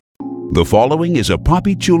The following is a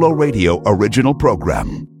Papi Chulo Radio original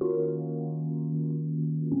program.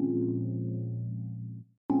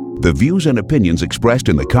 The views and opinions expressed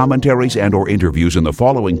in the commentaries and/or interviews in the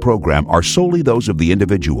following program are solely those of the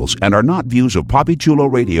individuals and are not views of Papi Chulo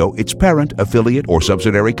Radio, its parent, affiliate, or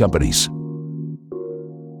subsidiary companies.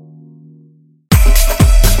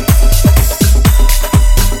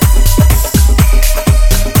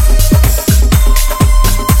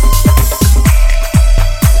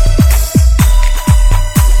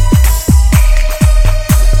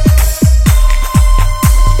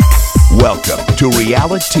 Welcome to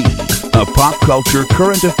Reality, a pop culture,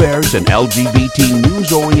 current affairs, and LGBT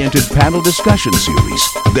news-oriented panel discussion series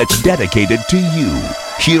that's dedicated to you.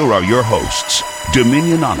 Here are your hosts,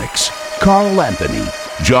 Dominion Onyx, Carl Anthony,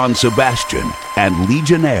 John Sebastian, and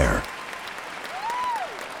Legionnaire.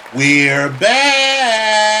 We're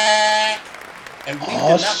back! And we did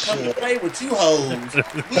not come to play with you hoes.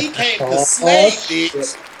 We came to slay,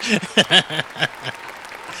 bitch.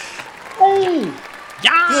 Hey!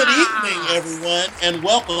 Yeah. Good evening, everyone, and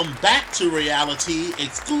welcome back to Reality,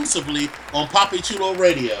 exclusively on Papi Chulo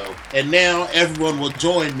Radio. And now everyone will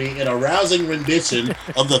join me in a rousing rendition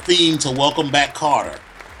of the theme to Welcome Back, Carter.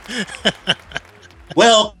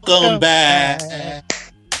 Welcome back.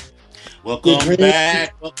 Welcome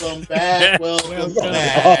back. Welcome back. Welcome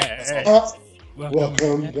back.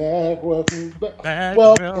 Welcome back.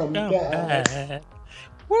 Welcome back.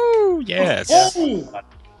 Woo! Yes. Hey.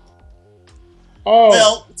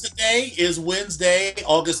 Well, today is Wednesday,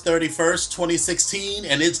 August 31st, 2016,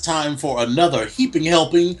 and it's time for another heaping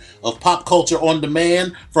helping of pop culture on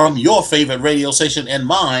demand from your favorite radio station and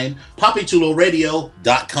mine,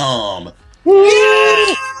 PapiChuloRadio.com.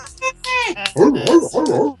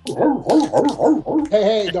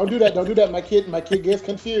 Hey, don't do that. Don't do that. My kid gets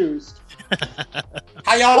confused.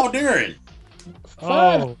 How y'all doing?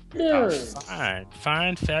 Fine.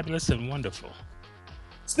 Fine, fabulous, and wonderful.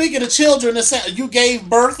 Speaking of children, you gave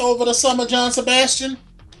birth over the summer, John Sebastian?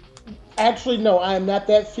 Actually, no, I am not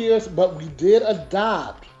that fierce, but we did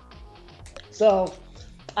adopt. So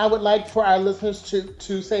I would like for our listeners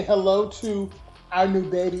to say hello to our new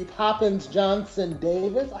baby, Poppins Johnson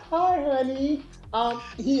Davis. Hi, honey.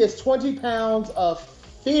 He is 20 pounds of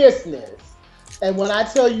fierceness. And when I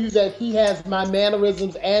tell you that he has my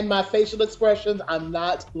mannerisms and my facial expressions, I'm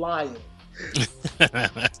not lying.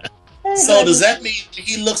 So does that mean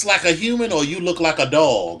he looks like a human or you look like a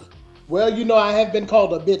dog? Well, you know, I have been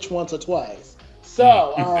called a bitch once or twice.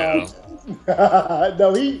 So,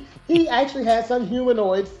 no, he actually has some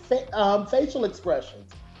humanoid facial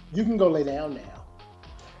expressions. You can go lay down now.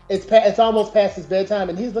 It's almost past his bedtime,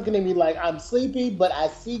 and he's looking at me like I'm sleepy, but I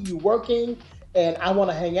see you working, and I want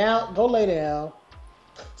to hang out. Go lay down.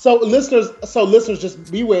 So listeners,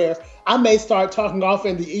 just beware. I may start talking off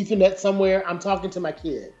in the Ethernet somewhere. I'm talking to my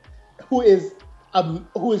kid, who is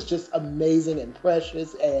just amazing and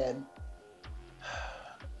precious, and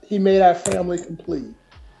he made our family complete.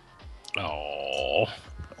 Oh.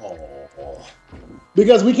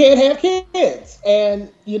 Because we can't have kids, and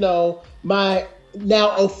you know, my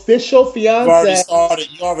now official fiance.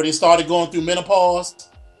 You already started going through menopause.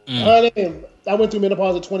 Honey, I went through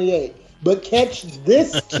menopause at 28. But catch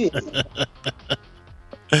this kid.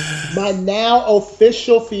 My now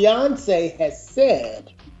official fiance has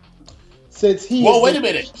said, since he. Whoa, wait a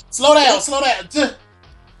minute. Slow down.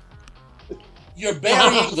 You're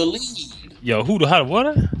burying the lead. Yo,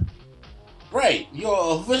 what? Right.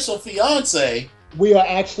 Your official fiance. We are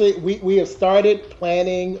actually, we have started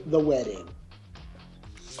planning the wedding.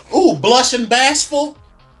 Ooh, blush and bashful.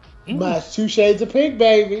 My 2 shades of pink,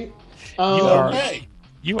 baby.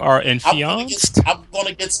 You are enfianced. I'm going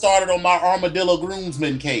to get started on my armadillo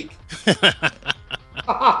groomsman cake.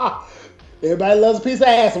 Everybody loves a piece of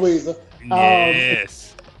ass, Weezer.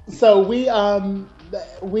 Yes. So we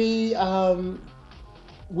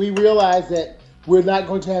realize that we're not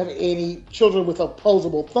going to have any children with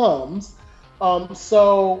opposable thumbs.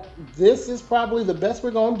 So this is probably the best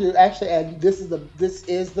we're going to do. Actually, and this is the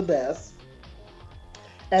best.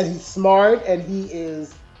 And he's smart, and he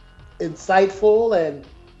is insightful, and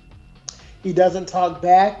he doesn't talk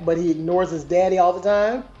back, but he ignores his daddy all the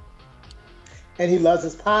time, and he loves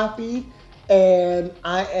his poppy. And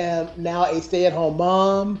I am now a stay-at-home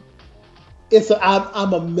mom.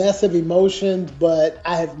 I'm a mess of emotions, but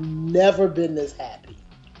I have never been this happy,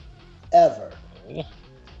 ever.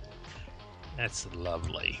 That's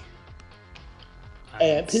lovely.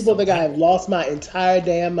 And people think I have lost my entire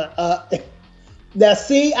damn. Now,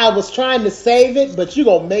 see, I was trying to save it, but you're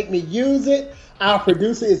going to make me use it. Our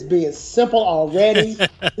producer is being simple already.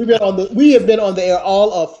 We have been on the air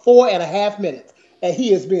all of 4.5 minutes. and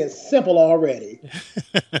he is being simple already.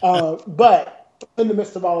 But in the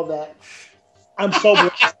midst of all of that, I'm so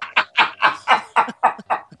blessed.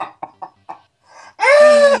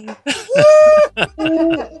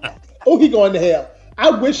 Oh, he going to hell. I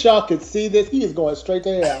wish y'all could see this. He is going straight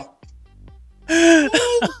to hell.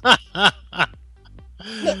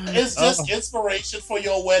 It's just inspiration for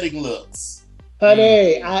your wedding looks.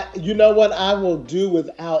 Honey, you know what I will do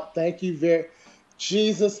without, thank you very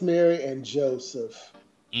Jesus, Mary, and Joseph.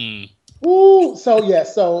 Ooh,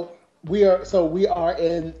 so we are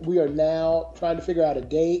now trying to figure out a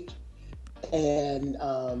date, and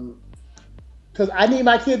because I need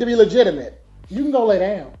my kid to be legitimate. You can go lay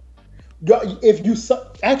down. If you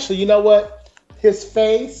actually, you know what? His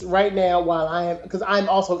face right now, because I'm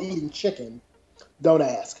also eating chicken. Don't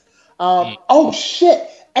ask. Oh shit!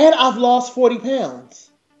 And I've lost 40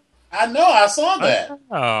 pounds. I know. I saw that.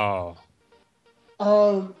 Oh.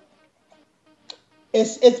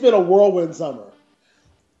 It's been a whirlwind summer.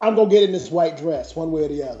 I'm gonna get in this white dress one way or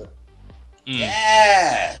the other.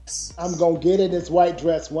 Yes. I'm gonna get in this white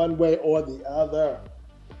dress one way or the other.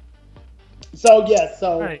 So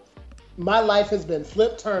right. My life has been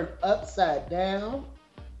turned upside down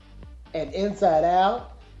and inside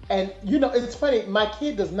out. And you know, it's funny, my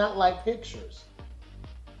kid does not like pictures.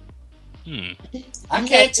 I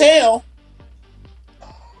can't tell.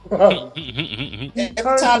 Every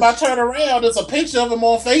time I turn around, there's a picture of him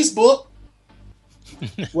on Facebook.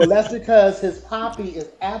 Well, that's because his poppy is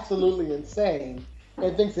absolutely insane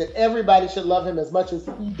and thinks that everybody should love him as much as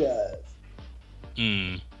he does.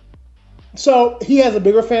 So he has a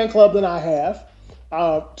bigger fan club than I have,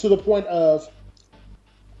 to the point of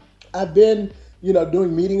I've been,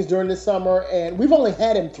 doing meetings during this summer, and we've only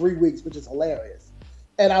had him 3 weeks, which is hilarious.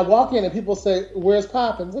 And I walk in and people say, "Where's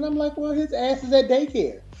Poppins?" And I'm like, "Well, his ass is at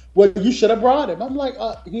daycare." "Well, you should have brought him." I'm like,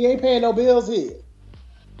 "He ain't paying no bills here."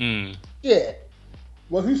 Yeah.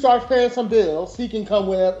 When he starts paying some bills, he can come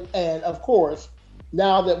with, and of course,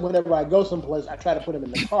 now that whenever I go someplace, I try to put him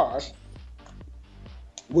in the car,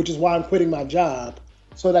 which is why I'm quitting my job,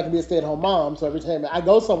 so that I can be a stay-at-home mom, so every time I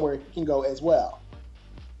go somewhere, he can go as well.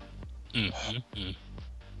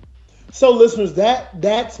 So listeners,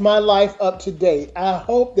 that's my life up to date. I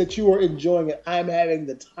hope that you are enjoying it. I'm having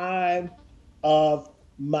the time of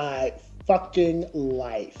my fucking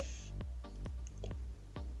life.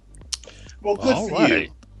 Well, good for you.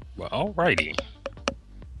 Well, alrighty.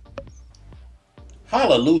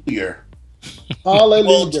 Hallelujah.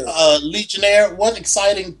 Hallelujah. Well, Legionnaire, what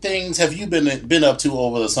exciting things have you been up to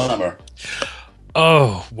over the summer?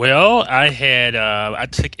 Oh, well, I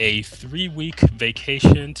took a 3-week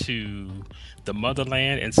vacation to the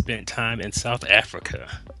motherland and spent time in South Africa.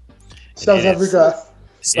 South Africa?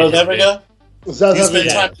 You spent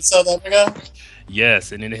time in South Africa?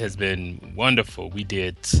 Yes, and it has been wonderful. We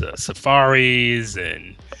did safaris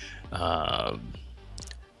and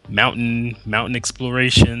mountain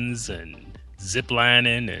explorations and zip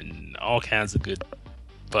lining and all kinds of good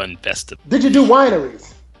fun festivals. Did you do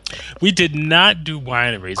wineries? We did not do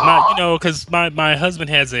wineries, because my husband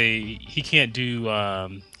has he can't do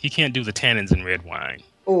the tannins in red wine.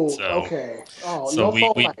 Oh, okay. Oh, so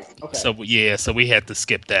okay. So we had to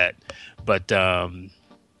skip that, but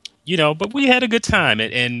but we had a good time,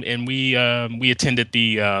 and we attended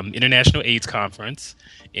the International AIDS Conference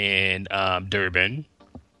in Durban,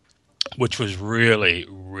 which was really,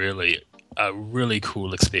 really a really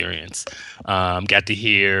cool experience. Got to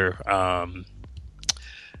hear.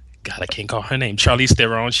 God, I can't call her name. Charlize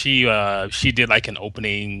Theron. She did like an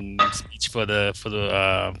opening speech for the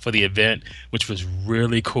event, which was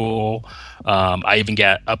really cool. I even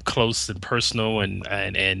got up close and personal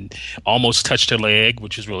and almost touched her leg,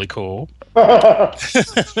 which was really cool. I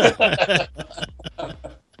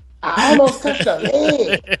almost touched her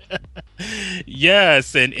leg.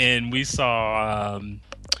 Yes, and we saw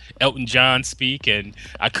Elton John speak, and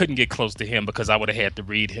I couldn't get close to him because I would have had to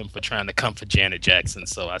read him for trying to comfort Janet Jackson.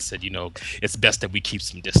 So I said, it's best that we keep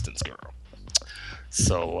some distance, girl.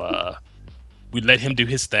 So we let him do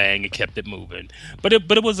his thing and kept it moving. But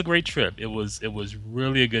it was a great trip. It was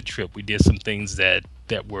really a good trip. We did some things that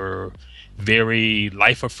were very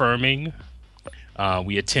life affirming.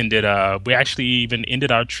 We actually even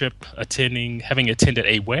ended our trip having attended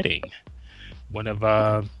a wedding. One of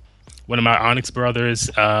my Onyx brothers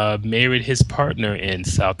married his partner in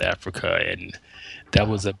South Africa, and that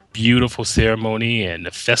was a beautiful ceremony and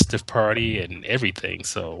a festive party and everything.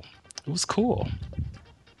 So it was cool.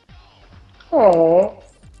 Oh.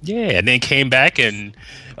 Yeah, and then came back, and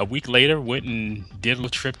a week later went and did a little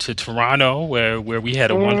trip to Toronto where we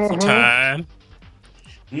had a wonderful time.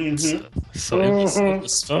 So it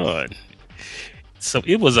was fun. So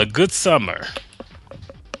it was a good summer.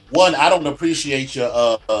 One, I don't appreciate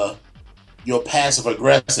your passive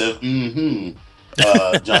aggressive. John. So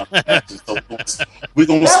we're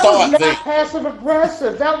gonna That start was not there. passive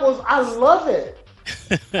aggressive. That was, I love it.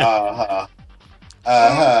 Uh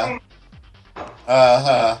huh.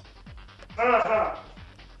 Uh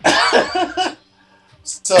huh.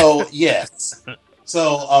 So yes.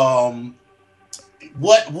 So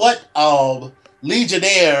what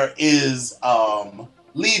Legionnaire is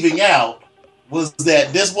leaving out was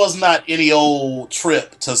that this was not any old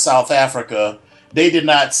trip to South Africa. They did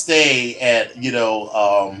not stay at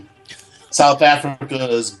South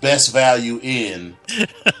Africa's Best Value Inn.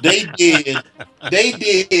 They did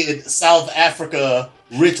South Africa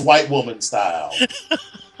rich white woman style.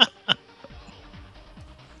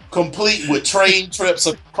 Complete with train trips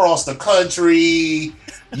across the country,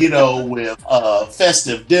 with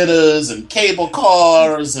festive dinners and cable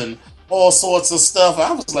cars and all sorts of stuff.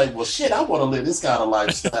 I was like, well, shit, I want to live this kind of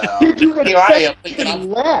lifestyle. Here I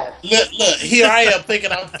am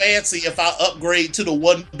thinking I'm fancy if I upgrade to the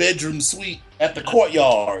 1-bedroom suite at the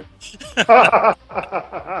Courtyard.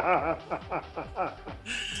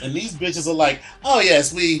 And these bitches are like, oh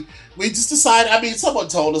yes, we just decided, someone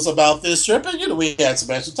told us about this trip and we had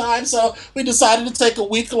some extra time, so we decided to take a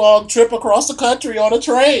week-long trip across the country on a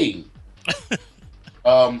train.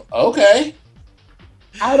 Okay.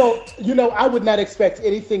 I would not expect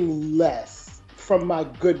anything less from my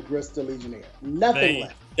good Bristol Legionnaire. Nothing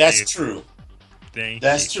less. That's true.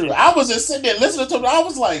 That's true. I was just sitting there listening to them. I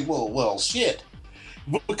was like, well, shit.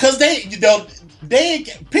 Because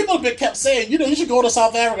people have kept saying, you should go to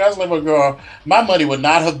South Africa. I was like, well, girl, my money would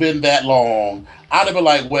not have been that long. I'd have been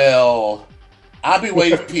like, well, I'll be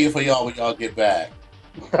waiting here for y'all when y'all get back.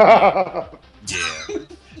 Yeah.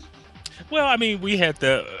 Well,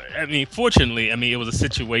 fortunately, it was a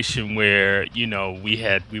situation where,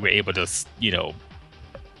 we were able to,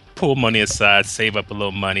 pull money aside, save up a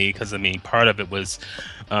little money. Because, part of it was,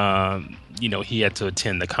 he had to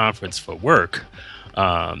attend the conference for work.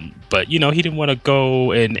 But, he didn't want to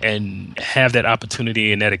go and have that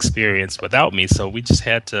opportunity and that experience without me. So we just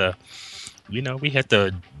had to, we had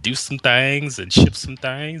to do some things and ship some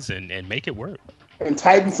things and make it work. And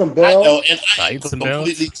tighten some belts. I know, and I'm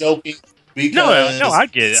completely joking. Because no, I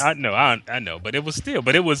get it. I know, but it was one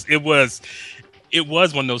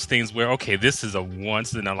of those things where, okay, this is a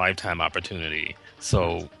once in a lifetime opportunity.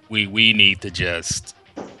 So we need to just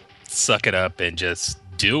suck it up and just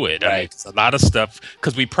do it. Right. It's a lot of stuff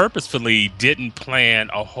because we purposefully didn't plan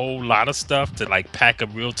a whole lot of stuff to pack a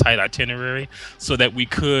real tight itinerary so that we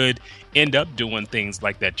could end up doing things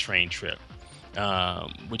like that train trip,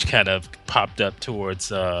 which kind of popped up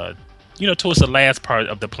towards towards the last part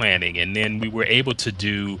of the planning, and then we were able to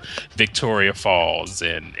do Victoria Falls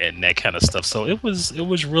and that kind of stuff. So it was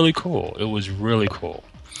really cool. It was really cool.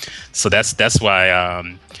 So that's why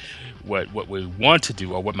what we want to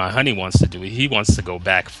do, or what my honey wants to do, he wants to go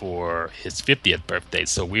back for his 50th birthday.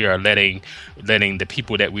 So we are letting the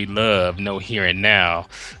people that we love know here and now.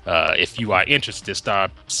 If you are interested,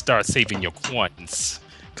 start saving your coins,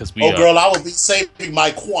 because girl, I will be saving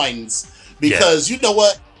my coins because You know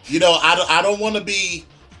what. I don't want to be.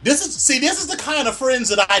 This is the kind of friends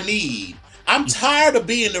that I need. I'm tired of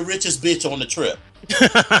being the richest bitch on the trip.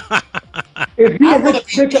 I want to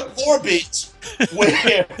be the poor bitch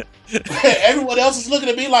where everyone else is looking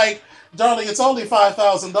at me like, darling, it's only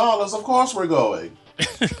 $5,000. Of course we're going.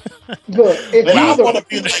 Look, I want to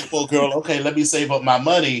be like, well, girl, okay, let me save up my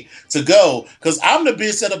money to go, because I'm the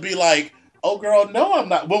bitch that'll be like, oh, girl, no, I'm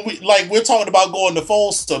not. When we're talking about going to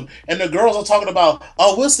Folsom, and the girls are talking about,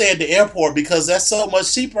 oh, we'll stay at the airport because that's so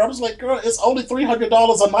much cheaper. I was like, girl, it's only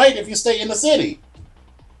 $300 a night if you stay in the city.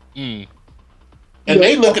 And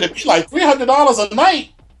they looking at me like, $300 a night?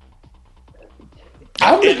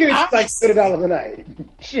 I'm looking at like $30 a night.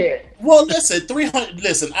 Shit. Well,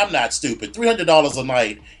 listen, I'm not stupid. $300 a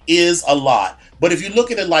night is a lot. But if you look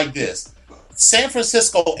at it like this, San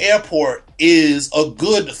Francisco Airport is a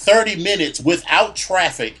good 30 minutes without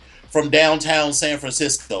traffic from downtown San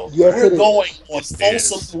Francisco. Yes, We're going on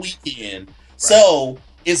Folsom weekend. Right. So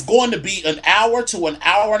it's going to be an hour to an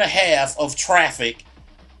hour and a half of traffic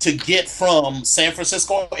to get from San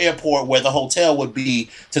Francisco Airport, where the hotel would be,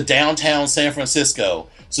 to downtown San Francisco.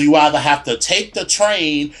 So you either have to take the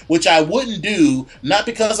train, which I wouldn't do, not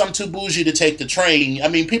because I'm too bougie to take the train.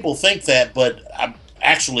 People think that, but I'm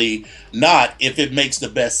actually not, if it makes the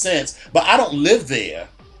best sense. But I don't live there.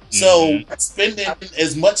 So spending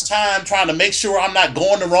as much time trying to make sure I'm not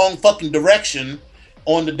going the wrong fucking direction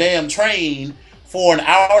on the damn train for an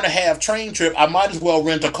hour and a half train trip, I might as well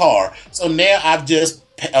rent a car. So now I've just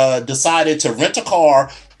decided to rent a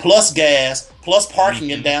car plus gas plus parking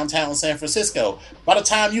in downtown San Francisco. By the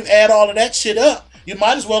time you add all of that shit up, you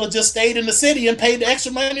might as well have just stayed in the city and paid the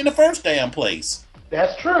extra money in the first damn place.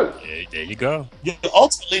 That's true. There you go. You're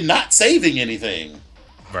ultimately not saving anything.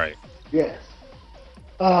 Right. Yes.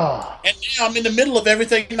 And now I'm in the middle of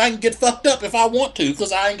everything and I can get fucked up if I want to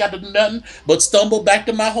because I ain't got to do nothing but stumble back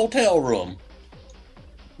to my hotel room.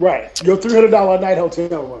 Right. Your $300 a night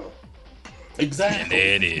hotel room. Exactly. And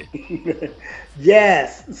there it is.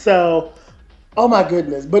 Yes. So, oh my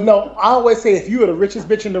goodness. But no, I always say if you are the richest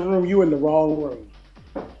bitch in the room, you in the wrong room.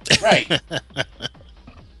 Right.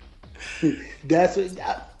 That's what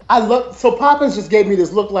I love. So Poppins just gave me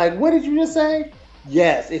this look like, what did you just say?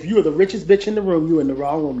 Yes, if you are the richest bitch in the room, you in the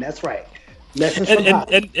wrong room. That's right. Lessons from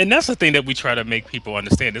Poppins. And that's the thing that we try to make people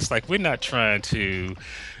understand. It's like we're not trying to,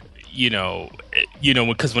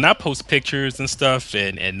 because when I post pictures and stuff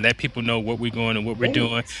and let people know what we're going and what we're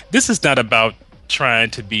doing, this is not about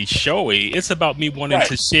trying to be showy. It's about me wanting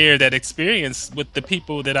to share that experience with the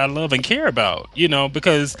people that I love and care about.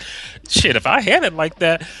 Because shit, if I had it like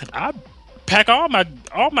that, I'd pack all my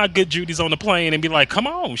good Judies on the plane and be like, come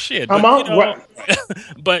on, shit. Come on. And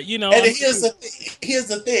here's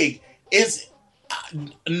the thing is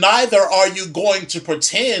neither are you going to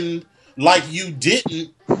pretend like you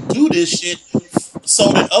didn't do this shit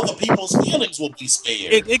so that other people's feelings will be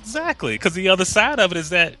spared. Exactly, because the other side of it is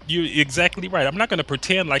that you're exactly right. I'm not going to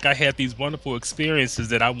pretend like I had these wonderful experiences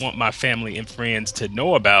that I want my family and friends to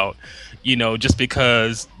know about, just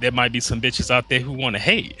because there might be some bitches out there who want to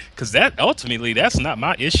hate. Because ultimately, that's not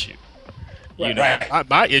my issue.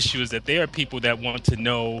 My issue is that there are people that want to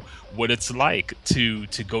know what it's like to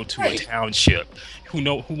go to a township, who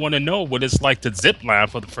want to know what it's like to zip line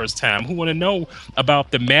for the first time, who want to know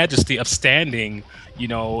about the majesty of standing,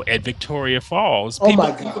 at Victoria Falls. Oh my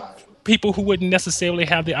God. People who wouldn't necessarily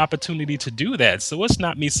have the opportunity to do that. So it's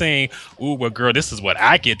not me saying, "Ooh, well, girl, this is what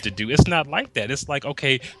I get to do." It's not like that. It's like,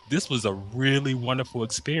 okay, this was a really wonderful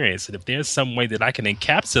experience, and if there's some way that I can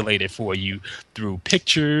encapsulate it for you through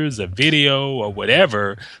pictures, a video, or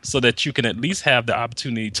whatever, so that you can at least have the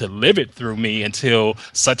opportunity to live it through me until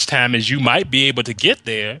such time as you might be able to get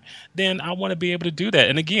there, then I want to be able to do that.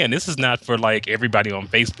 And again, this is not for like everybody on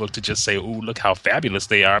Facebook to just say, "Ooh, look how fabulous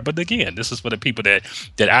they are." But again, this is for the people that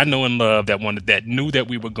I know and love, that knew that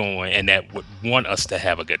we were going and that would want us to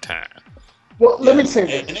have a good time. Well, let me say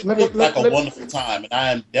this. And it looked like a wonderful time, and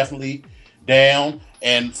I am definitely down.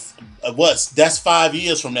 And that's 5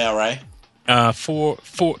 years from now, right? About 4.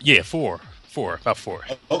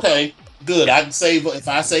 Okay, good. I can save up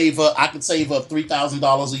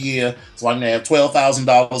 $3,000 a year, so I can have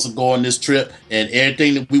 $12,000 to go on this trip, and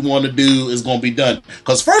everything that we want to do is going to be done.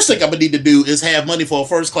 Because first thing I'm gonna need to do is have money for a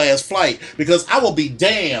first class flight, because I will be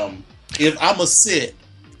damned if I'm gonna sit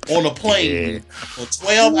on a plane for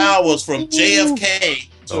 12 hours from JFK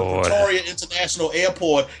to Pretoria International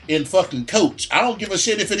Airport in fucking coach. I don't give a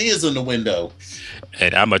shit if it is in the window.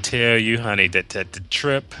 And I'm gonna tell you, honey, that the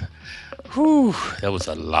trip. Whew, that was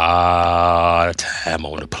a lot of time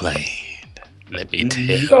on the plane. Let me tell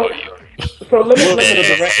you. So let me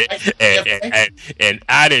and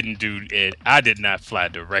I did not fly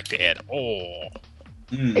direct at all.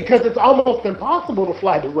 Because it's almost impossible to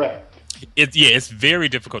fly direct. It's very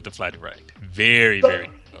difficult to fly direct. Very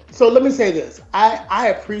difficult. So let me say this. I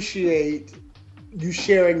appreciate you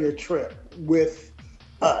sharing your trip with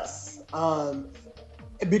us.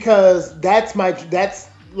 Because that's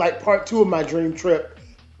like part 2 of my dream trip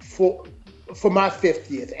for my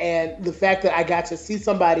 50th, and the fact that I got to see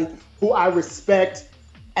somebody who I respect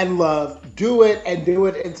and love do it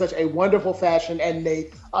in such a wonderful fashion, and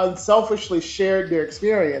they unselfishly shared their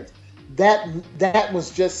experience. That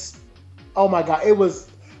was just, oh my God! It was,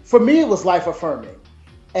 for me, it was life affirming.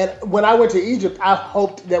 And when I went to Egypt, I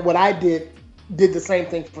hoped that what I did the same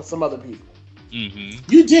thing for some other people. Mm-hmm.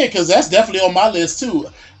 You did, because that's definitely on my list too.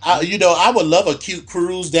 I would love a cute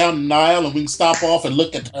cruise down the Nile, and we can stop off and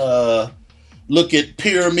look at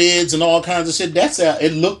pyramids and all kinds of shit.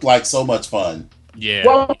 It looked like so much fun. Yeah.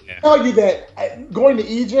 Well, I'll tell you that going to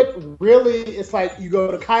Egypt, really, it's like you go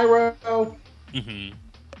to Cairo, you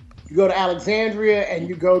go to Alexandria, and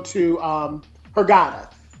you go to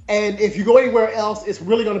Hurghada. And if you go anywhere else, it's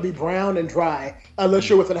really going to be brown and dry, unless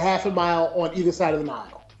you're within a half a mile on either side of the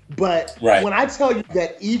Nile. But when I tell you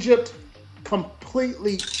that Egypt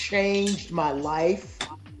completely changed my life.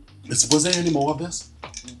 Was there any more of this?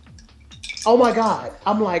 Oh my God.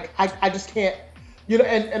 I'm like, I just can't,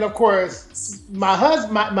 and of course,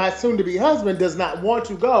 my soon-to-be husband does not want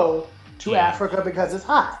to go to Africa because it's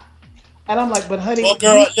hot. And I'm like, but honey. Well,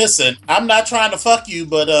 girl, listen, I'm not trying to fuck you,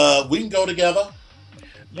 but we can go together.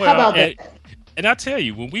 Well, How about that? And I tell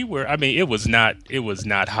you, when we were, I mean, it was not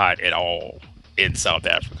hot at all in South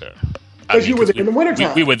Africa. Because you were there in the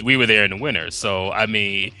wintertime. We were there in the winter, so I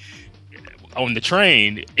mean, on the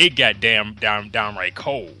train, it got downright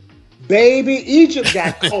cold. Baby, Egypt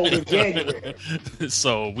got cold in January.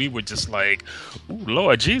 So we were just like, ooh,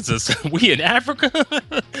 Lord Jesus, we in Africa?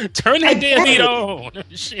 Turn that damn heat on.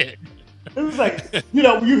 Shit. It was like,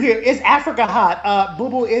 you hear, it's Africa hot.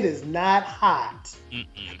 Boo-boo, it is not hot.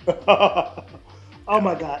 Oh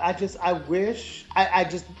my God. I wish,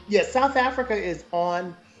 South Africa is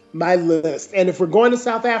on my list. And if we're going to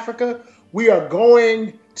South Africa, we are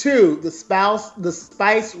going to the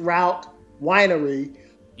Spice Route Winery,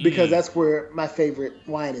 because that's where my favorite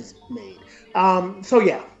wine is made. So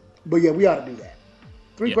yeah, but yeah, we ought to do that.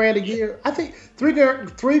 $3,000 a year. I think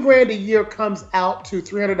 $3,000 a year comes out to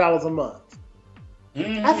 $300 a month.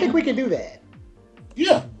 Mm-hmm. I think we can do that.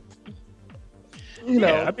 Yeah.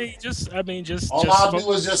 I mean, just all I'll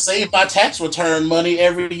do is just save my tax return money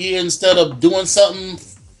every year instead of doing something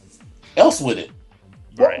else with it.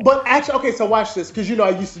 Right. But actually, okay, so watch this, because I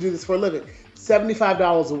used to do this for a living.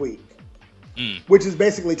 $75 a week, which is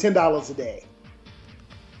basically $10 a day.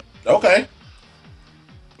 Okay.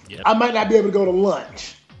 Yep. I might not be able to go to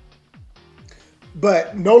lunch,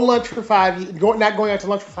 but no lunch for 5 years, not going out to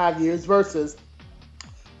lunch for 5 years versus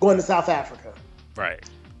going to South Africa. Right.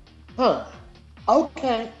 Huh.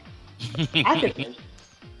 Okay. I can.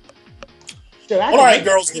 All right,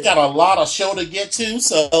 girls, we got a lot of show to get to,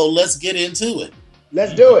 so let's get into it.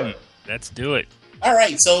 Let's do it. Let's do it. All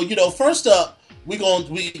right, so first up, we've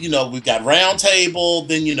got round table,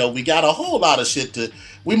 then we got a whole lot of shit to.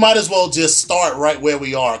 We might as well just start right where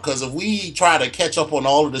we are, because if we try to catch up on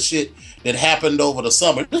all of the shit that happened over the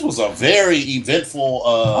summer, this was a very eventful.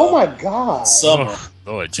 Oh my God! Summer.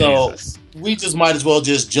 Lord Jesus. So we just might as well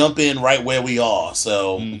just jump in right where we are.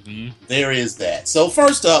 So there is that. So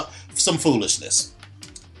first up, some foolishness.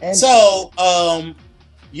 So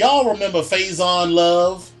y'all remember Faison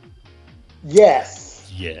Love?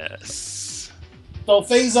 Yes. So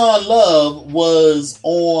Faison Love was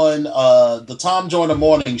on the Tom Joyner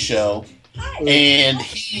Morning Show, and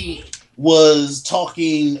he was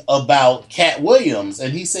talking about Cat Williams,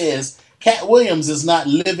 and he says Cat Williams is not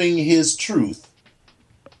living his truth.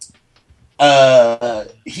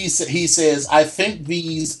 He says, I think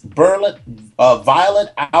these violent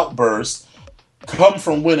outbursts come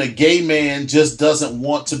from when a gay man just doesn't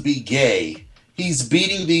want to be gay. He's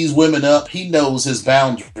beating these women up. He knows his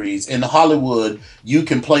boundaries. In Hollywood, you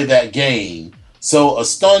can play that game. So a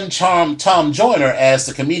stunned Tom Joyner asked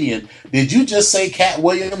the comedian, did you just say Cat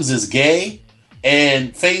Williams is gay?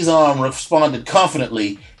 And Faison responded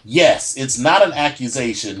confidently, yes, it's not an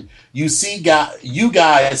accusation. You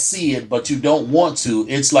guys see it, but you don't want to.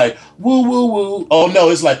 It's like, woo, woo, woo. Oh, no,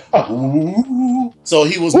 it's like, woo. So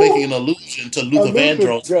he was making an allusion to Luther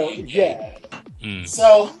Vandross. Yeah.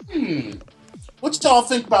 So, what y'all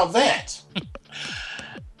think about that?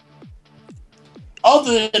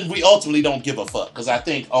 Other than we ultimately don't give a fuck, because I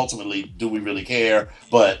think ultimately, do we really care?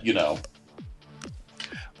 But,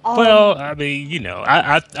 Well, I mean,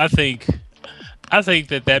 I think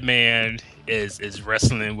that man is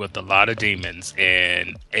wrestling with a lot of demons,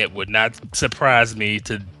 and it would not surprise me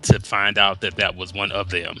to find out that was one of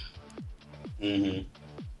them. Mm-hmm.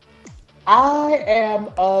 I am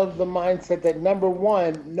of the mindset that, number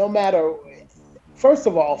one, no matter, first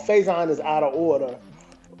of all, Faison is out of order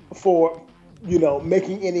for,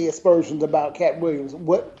 making any aspersions about Cat Williams.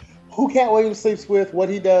 Who Cat Williams sleeps with, what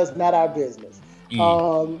he does, not our business.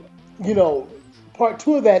 Part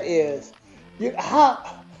two of that is,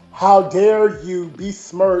 how dare you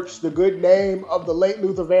besmirch the good name of the late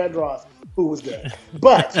Luther Vandross, who was gay.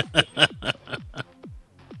 But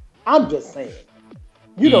I'm just saying,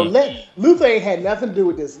 let Luther ain't had nothing to do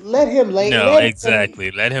with this. Let him lay. No,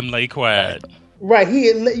 exactly. Let him lay quiet. Right. He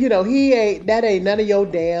ain't. That ain't none of your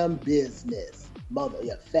damn business, mother.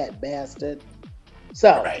 You fat bastard.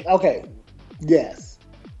 So okay, yes.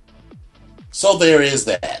 So there is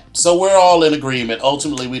that. So we're all in agreement.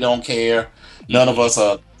 Ultimately, we don't care. None of us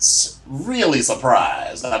are really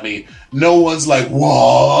surprised. I mean, no one's like,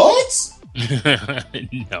 what?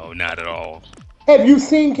 No, not at all. Have you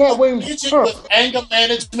seen Cat Williams' perm? With anger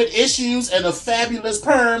management issues and a fabulous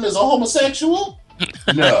perm is a homosexual?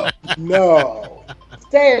 No. No.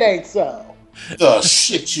 Say it ain't so. The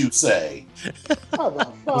shit you say.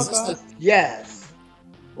 Motherfucker. Yes.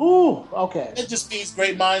 Ooh, okay. It just means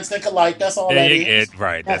great minds think alike. That's all that is.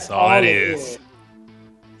 Right, that's all that is.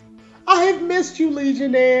 I have missed you,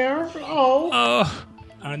 Legionnaire. Oh.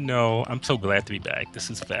 I know. I'm so glad to be back. This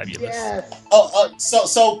is fabulous. Yes.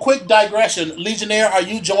 So quick digression. Legionnaire, are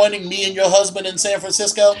you joining me and your husband in San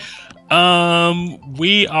Francisco?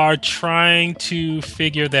 We are trying to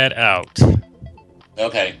figure that out.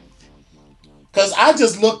 Okay. Because I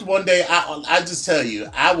just looked one day. I just tell you,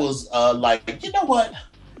 I was like, you know what?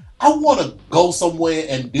 I want to go somewhere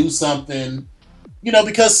and do something.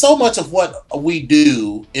 Because so much of what we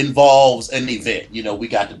do involves an event. We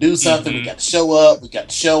got to do something. We got to show up. We got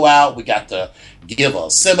to show out. We got to give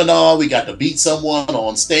a seminar. We got to beat someone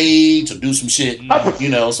on stage or do some shit. So I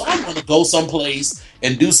want to go someplace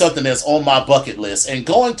and do something that's on my bucket list. And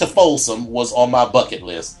going to Folsom was on my bucket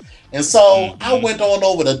list. And so I went on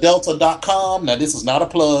over to Delta.com. Now, this is not a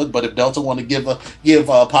plug, but if Delta want to give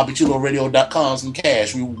PapiChuloRadio.com some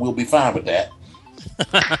cash, we'll be fine with that.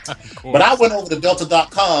 But I went over to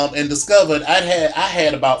Delta.com and discovered I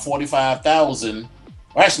had about 45,000,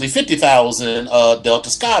 or actually 50,000 Delta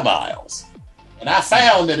Sky Miles. And I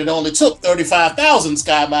found that it only took 35,000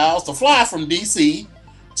 Sky Miles to fly from DC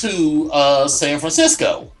to San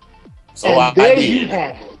Francisco. So I did. You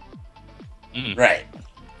have it. Right.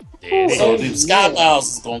 So these Sky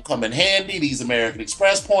Miles is going to come in handy. These American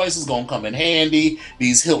Express points is going to come in handy.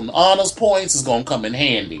 These Hilton Honors points is going to come in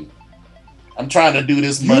handy. I'm trying to do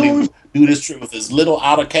this trip with as little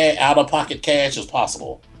out of pocket cash as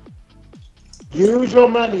possible. Use your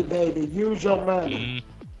money, baby. Use your money.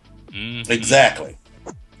 Exactly.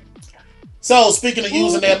 So speaking of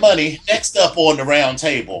using their money, next up on the round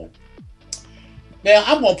table. Now,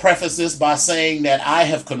 I'm going to preface this by saying that I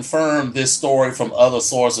have confirmed this story from other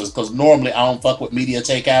sources because normally I don't fuck with media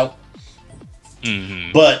takeout.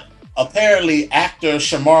 But apparently actor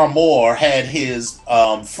Shamar Moore had his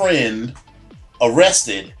friend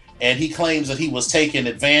arrested, and he claims that he was taken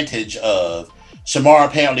advantage of. Shamar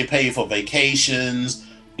apparently paid for vacations,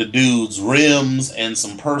 the dude's rims, and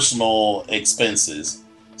some personal expenses.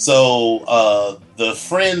 So the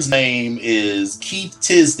friend's name is Keith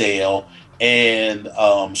Tisdale, and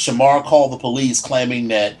Shamar called the police claiming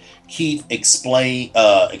that Keith embezzled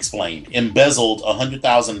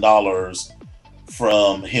 $100,000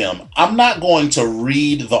 from him. I'm not going to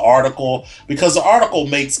read the article because the article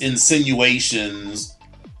makes insinuations,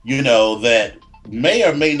 that may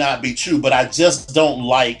or may not be true, but I just don't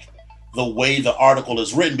like the way the article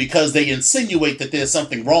is written because they insinuate that there's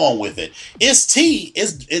something wrong with it. It's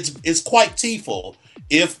quite tearful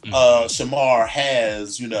if Shamar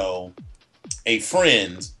has, a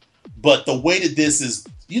friend, but the way that this is,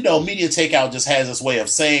 media takeout just has this way of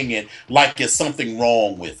saying it like there's something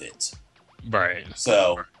wrong with it. Right.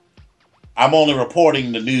 So I'm only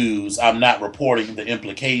reporting the news. I'm not reporting the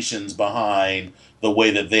implications behind the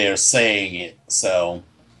way that they're saying it. So,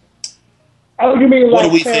 you mean what like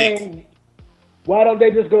do we saying, think? Why don't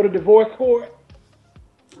they just go to divorce court?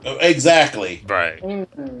 Exactly. Right.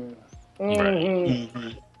 Right.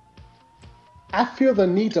 I feel the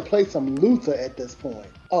need to play some Luther at this point.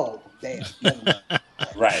 Oh, damn.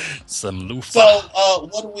 Right. Some Luther. So,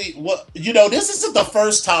 this isn't the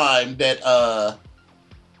first time that,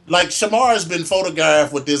 Shamar has been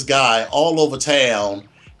photographed with this guy all over town.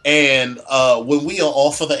 And when we are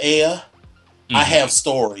off of the air, I have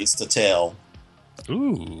stories to tell.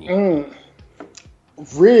 Ooh.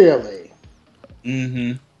 Really?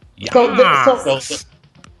 Mm-hmm. Yeah. So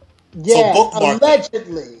bookmark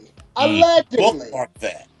allegedly. Bookmark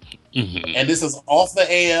that. And this is off the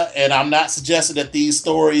air, and I'm not suggesting that these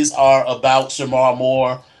stories are about Shamar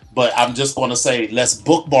Moore, but I'm just going to say, let's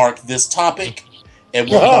bookmark this topic, and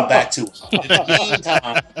we'll come back to it. In the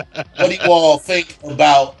meantime, what do you all think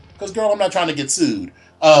about, because girl, I'm not trying to get sued.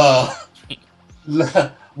 What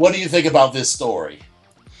do you think about this story?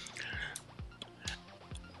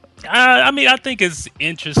 I think it's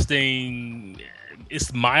interesting.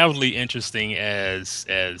 It's mildly interesting as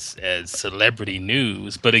celebrity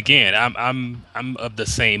news, but again, I'm of the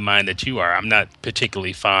same mind that you are. I'm not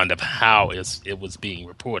particularly fond of how it was being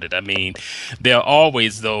reported. I mean, there are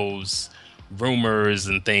always those rumors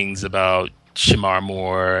and things about Shamar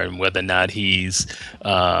Moore and whether or not he's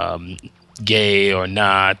gay or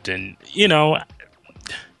not, and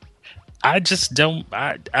I just don't.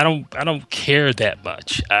 I don't care that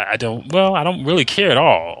much. I don't really care at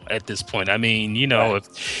all at this point. I mean, right.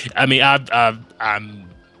 I'm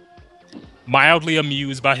mildly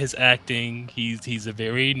amused by his acting. He's a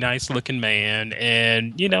very nice looking man,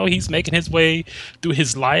 and he's making his way through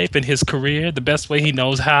his life and his career the best way he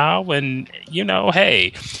knows how. And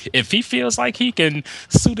hey, if he feels like he can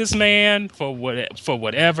sue this man for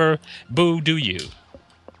whatever, boo, do you?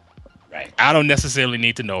 Right. I don't necessarily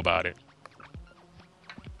need to know about it.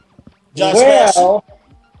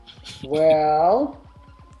 Well,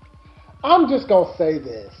 I'm just gonna say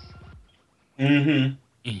this.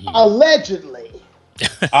 Mm-hmm. Allegedly.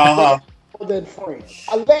 Uh-huh. More than friends.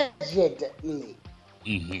 Allegedly.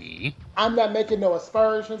 Mm-hmm. I'm not making no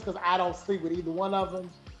aspersions because I don't sleep with either one of them.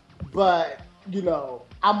 But, you know,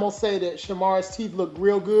 I'm going to say that Shamar's teeth look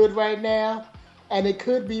real good right now. And it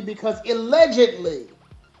could be because allegedly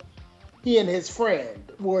he and his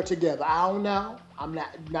friend were together. I don't know. I'm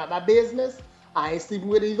not my business. I ain't sleeping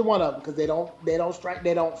with either one of them because they don't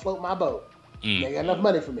float my boat. They got enough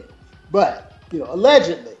money for me. But, you know,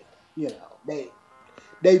 allegedly, you know,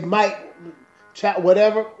 they might chat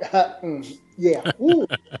whatever. Yeah. Ooh.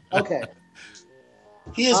 Okay.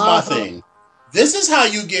 Here's my thing. This is how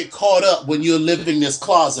you get caught up when you're living this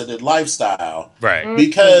closeted lifestyle. Right.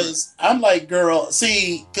 Because I'm like, girl,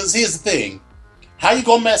 see, because here's the thing. How you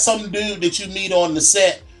gonna met some dude that you meet on the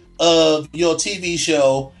set of your TV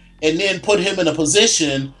show and then put him in a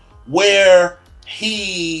position where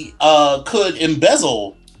he could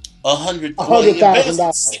embezzle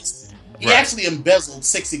 $100,000. He actually embezzled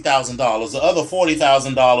 $60,000. The other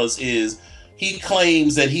 $40,000 is he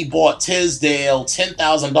claims that he bought Tisdale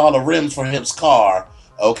 $10,000 rims for his car.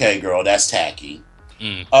 Okay, girl, that's tacky.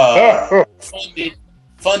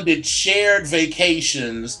 Funded shared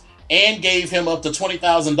vacations and gave him up to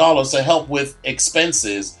 $20,000 to help with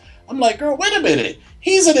expenses. I'm like, girl, wait a minute.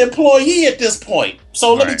 He's an employee at this point.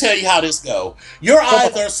 So let me tell you how this go. You're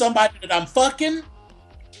either somebody that I'm fucking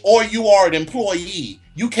or you are an employee.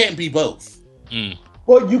 You can't be both.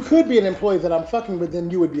 Well, you could be an employee that I'm fucking with,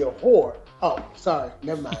 then you would be a whore. Oh, sorry.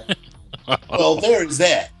 Never mind. Well, there is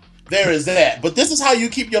that. But this is how you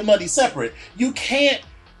keep your money separate. You can't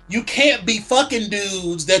be fucking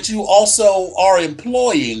dudes that you also are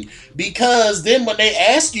employing, because then when they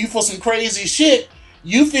ask you for some crazy shit,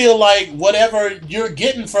 you feel like whatever you're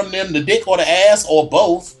getting from them, the dick or the ass or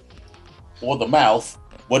both, or the mouth,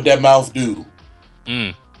 what that mouth do.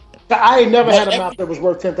 I ain't never had a mouth that was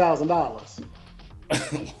worth $10,000.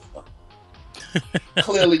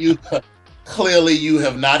 Clearly you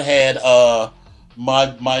have not had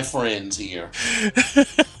my friends here.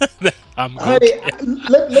 Honey,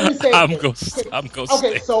 let me say I'm going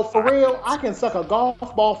okay, so for real, I can suck a golf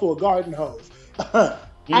ball through a garden hose.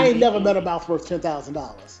 I ain't never met a mouth worth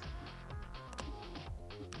 $10,000.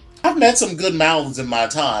 I've met some good mouths in my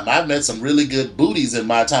time. I've met some really good booties in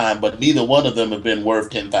my time, but neither one of them have been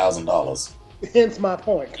worth $10,000. Hence my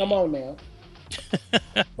point. Come on now.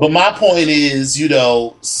 But my point is, you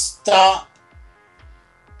know, stop.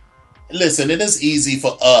 Listen, it is easy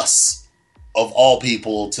for us, of all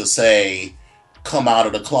people, to say, come out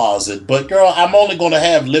of the closet. But girl, I'm only going to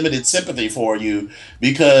have limited sympathy for you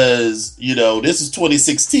because, you know, this is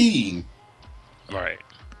 2016. Right.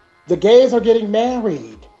 The gays are getting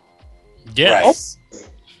married. Yes. Right.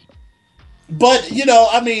 But, you know,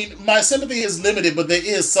 I mean, my sympathy is limited, but there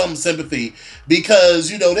is some sympathy because,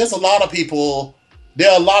 you know, there are a lot of people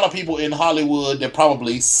in Hollywood that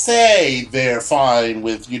probably say they're fine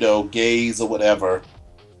with, you know, gays or whatever.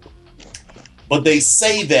 But they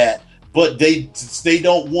say that, but they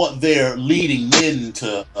don't want their leading men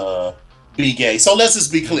to be gay. So let's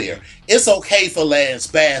just be clear. It's okay for Lance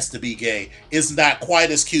Bass to be gay. It's not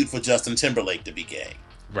quite as cute for Justin Timberlake to be gay.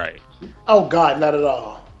 Right. Oh, God, not at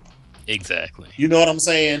all. Exactly. You know what I'm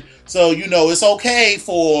saying? So, you know, it's okay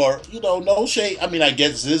for, you know, no shade. I mean, I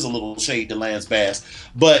guess it is a little shade to Lance Bass.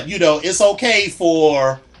 But, you know, it's okay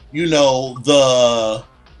for, you know, the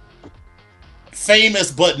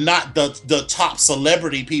famous but not the top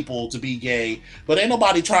celebrity people to be gay. But ain't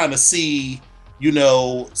nobody trying to see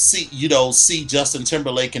Justin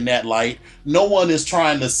Timberlake in that light. No one is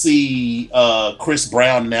trying to see Chris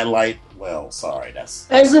Brown in that light. Well, sorry, that's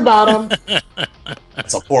Angry Bottom.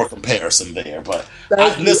 That's a poor comparison there, but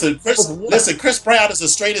listen, Chris Brown is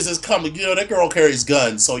as straight as it's coming. You know, that girl carries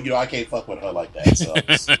guns, so you know I can't fuck with her like that. So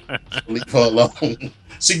leave her alone.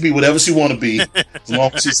 She can be whatever she want to be, as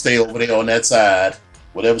long as she stay over there on that side.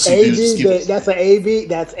 Whatever she do, that's an AB.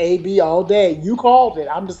 That's AB all day. You called it.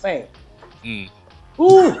 I'm just saying.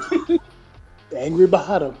 Ooh, Angry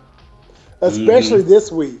Bottom, especially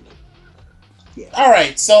this week. Yeah. All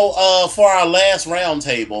right, so for our last round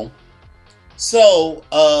table, Senor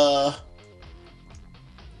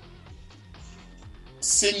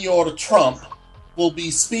Trump will be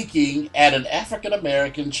speaking at an African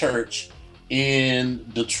American church in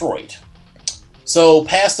Detroit. So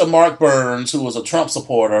Pastor Mark Burns, who was a Trump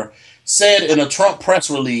supporter, said in a Trump press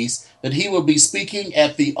release that he will be speaking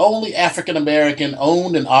at the only African American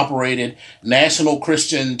owned and operated national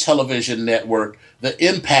Christian television network, the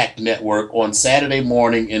Impact Network, on Saturday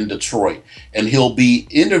morning in Detroit. And he'll be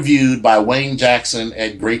interviewed by Wayne Jackson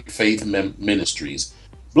at Great Faith Ministries.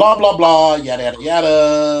 blah blah blah, yada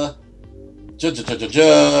yada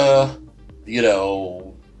yada, you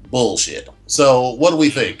know, bullshit. So, what do we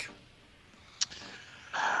think?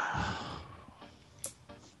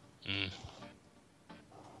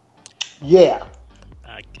 Yeah.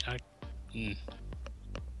 I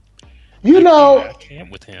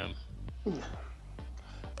can't with him.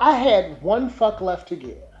 I had one fuck left to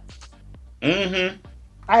give. Mm-hmm.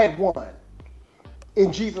 I had one.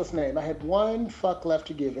 In Jesus' name. I had one fuck left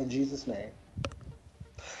to give in Jesus' name.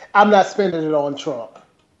 I'm not spending it on Trump.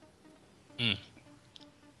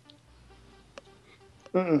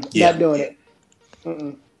 Not doing it.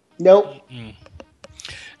 Nope.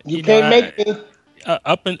 You can't make me.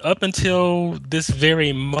 Up until this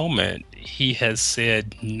very moment, he has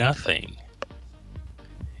said nothing.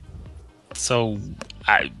 So,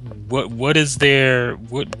 what is there?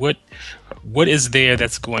 What is there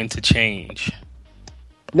that's going to change?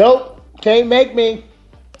 Nope. Can't make me.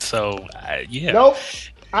 So, yeah. Nope.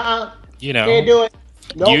 You know, can't do it.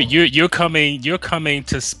 Nope. You're coming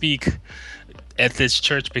to speak at this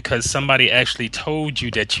church because somebody actually told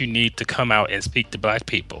you that you need to come out and speak to black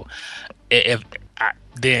people.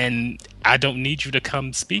 Then I don't need you to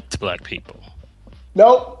come speak to black people.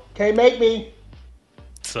 Nope. Can't make me.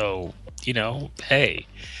 So, you know, hey,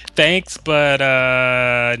 thanks, but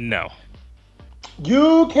no.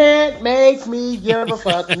 You can't make me give a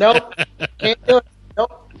fuck. Nope. Can't do it.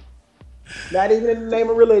 Nope. Not even in the name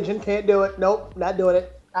of religion. Can't do it. Nope. Not doing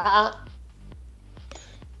it.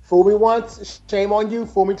 Fool me once, shame on you.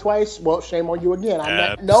 Fool me twice, well, shame on you again. I'm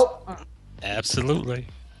not. Nope. Absolutely.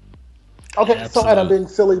 Okay, absolutely. So and I'm being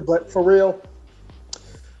silly, but for real.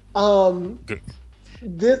 Good.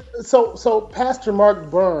 So Pastor Mark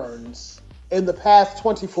Burns in the past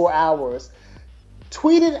 24 hours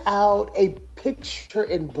tweeted out a picture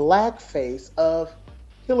in blackface of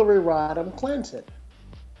Hillary Rodham Clinton,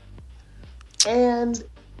 and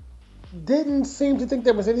didn't seem to think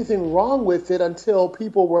there was anything wrong with it until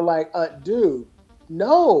people were like, dude,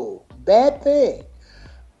 no, bad thing.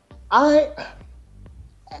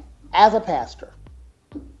 As a pastor,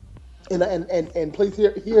 and please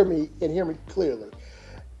hear me clearly.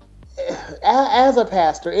 As a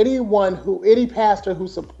pastor, any black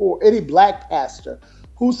pastor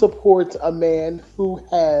who supports a man who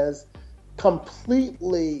has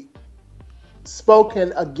completely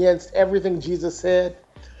spoken against everything Jesus said,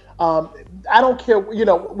 I don't care,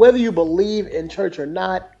 whether you believe in church or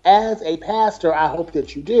not. As a pastor, I hope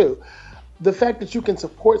that you do. The fact that you can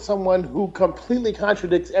support someone who completely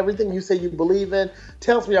contradicts everything you say you believe in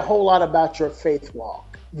tells me a whole lot about your faith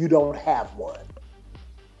walk. You don't have one.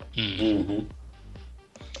 Mm-hmm.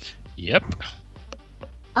 Yep.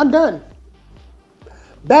 I'm done.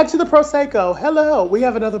 Back to the Prosecco. Hello. We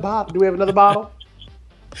have another bottle. Do we have another bottle?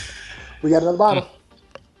 We got another bottle.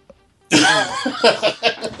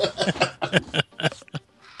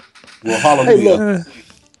 Well, hallelujah. Hey, look.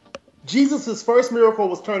 Jesus' first miracle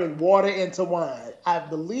was turning water into wine. I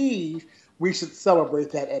believe we should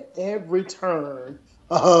celebrate that at every turn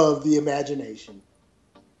of the imagination.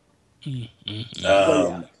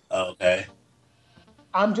 Okay.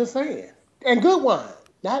 I'm just saying. And good wine.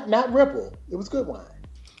 Not Ripple. It was good wine.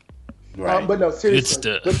 Right. But no,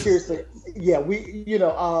 seriously. But seriously, yeah, we,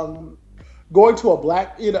 going to a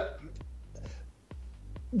black, the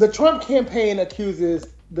Trump campaign accuses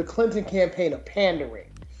the Clinton campaign of pandering.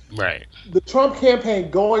 Right. The Trump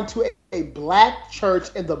campaign going to a black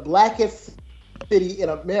church in the blackest city in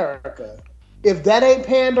America. If that ain't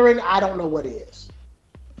pandering, I don't know what is.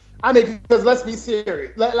 I mean, because let's be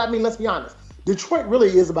serious. Let's be honest. Detroit really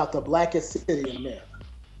is about the blackest city in America.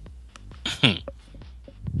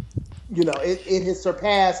 It has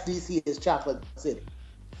surpassed DC as Chocolate City.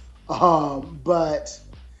 But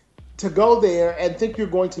to go there and think you're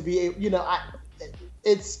going to be,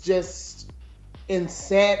 it's just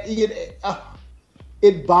insane.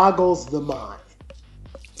 It boggles the mind.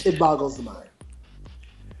 It boggles the mind.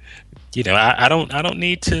 I don't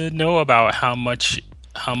need to know about how much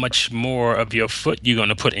more of your foot you're going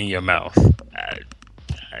to put in your mouth. I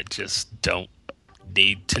just don't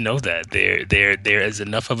need to know that. There is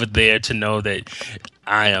enough of it there to know that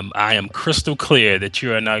I am crystal clear that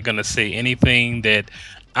you are not going to say anything that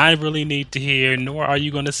I really need to hear, nor are you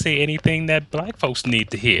going to say anything that black folks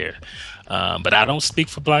need to hear. But I don't speak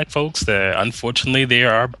for black folks. Unfortunately,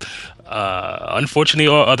 there are, unfortunately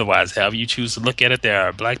or otherwise, however you choose to look at it, there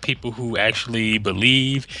are black people who actually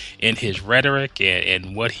believe in his rhetoric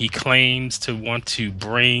and what he claims to want to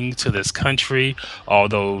bring to this country.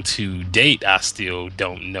 Although to date, I still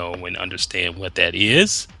don't know and understand what that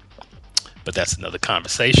is. But that's another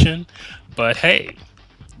conversation. But hey,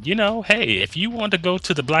 hey, if you want to go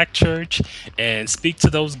to the black church and speak to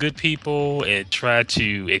those good people and try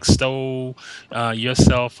to extol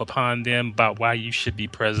yourself upon them about why you should be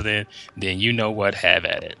president, then you know what, have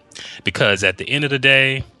at it. Because at the end of the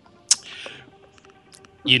day,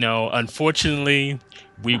 unfortunately,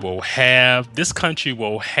 this country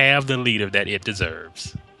will have the leader that it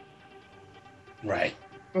deserves. Right.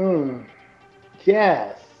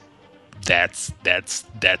 Yes. That's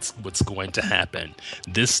what's going to happen.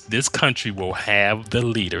 This country will have the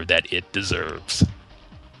leader that it deserves,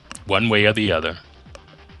 one way or the other.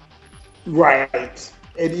 Right.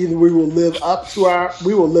 And either we will live up to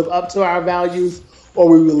our values, or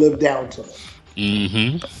we will live down to them.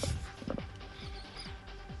 Mm-hmm.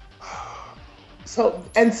 So,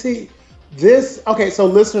 and see, so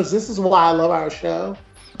listeners, this is why I love our show,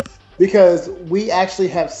 because we actually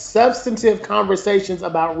have substantive conversations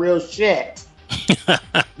about real shit.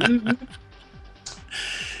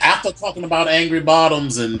 After talking about angry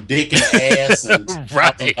bottoms and dick and ass and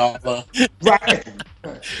right. Right.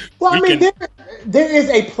 Well, there is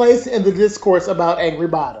a place in the discourse about angry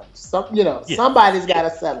bottoms. Somebody's got to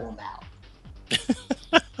settle them out.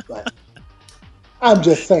 But I'm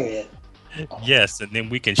just saying. Yes, and then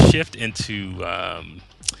we can shift into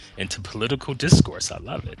political discourse. I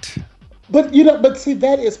love it. But see,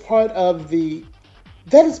 that is part of the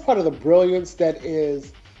brilliance that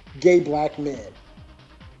is gay black men.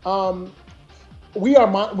 We are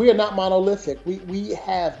not monolithic. We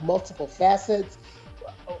have multiple facets.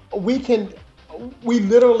 We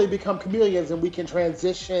literally become chameleons, and we can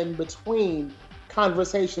transition between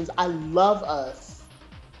conversations. I love us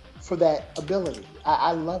for that ability.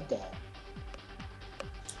 I love that.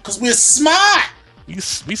 Because we're smart. We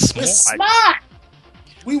smart. We're smart.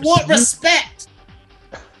 We want respect.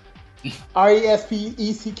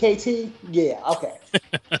 RESPECKT? Yeah, okay.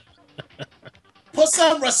 Put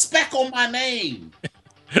some respect on my name.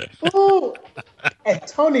 Ooh. And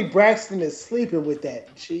Tony Braxton is sleeping with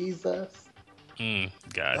that. Jesus.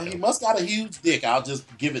 God. He must got a huge dick. I'll just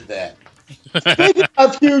give it that. Speaking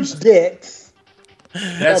of huge dicks.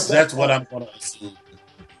 That's what I'm going to assume.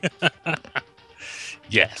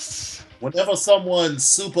 Yes. Whenever someone's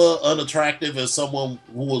super unattractive and someone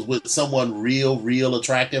who was with someone real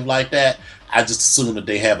attractive like that, I just assume that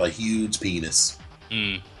they have a huge penis.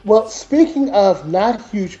 Well, speaking of not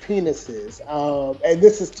huge penises, and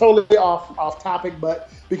this is totally off topic, but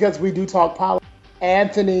because we do talk politics,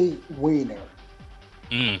 Anthony Weiner.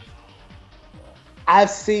 I've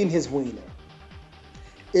seen his wiener.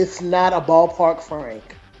 It's not a ballpark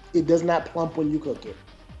Frank. It does not plump when you cook it.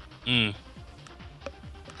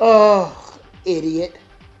 Oh, idiot!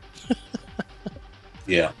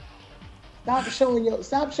 Yeah. Stop showing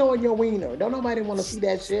your wiener. Don't nobody want to see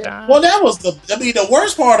that shit. Well, that was the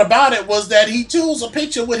worst part about it was that he chose a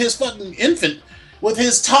picture with his fucking infant, with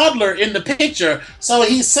his toddler in the picture. So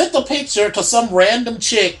he sent the picture to some random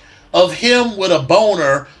chick of him with a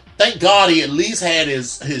boner. Thank God he at least had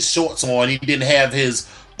his shorts on. He didn't have his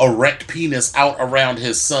erect penis out around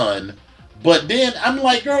his son. But then I'm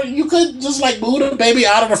like, girl, you could just like move the baby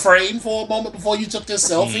out of the frame for a moment before you took this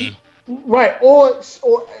selfie. Right, or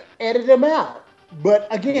edit them out. But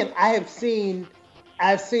again, I've seen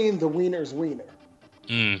the wiener's wiener.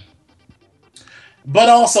 But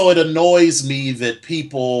also, it annoys me that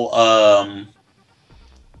people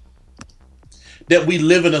that we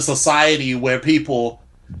live in a society where people.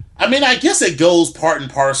 I mean, I guess it goes part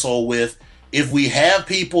and parcel with if we have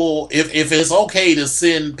people. If it's okay to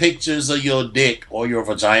send pictures of your dick or your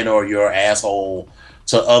vagina or your asshole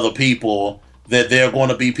to other people, that there are going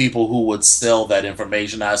to be people who would sell that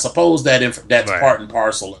information. I suppose that's right. Part and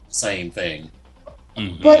parcel of the same thing.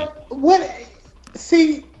 Mm-hmm. But this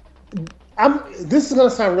is going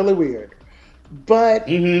to sound really weird, but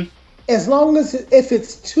as long as if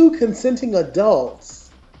it's two consenting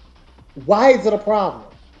adults, why is it a problem?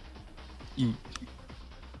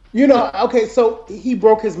 Okay, so he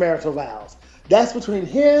broke his marital vows. That's between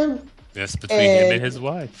him. That's between him and his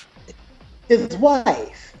wife. His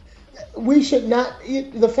wife. We should not.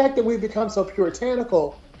 The fact that we've become so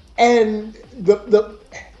puritanical, and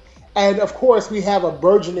and of course we have a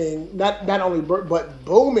burgeoning, not only but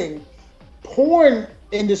booming porn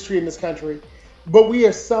industry in this country, but we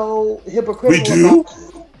are so hypocritical.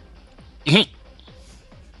 We do.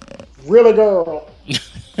 Really, girl.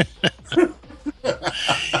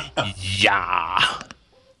 Yeah.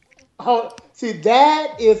 Oh, see,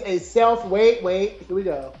 that is a self. Wait, here we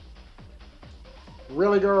go.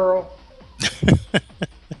 Really, girl.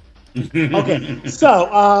 Okay,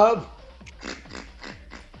 so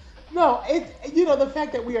no, it's the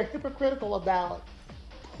fact that we are hypocritical about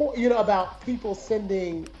about people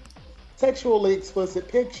sending sexually explicit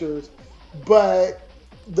pictures, but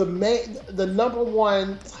the number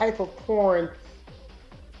one type of porn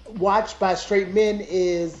watched by straight men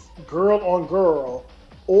is girl on girl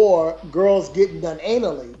or girls getting done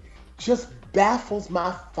anally, just baffles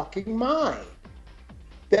my fucking mind.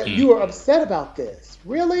 That you are upset about this.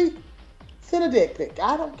 Really? Send a dick pic.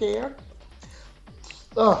 I don't care.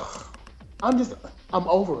 Ugh. I'm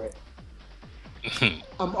over it.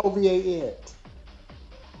 I'm over it.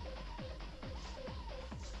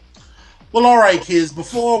 Well, all right, kids,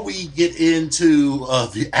 before we get into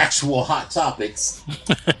the actual hot topics,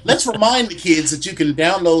 let's remind the kids that you can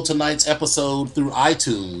download tonight's episode through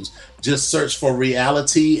iTunes. Just search for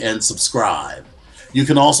Reality and subscribe. You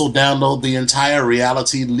can also download the entire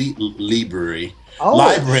Reality library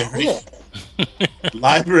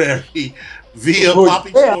via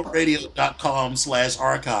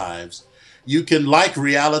poppychillradio.com/archives. You can like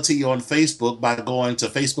Reality on Facebook by going to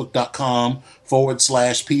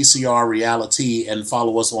facebook.com/PCR Reality and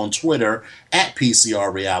follow us on Twitter at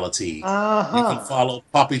PCR Reality. You can follow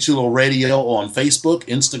Poppy Chulo Radio on Facebook,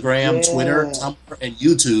 Instagram, Twitter, Tumblr, and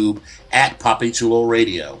YouTube at Poppy Chulo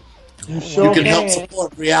Radio. You can help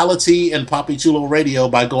support Reality and Poppy Chulo Radio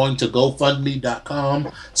by going to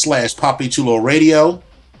GoFundMe.com/Poppy Chulo Radio.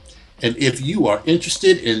 And if you are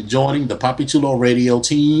interested in joining the Poppy Chulo Radio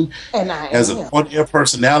team as an on-air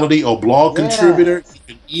personality or blog contributor, you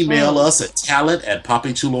can email us at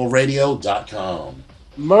talent@poppychuloradio.com.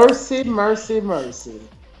 Mercy.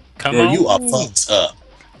 Come on. You are fucked up.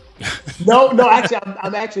 No, actually,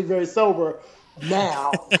 I'm actually very sober now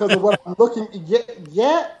because of what I'm looking.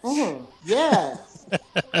 Yes. All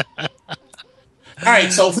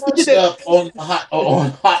right, so first up on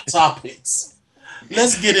hot topics.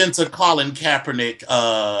 Let's get into Colin Kaepernick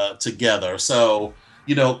together. So,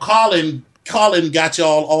 Colin got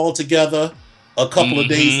y'all all together a couple of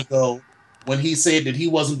days ago when he said that he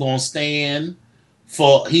wasn't going to stand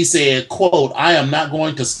for, he said, quote, "I am not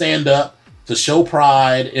going to stand up to show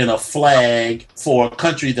pride in a flag for a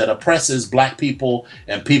country that oppresses black people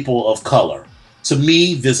and people of color. To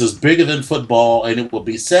me, this is bigger than football, and it will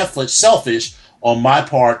be selfish on my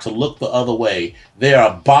part to look the other way. There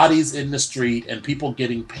are bodies in the street and people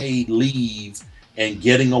getting paid leave and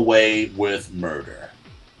getting away with murder."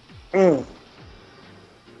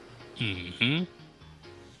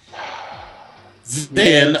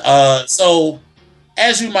 Then, so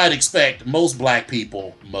as you might expect, most black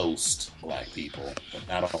people, but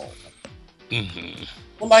not all.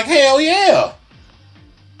 Well, like, hell yeah.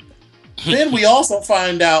 Then we also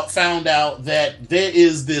found out that there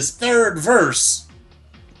is this third verse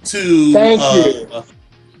to let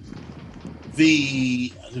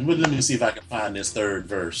me see if I can find this third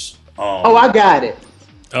verse. I got it.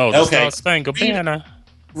 The Star Spangled Banner.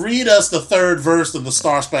 Read us the third verse of the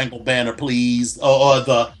Star Spangled Banner, please, or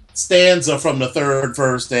the stanza from the third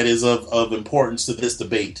verse that is of importance to this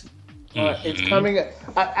debate. It's coming.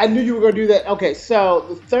 I knew you were going to do that. Okay, so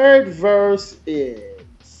the third verse is.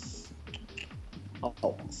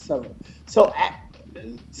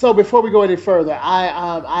 So before we go any further,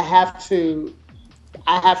 I have to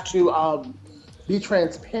be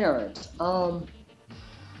transparent.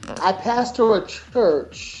 I pastor a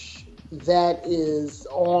church that is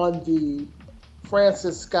on the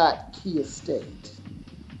Francis Scott Key Estate.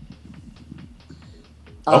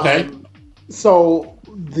 Okay. So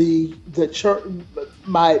the church,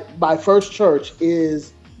 my first church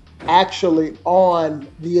is actually on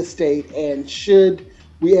the estate, and should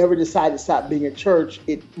we ever decide to stop being a church,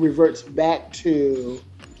 it reverts back to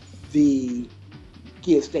the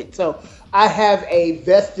Key Estate. So I have a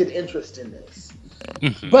vested interest in this.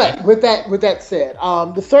 But with that said,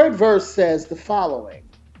 the third verse says the following: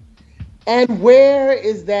 "And where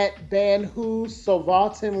is that man who so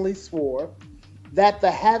vauntingly swore that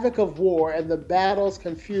the havoc of war and the battle's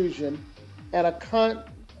confusion and a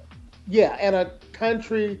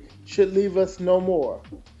country should leave us no more?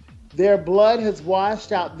 Their blood has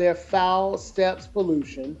washed out their foul steps'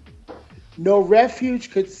 pollution. No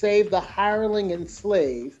refuge could save the hireling and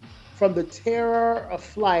slave from the terror of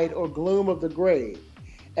flight or gloom of the grave.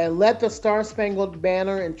 And let the star-spangled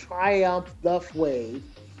banner in triumph doth wave,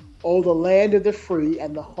 O the land of the free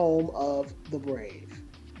and the home of the brave."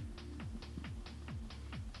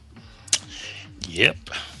 Yep.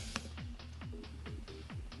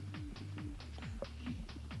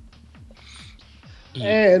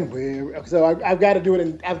 And I've got to do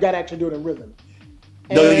it I've got to actually do it in rhythm.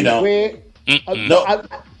 No, you don't. No. I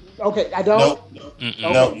don't.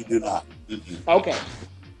 No, you do not. Okay.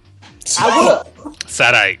 I will.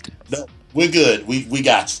 Sadite. No, we're good. We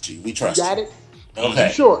got you. We trust you. Got it?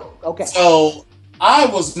 Okay. Sure. Okay. So I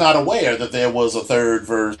was not aware that there was a third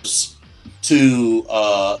verse to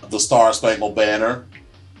the Star Spangled Banner.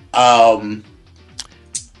 Yes,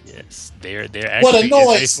 there What actually is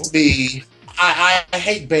annoys me, I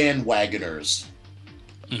hate bandwagoners.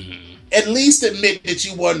 Mm-hmm. At least admit that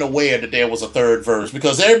you weren't aware that there was a third verse,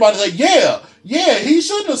 because everybody's like, yeah, he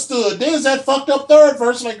shouldn't have stood. There's that fucked up third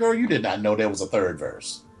verse. Like, girl, you did not know there was a third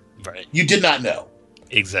verse. Right. You did not know.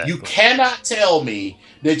 Exactly. You cannot tell me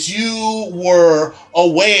that you were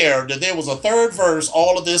aware that there was a third verse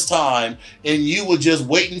all of this time and you were just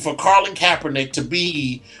waiting for Colin Kaepernick to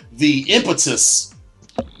be the impetus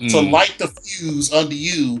to light the fuse under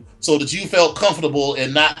you so that you felt comfortable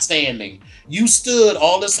in not standing. You stood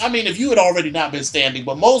all this. I mean, if you had already not been standing,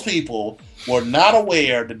 but most people were not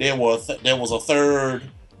aware that there was a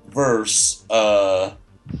third verse to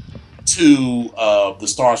the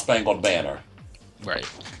Star Spangled Banner. Right.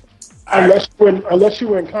 Unless you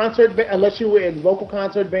were in vocal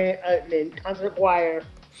concert band, in concert choir,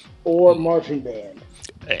 or marching band,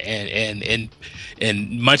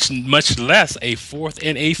 and much less a fourth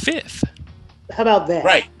and a fifth. How about that?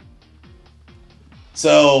 Right.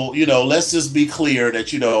 So, let's just be clear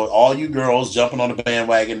that, all you girls jumping on the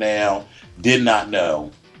bandwagon now did not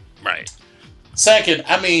know. Right. Second,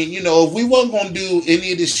 I mean, if we weren't going to do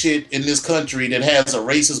any of this shit in this country that has a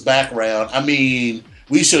racist background, I mean,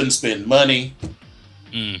 we shouldn't spend money.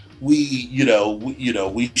 We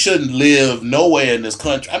shouldn't live nowhere in this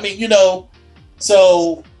country. I mean,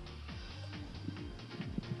 so,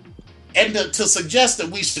 and to suggest that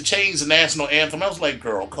we should change the national anthem, I was like,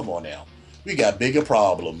 girl, come on now. We got bigger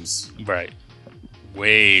problems. Right.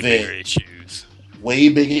 Way bigger issues. Way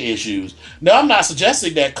bigger issues. Now, I'm not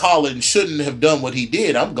suggesting that Colin shouldn't have done what he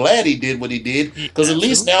did. I'm glad he did what he did, because at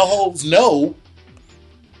least now hoes know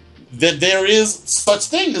that there is such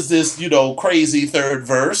thing as this, crazy third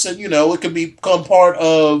verse, and it can become part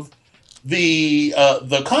of the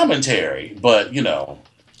commentary. But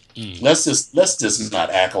let's just not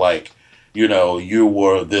act like you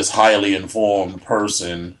were this highly informed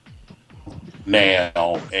person.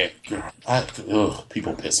 Now,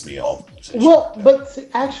 people piss me off. Well, but see,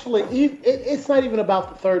 actually, it's not even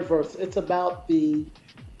about the third verse. It's about the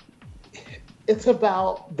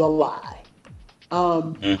lie.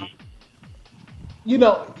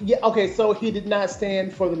 Okay, so he did not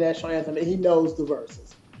stand for the national anthem, and he knows the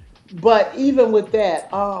verses. But even with that,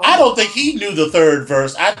 I don't think he knew the third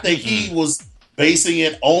verse. I think he was basing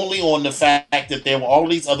it only on the fact that there were all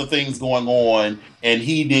these other things going on and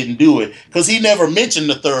he didn't do it, because he never mentioned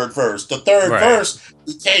the third verse. The third verse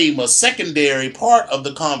became a secondary part of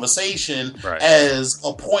the conversation as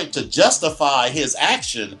a point to justify his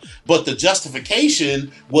action, but the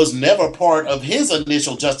justification was never part of his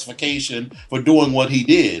initial justification for doing what he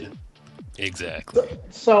did. Exactly.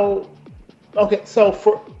 So I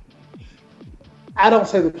don't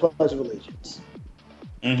say the Pledge of Allegiance.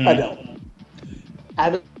 Mm-hmm. I don't. I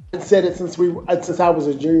haven't said it since I was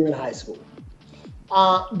a junior in high school,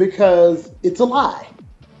 because it's a lie.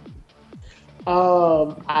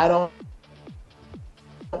 I don't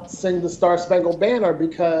sing the Star Spangled Banner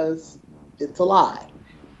because it's a lie,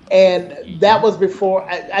 and that was before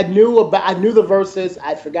I knew the verses.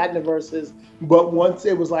 I'd forgotten the verses, but once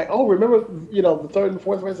it was like, oh, remember, the third and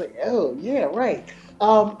fourth verse, like, oh yeah, right.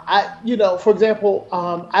 For example,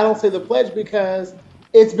 I don't say the pledge because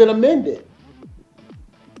it's been amended.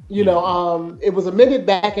 It was amended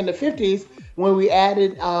back in the 50s when we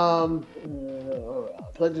added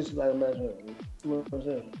pledge to the flag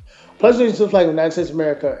of the United States of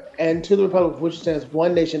America and to the republic which stands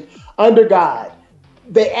one nation under God.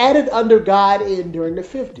 They added under God in during the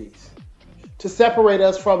 50s to separate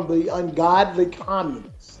us from the ungodly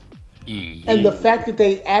communists. Mm-hmm. And the fact that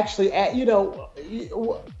they actually,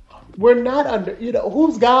 we're not under,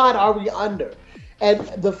 whose God are we under? And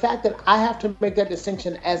the fact that I have to make that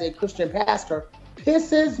distinction as a Christian pastor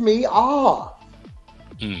pisses me off.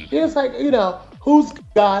 It's like, whose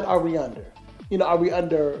God are we under? Are we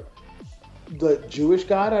under the Jewish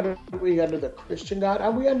God? Are we under the Christian God?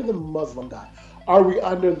 Are we under the Muslim God? Are we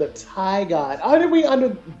under the Thai God? Are we under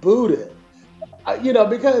Buddha?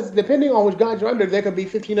 Because depending on which God you're under, there could be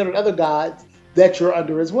 1,500 other gods that you're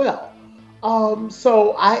under as well.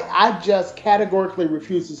 So I just categorically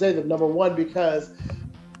refuse to say them, number one, because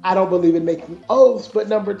I don't believe in making oaths, but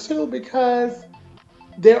number two, because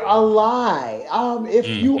they're a lie. If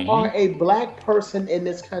you are a black person in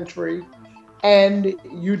this country and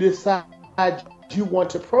you decide you want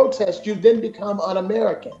to protest, you then become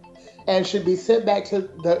un-American and should be sent back to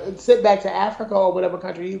Africa or whatever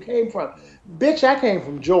country you came from. Bitch, I came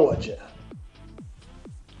from Georgia.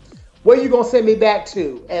 Where you gonna send me back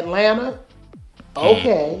to? Atlanta?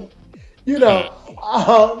 Okay. You know,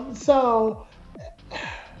 so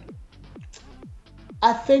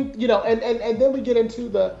I think, and then we get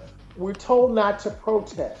into we're told not to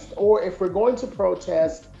protest. Or if we're going to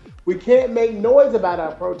protest, we can't make noise about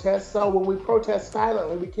our protest. So when we protest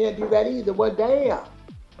silently, we can't do that either. Well, damn.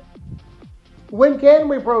 When can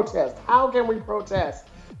we protest? How can we protest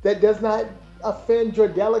that does not offend your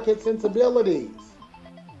delicate sensibilities?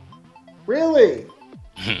 Really?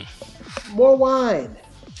 More wine.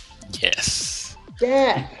 Yes.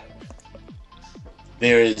 Yeah.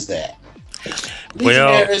 There is that.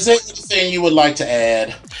 Well, is there anything you would like to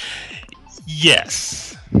add?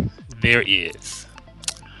 Yes, there is.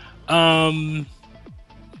 As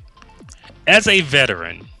a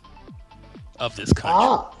veteran of this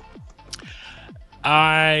country,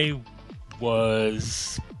 I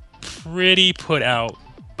was pretty put out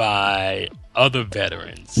by other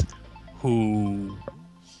veterans who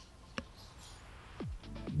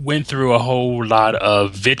went through a whole lot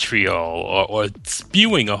of vitriol or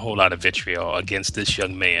spewing a whole lot of vitriol against this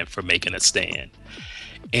young man for making a stand.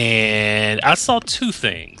 And I saw two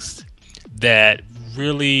things that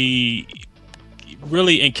really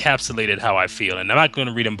encapsulated how I feel. And I'm not going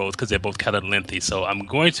to read them both because they're both kind of lengthy. So I'm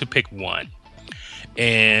going to pick one.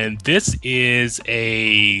 And this is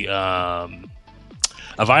a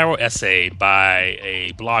viral essay by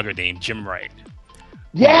a blogger named Jim Wright.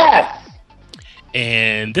 Yes!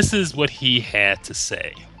 And this is what he had to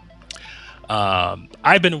say.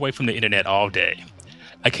 I've been away from the internet all day.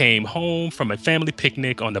 I came home from a family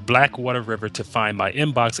picnic on the Blackwater River to find my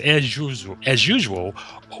inbox as usual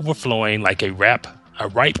overflowing like a ripe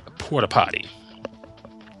porta potty.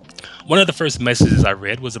 One of the first messages I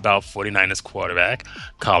read was about 49ers quarterback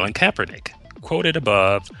Colin Kaepernick, quoted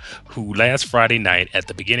above, who last Friday night at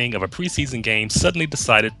the beginning of a preseason game suddenly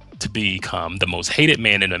decided to become the most hated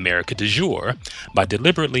man in America du jour by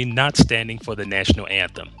deliberately not standing for the national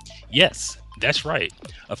anthem. Yes, that's right.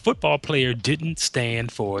 A football player didn't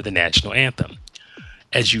stand for the national anthem.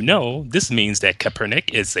 As you know, this means that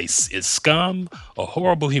Kaepernick is scum, a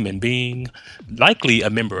horrible human being, likely a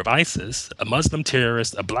member of ISIS, a Muslim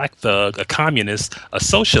terrorist, a black thug, a communist, a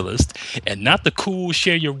socialist, and not the cool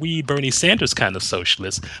share your weed Bernie Sanders kind of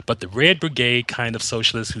socialist, but the Red Brigade kind of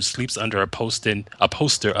socialist who sleeps under a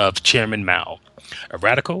poster of Chairman Mao. A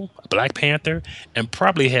radical, a Black Panther, and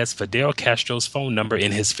probably has Fidel Castro's phone number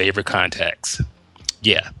in his favorite contacts.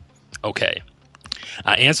 Yeah, okay.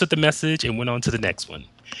 I answered the message and went on to the next one.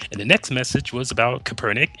 And the next message was about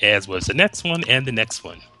Kaepernick, as was the next one and the next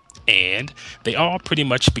one. And they all pretty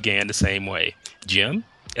much began the same way. Jim,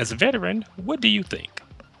 as a veteran, what do you think?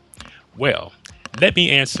 Well, let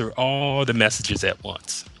me answer all the messages at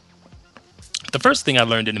once. The first thing I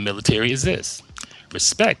learned in the military is this.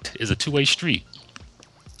 Respect is a two-way street.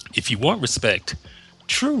 If you want respect,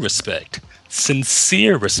 true respect,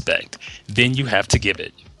 sincere respect, then you have to give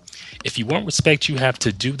it. If you want respect, you have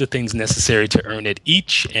to do the things necessary to earn it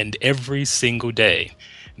each and every single day.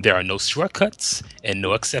 There are no shortcuts and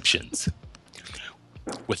no exceptions.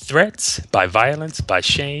 With threats, by violence, by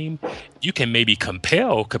shame, you can maybe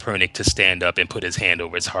compel Kaepernick to stand up and put his hand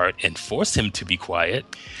over his heart and force him to be quiet.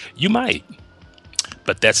 You might,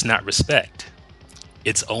 but that's not respect.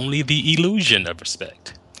 It's only the illusion of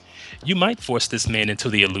respect. You might force this man into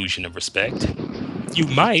the illusion of respect. You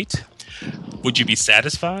might. Would you be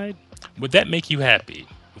satisfied? Would that make you happy?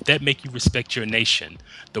 Would that make you respect your nation,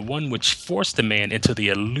 the one which forced the man into the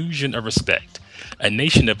illusion of respect? A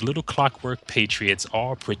nation of little clockwork patriots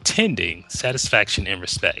all pretending satisfaction and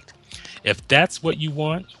respect. If that's what you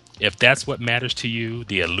want, if that's what matters to you,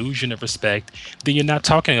 the illusion of respect, then you're not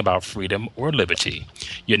talking about freedom or liberty.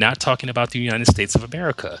 You're not talking about the United States of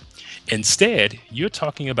America. Instead, you're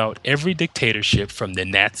talking about every dictatorship from the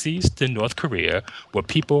Nazis to North Korea, where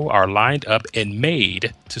people are lined up and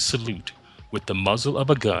made to salute with the muzzle of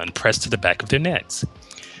a gun pressed to the back of their necks.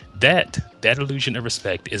 That illusion of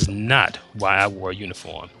respect is not why I wore a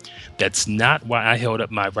uniform. That's not why I held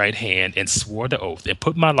up my right hand and swore the oath and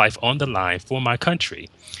put my life on the line for my country.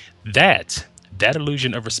 That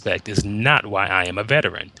illusion of respect is not why I am a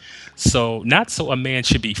veteran. Not so a man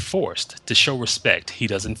should be forced to show respect he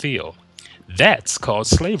doesn't feel. That's called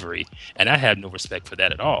slavery, and I have no respect for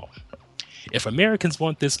that at all. If Americans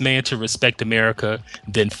want this man to respect America,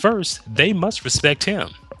 then first they must respect him.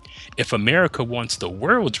 If America wants the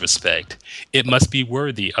world's respect, it must be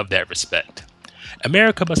worthy of that respect.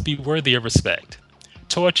 America must be worthy of respect.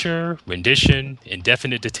 torture, rendition,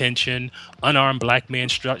 indefinite detention, unarmed black men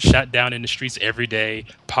shot down in the streets every day,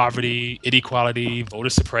 poverty, inequality, voter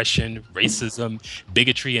suppression, racism,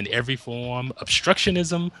 bigotry in every form,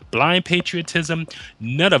 obstructionism, blind patriotism.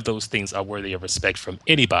 None of those things are worthy of respect from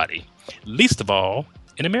anybody, least of all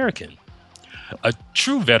an American. A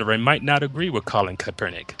true veteran might not agree with Colin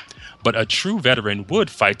Kaepernick, but a true veteran would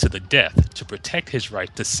fight to the death to protect his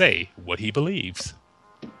right to say what he believes.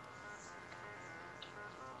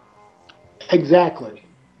 Exactly.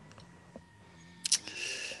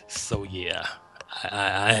 So yeah,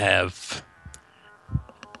 that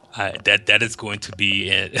is going to be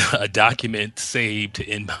a document saved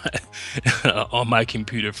in my on my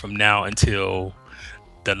computer from now until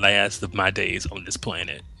the last of my days on this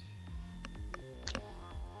planet.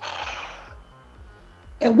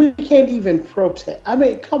 And we can't even protest. I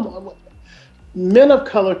mean, come on. Men of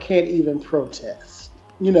color can't even protest.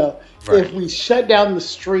 You know, Right. if we shut down the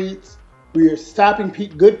streets, we are stopping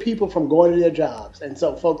good people from going to their jobs. And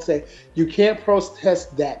so folks say, you can't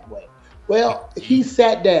protest that way. Well, he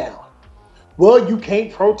sat down. Well, you can't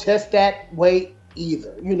protest that way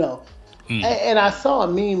either, you know. And I saw a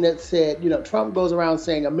meme that said, you know, Trump goes around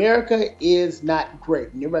saying, America is not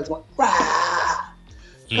great. And everybody's going, rah!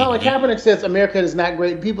 Colin Kaepernick says America is not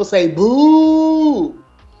great. And people say, boo!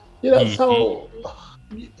 You know, so...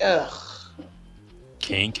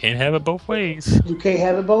 Can't have it both ways. You can't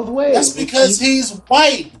have it both ways. That's because he's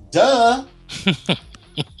white. Duh.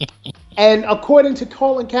 And according to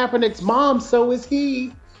Colin Kaepernick's mom, so is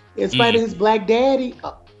he. In spite of his black daddy.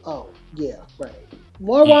 Oh, yeah, right.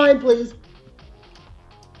 More wine, please.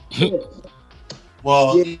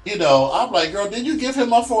 Well, Yeah. you know, I'm like, girl, did you give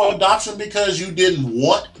him up for adoption because you didn't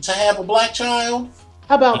want to have a black child?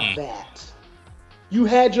 How about that? You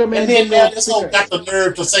had your man. And then now this whole got the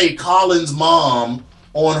nerve to say Colin's mom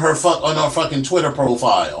on her fucking Twitter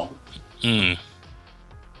profile.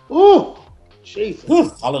 Ooh, Jesus.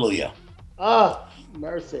 Whew, hallelujah.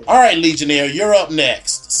 Mercy. All right, Legionnaire, you're up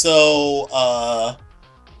next. So,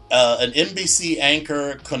 an NBC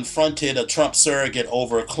anchor confronted a Trump surrogate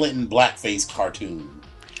over a Clinton blackface cartoon.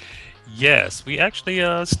 Yes, we actually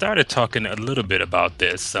started talking a little bit about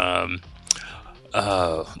this.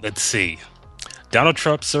 Let's see. Donald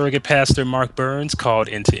Trump surrogate pastor Mark Burns called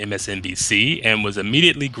into MSNBC and was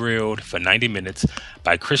immediately grilled for 90 minutes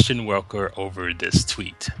by Christian Welker over this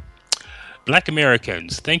tweet. Black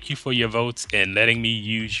Americans, thank you for your votes and letting me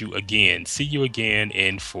use you again. See you again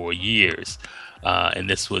in 4 years. And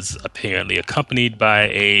this was apparently accompanied by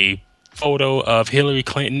a photo of Hillary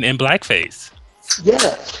Clinton in blackface.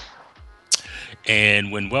 Yes.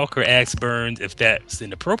 And when Welker asked Burns if that's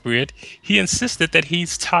inappropriate, he insisted that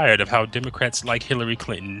he's tired of how Democrats like Hillary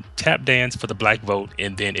Clinton tap dance for the black vote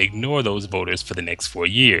and then ignore those voters for the next 4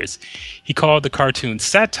 years. He called the cartoon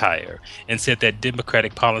satire and said that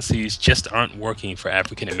Democratic policies just aren't working for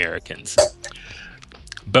African Americans.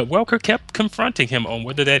 But Welker kept confronting him on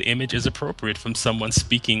whether that image is appropriate from someone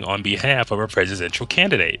speaking on behalf of a presidential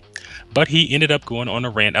candidate. But he ended up going on a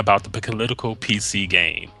rant about the political PC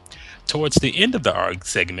game. Towards the end of the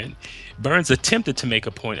segment, Burns attempted to make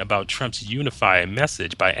a point about Trump's unifying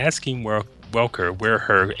message by asking Welker where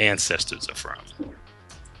her ancestors are from.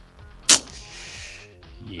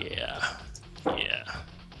 Yeah.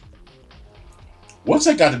 What's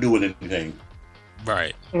that got to do with anything?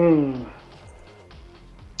 Right.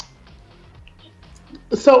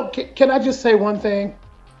 So, can I just say one thing?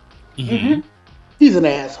 Mm-hmm. He's an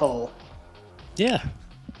asshole. Yeah.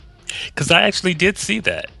 Because I actually did see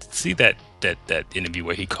that interview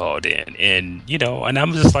where he called in, and and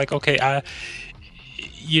I'm just like, okay,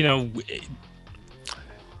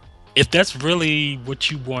 if that's really what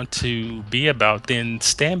you want to be about, then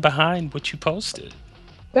stand behind what you posted.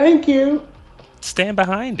 Thank you. Stand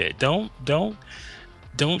behind it. Don't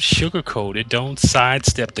sugarcoat it. Don't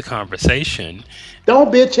sidestep the conversation.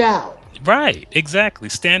 Don't bitch out. Right, exactly.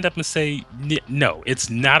 Stand up and say, no, it's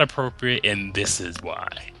not appropriate, and this is why.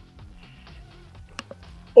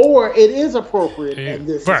 Or it is appropriate, and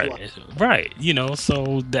this is why. Right.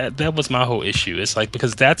 So that was my whole issue. It's like,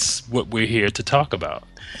 because that's what we're here to talk about.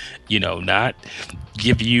 Not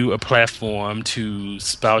give you a platform to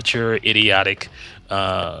spout your idiotic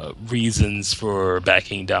reasons for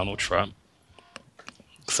backing Donald Trump.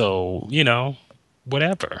 So,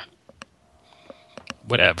 whatever.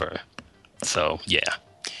 So, yeah.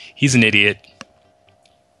 He's an idiot.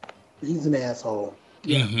 He's an asshole.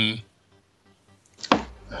 Yeah. Mm-hmm.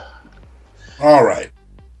 All right.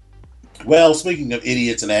 Well, speaking of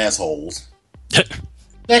idiots and assholes,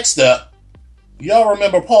 next up, y'all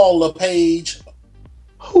remember Paul LePage?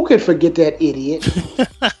 Who could forget that idiot?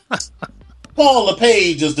 Paul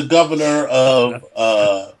LePage is the governor of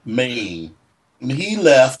Maine. And he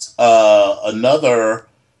left another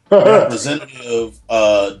representative,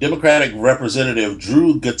 Democratic Representative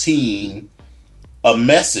Drew Gatine, a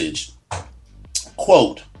message.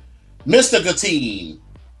 Quote, Mr. Gatine,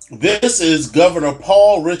 this is Governor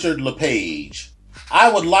Paul Richard LePage.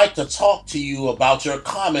 I would like to talk to you about your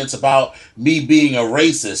comments about me being a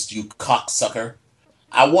racist, you cocksucker.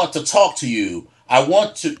 I want to talk to you. I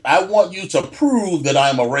want you to prove that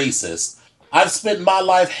I'm a racist. I've spent my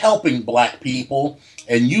life helping black people,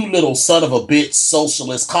 and you little son of a bitch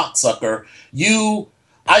socialist cocksucker,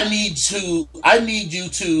 I need you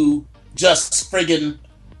to just friggin'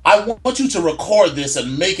 I want you to record this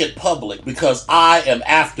and make it public because I am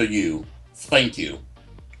after you. Thank you.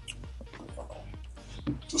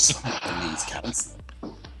 Someone needs counseling.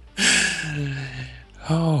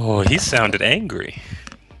 Oh, he sounded angry.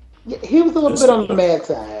 Yeah, he was a little bit on the mad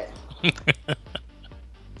side.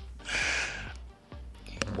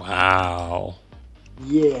 Wow.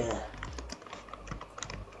 Yeah.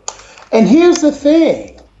 And here's the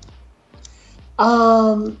thing.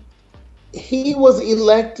 He was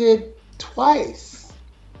elected twice.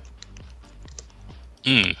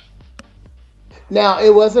 Mm. Now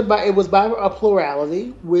it was by a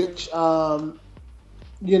plurality, which makes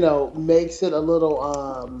it a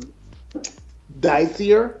little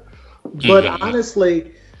dicier. But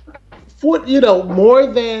honestly, for more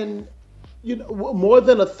than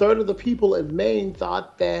a third of the people in Maine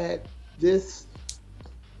thought that this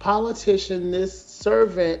politician, this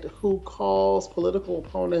servant who calls political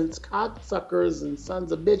opponents cocksuckers and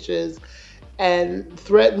sons of bitches and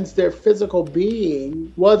threatens their physical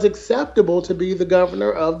being was acceptable to be the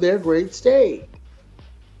governor of their great state.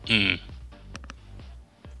 Mm.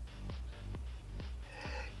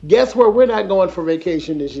 Guess where we're not going for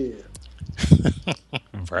vacation this year?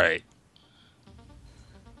 Right.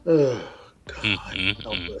 Ugh, God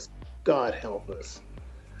help us. God help us.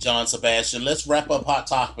 John Sebastian, let's wrap up Hot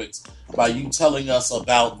Topics by you telling us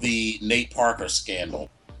about the Nate Parker scandal.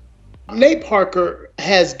 Nate Parker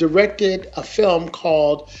has directed a film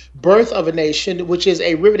called Birth of a Nation, which is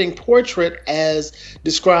a riveting portrait, as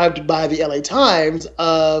described by the LA Times,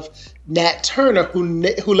 of Nat Turner, who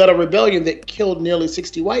led a rebellion that killed nearly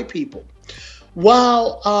 60 white people.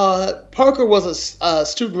 While Parker was a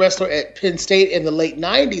student wrestler at Penn State in the late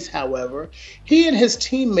 90s, however, he and his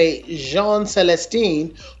teammate Jean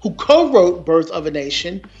Celestine, who co-wrote Birth of a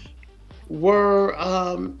Nation, were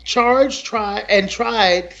charged,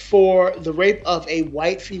 tried for the rape of a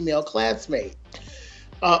white female classmate.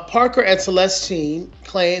 Parker and Celestine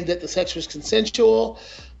claimed that the sex was consensual.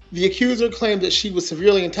 The accuser claimed that she was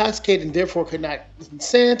severely intoxicated and therefore could not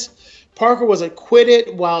consent. Parker was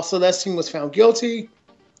acquitted while Celestine was found guilty.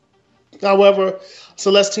 However,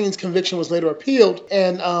 Celestine's conviction was later appealed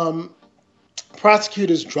and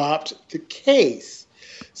prosecutors dropped the case.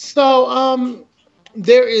 So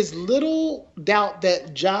there is little doubt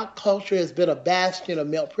that jock culture has been a bastion of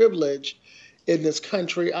male privilege in this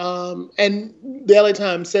country. And the LA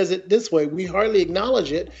Times says it this way: we hardly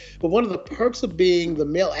acknowledge it, but one of the perks of being the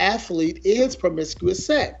male athlete is promiscuous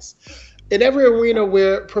sex. In every arena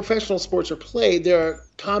where professional sports are played, there are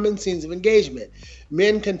common scenes of engagement.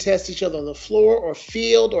 Men contest each other on the floor or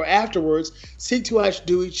field, or afterwards seek to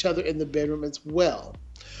outdo each other in the bedroom as well.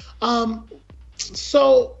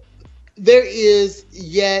 So there is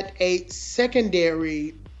yet a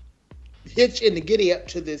secondary hitch in the giddy up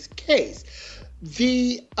to this case.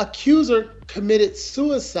 The accuser committed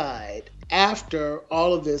suicide after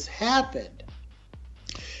all of this happened.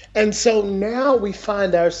 And so now we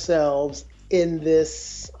find ourselves in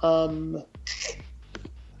this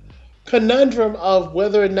conundrum of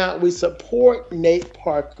whether or not we support Nate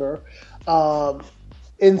Parker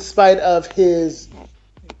in spite of his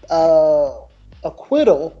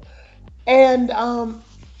acquittal. And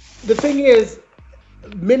the thing is,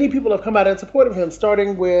 many people have come out in support of him,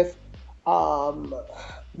 starting with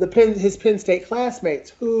his Penn State classmates,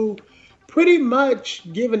 who pretty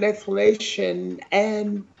much give an explanation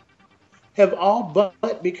and have all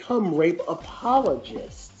but become rape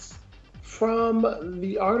apologists. From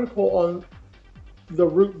the article on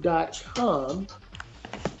theroot.com.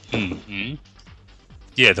 Mm-hmm.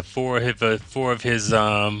 Yeah, the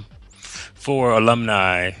four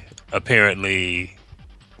alumni apparently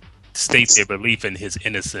state their belief in his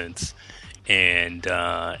innocence, and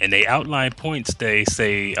they outline points they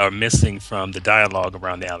say are missing from the dialogue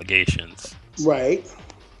around the allegations. Right.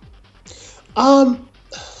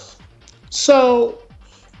 So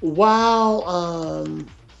while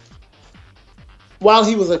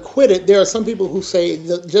he was acquitted, there are some people who say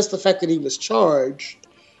that just the fact that he was charged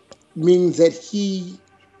means that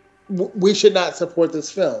we should not support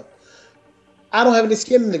this film. I don't have any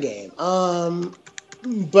skin in the game.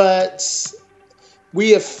 But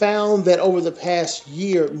we have found that over the past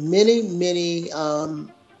year, many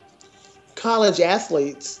college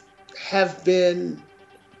athletes have been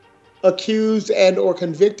accused and or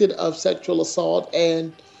convicted of sexual assault,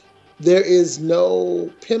 and there is no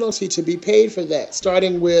penalty to be paid for that,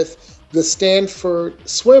 starting with the Stanford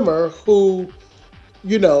swimmer who,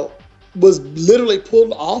 was literally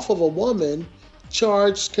pulled off of a woman,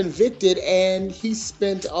 charged, convicted, and he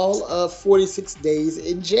spent all of 46 days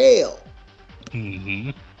in jail. Mm-hmm.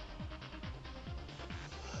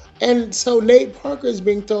 And so Nate Parker is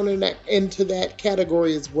being thrown into that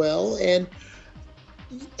category as well. And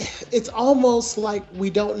it's almost like we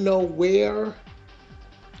don't know where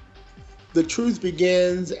the truth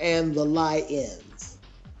begins and the lie ends.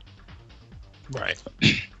 Right.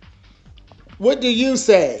 What do you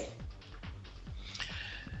say?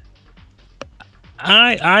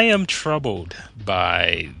 I am troubled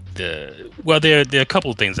by there are a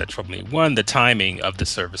couple of things that trouble me. One, the timing of the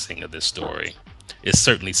servicing of this story is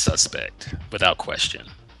certainly suspect, without question.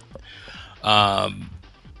 But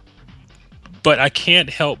I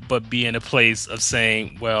can't help but be in a place of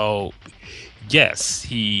saying, well, yes,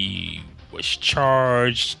 he was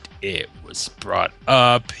charged, it was brought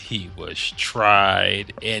up, he was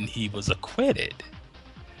tried, and he was acquitted.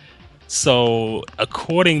 So,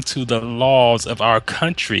 according to the laws of our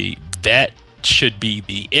country, that should be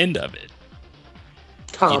the end of it.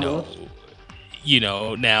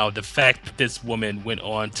 Now the fact that this woman went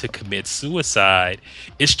on to commit suicide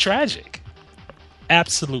is tragic.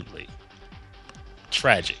 Absolutely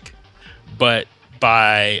tragic. But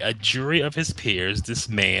by a jury of his peers, this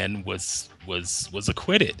man was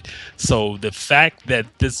acquitted. So the fact that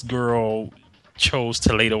this girl chose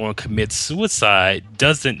to later on commit suicide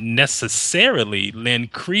doesn't necessarily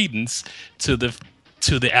lend credence to the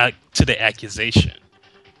accusation.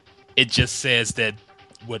 It just says that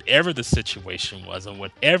whatever the situation was and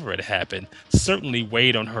whatever had happened certainly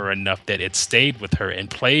weighed on her enough that it stayed with her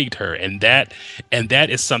and plagued her, and that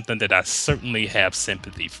is something that I certainly have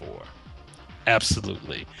sympathy for.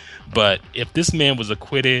 Absolutely. But if this man was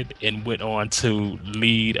acquitted and went on to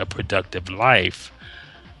lead a productive life,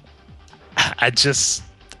 I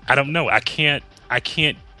don't know. I can't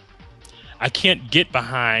get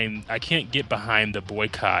behind the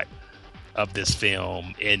boycott of this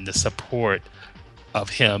film and the support of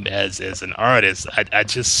him as an artist. I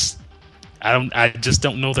just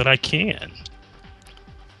don't know that I can.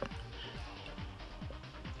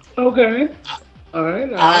 Okay. All right.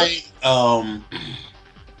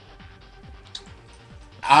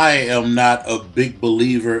 I am not a big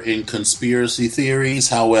believer in conspiracy theories.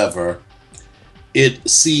 However, it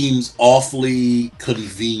seems awfully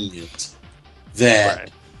convenient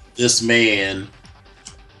that this man,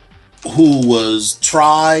 who was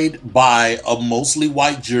tried by a mostly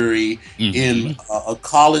white jury in a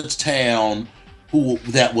college town,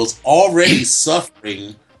 that was already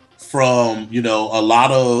suffering from, a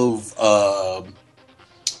lot of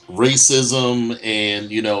racism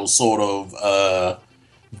and, sort of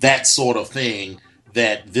that sort of thing,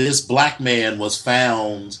 that this black man was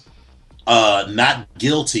found not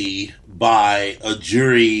guilty by a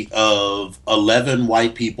jury of 11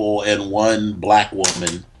 white people and one black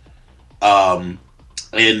woman. And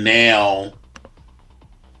now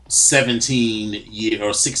 16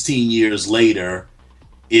 years later,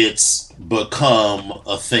 it's become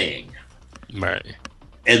a thing. Right.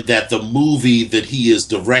 And that the movie that he is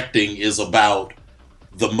directing is about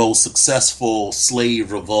the most successful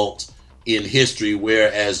slave revolt in history,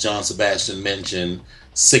 where, as John Sebastian mentioned,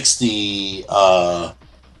 60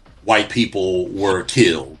 white people were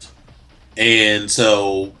killed. And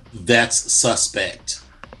so that's suspect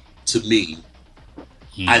to me.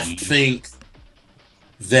 I think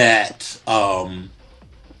that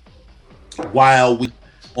while we,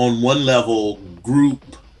 on one level, group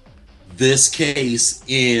this case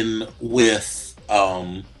in with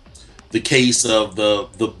the case of the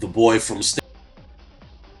boy from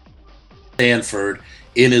Stanford,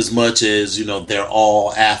 in as much as, they're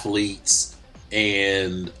all athletes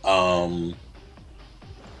and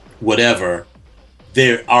whatever,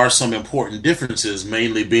 there are some important differences,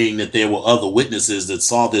 mainly being that there were other witnesses that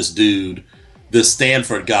saw this dude, this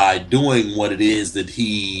Stanford guy, doing what it is that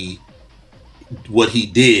he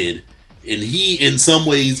did. And he, in some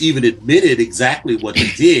ways, even admitted exactly what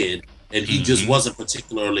he did, and he just wasn't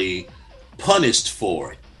particularly punished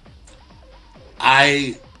for it.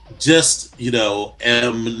 I just,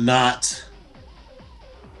 am not.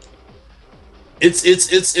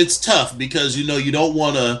 It's tough because, you don't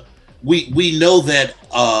want to we know that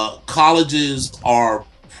colleges are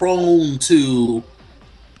prone to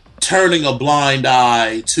turning a blind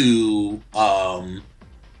eye to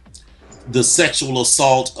the sexual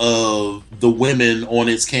assault of the women on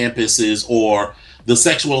its campuses, or the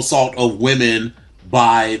sexual assault of women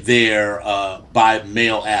by their by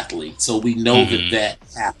male athletes. So we know that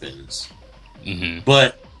happens.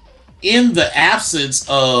 But in the absence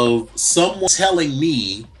of someone telling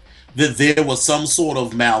me that there was some sort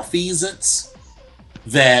of malfeasance,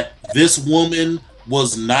 that this woman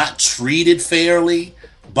was not treated fairly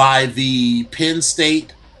by the Penn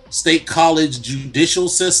State College judicial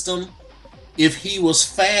system, if he was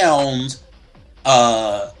found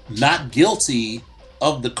not guilty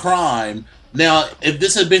of the crime. Now, if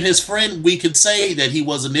this had been his friend, we could say that he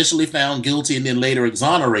was initially found guilty and then later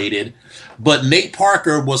exonerated. But Nate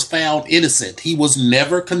Parker was found innocent. He was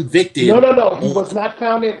never convicted. No. He was not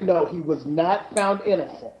found he was not found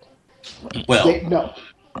innocent. Well, no.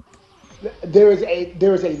 There is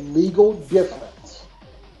a legal difference.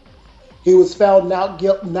 He was found not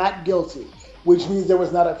guilty, which means there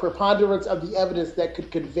was not a preponderance of the evidence that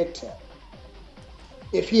could convict him.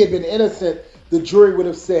 If he had been innocent, the jury would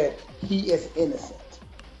have said he is innocent.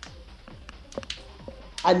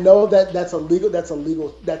 I know that that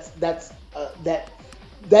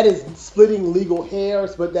is splitting legal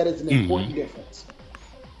hairs, but that is an important difference.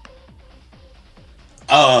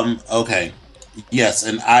 Okay. Yes,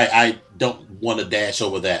 and I don't want to dash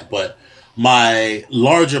over that, but my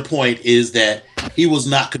larger point is that he was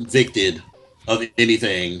not convicted of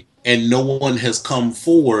anything, and no one has come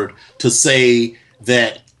forward to say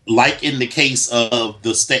that, like in the case of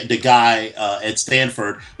the guy at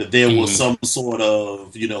Stanford, that there was some sort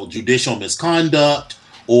of judicial misconduct,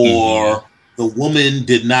 or the woman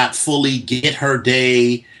did not fully get her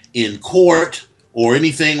day in court, or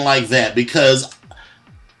anything like that. Because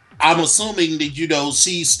I'm assuming that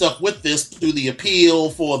she stuck with this through the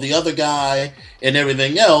appeal for the other guy and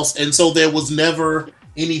everything else, and so there was never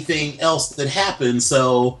anything else that happened.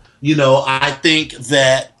 So I think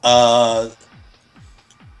that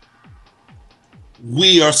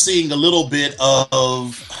we are seeing a little bit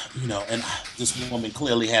of, and this woman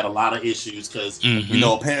clearly had a lot of issues because,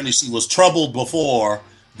 apparently she was troubled before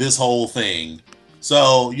this whole thing.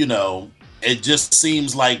 So, it just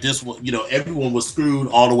seems like this, everyone was screwed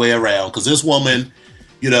all the way around, because this woman,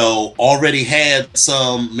 already had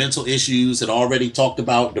some mental issues, had already talked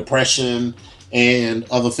about depression and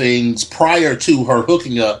other things prior to her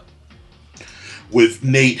hooking up with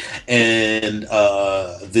Nate and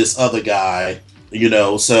this other guy.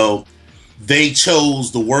 So they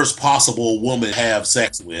chose the worst possible woman to have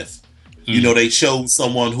sex with. They chose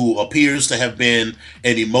someone who appears to have been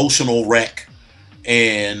an emotional wreck.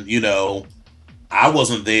 And, I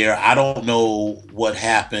wasn't there. I don't know what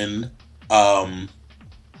happened. I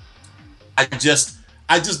just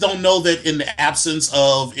don't know that in the absence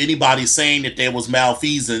of anybody saying that there was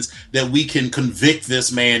malfeasance, that we can convict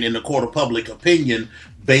this man in the court of public opinion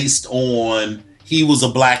based on he was a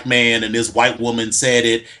black man and this white woman said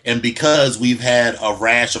it. And because we've had a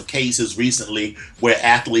rash of cases recently where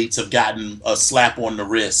athletes have gotten a slap on the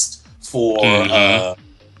wrist for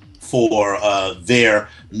their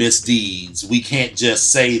misdeeds, we can't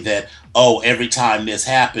just say that, every time this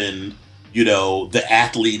happened, the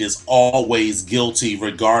athlete is always guilty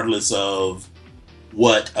regardless of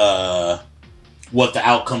what the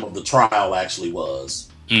outcome of the trial actually was.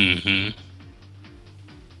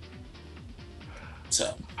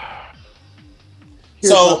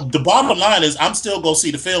 So the bottom line is, I'm still going to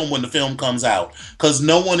see the film when the film comes out, because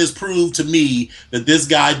no one has proved to me that this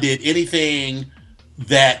guy did anything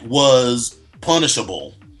that was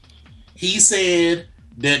punishable. He said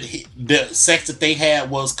that the sex that they had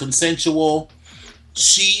was consensual.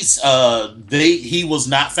 He was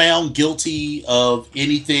not found guilty of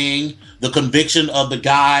anything. The conviction of the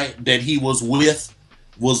guy that he was with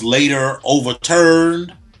was later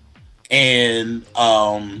overturned. And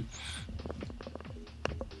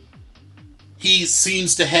he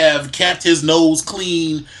seems to have kept his nose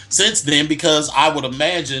clean since then, because I would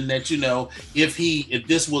imagine that, if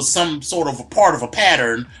this was some sort of a part of a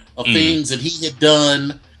pattern of things that he had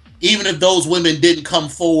done, even if those women didn't come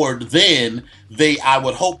forward then, I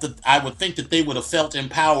would think that they would have felt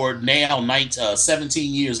empowered now,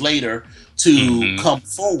 17 years later, to come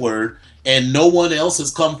forward. And no one else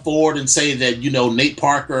has come forward and say that, Nate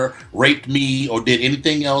Parker raped me or did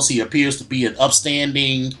anything else. He appears to be an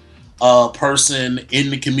upstanding person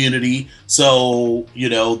in the community. So,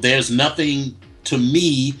 there's nothing to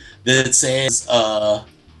me that says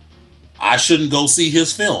I shouldn't go see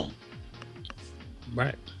his film.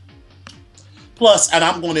 Right. Plus, and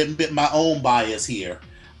I'm going to admit my own bias here,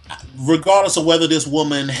 regardless of whether this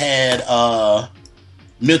woman had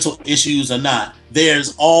mental issues or not,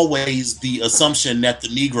 there's always the assumption that the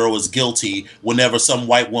Negro is guilty whenever some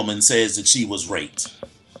white woman says that she was raped.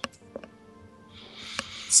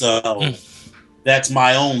 So that's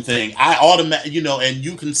my own thing. I automatically, and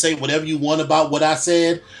you can say whatever you want about what I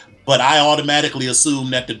said, but I automatically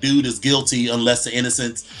assume that the dude is guilty unless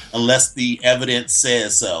the evidence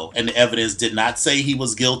says so, and the evidence did not say he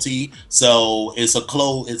was guilty. So it's a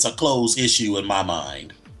closed issue in my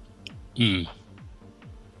mind.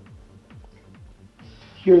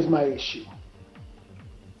 Here's my issue.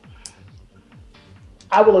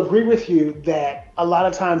 I will agree with you that a lot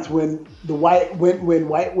of times when white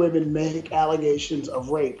women make allegations of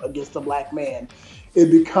rape against a black man, it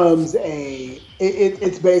becomes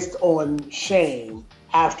it's based on shame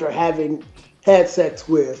after having had sex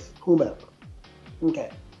with whomever. Okay,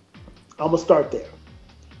 I'm gonna start there.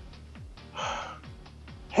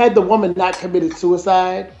 Had the woman not committed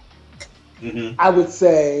suicide, I would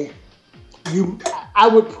say I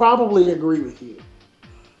would probably agree with you,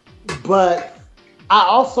 but I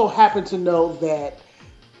also happen to know that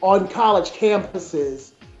on college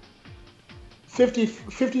campuses,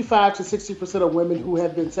 55 to 60% of women who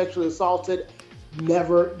have been sexually assaulted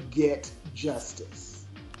never get justice.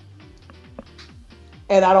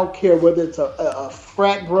 And I don't care whether it's a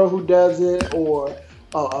frat bro who does it or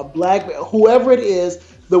a black, whoever it is,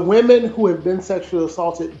 the women who have been sexually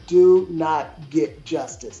assaulted do not get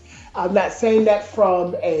justice. I'm not saying that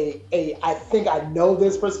from I think I know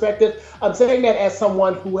this perspective. I'm saying that as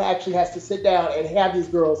someone who actually has to sit down and have these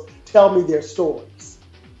girls tell me their stories.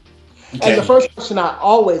 Okay. And the first question I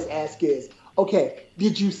always ask is, okay,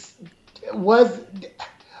 did you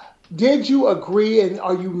agree, and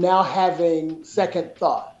are you now having second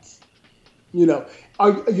thoughts? Do you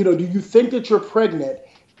think that you're pregnant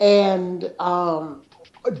and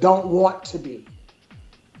don't want to be?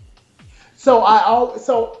 So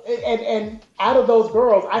and out of those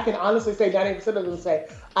girls, I can honestly say 90% of them say,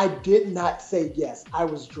 I did not say yes, I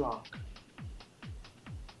was drunk.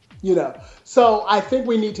 So I think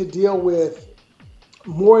we need to deal with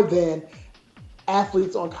more than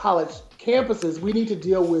athletes on college campuses. We need to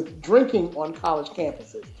deal with drinking on college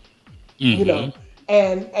campuses.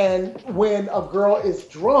 And when a girl is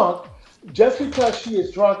drunk, just because she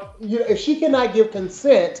is drunk, if she cannot give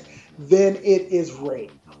consent, then it is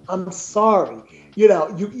rape. I'm sorry.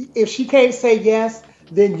 If she can't say yes,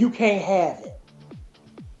 then you can't have it.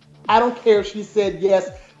 I don't care if she said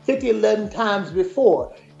yes 11 times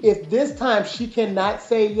before. If this time she cannot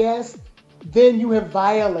say yes, then you have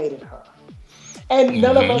violated her. And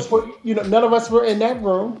none of us were in that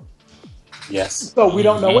room. Yes. So we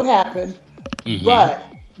don't know what happened. But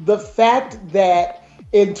the fact that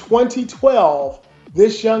in 2012,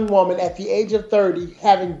 this young woman at the age of 30,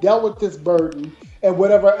 having dealt with this burden and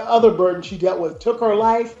whatever other burden she dealt with, took her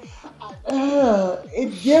life,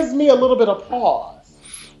 it gives me a little bit of pause.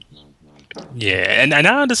 Yeah, and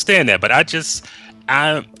I understand that, but I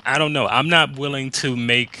don't know. I'm not necessarily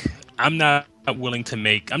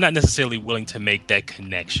willing to make that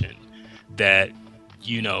connection that,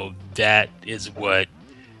 that is what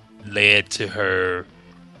led to her,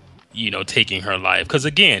 taking her life. Because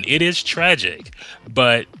again, it is tragic,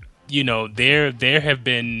 but there have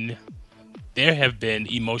been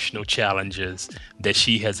emotional challenges that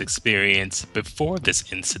she has experienced before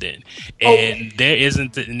this incident, and there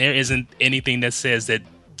isn't anything that says that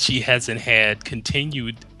she hadn't had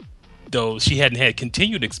continued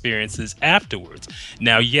experiences afterwards.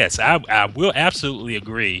 Now, yes, I will absolutely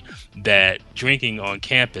agree that drinking on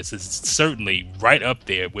campus is certainly right up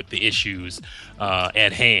there with the issues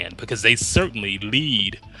at hand, because they certainly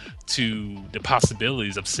lead to the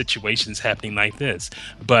possibilities of situations happening like this.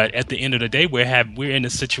 But at the end of the day, we're in a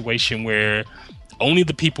situation where only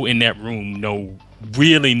the people in that room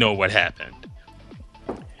really know what happened.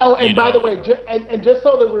 Oh, and by the way, and just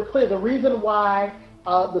so that we're clear, the reason why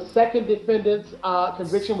the second defendant's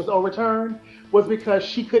conviction was overturned was because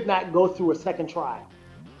she could not go through a second trial.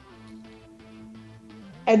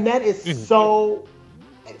 And that is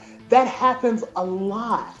that happens a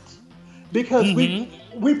lot because we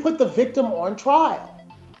put the victim on trial.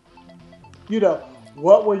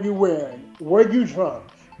 What were you wearing? Were you drunk?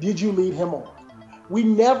 Did you lead him on? We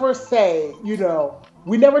never say, we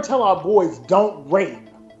never tell our boys don't rape.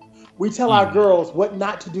 We tell our girls what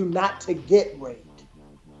not to do not to get raped.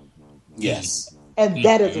 Yes. And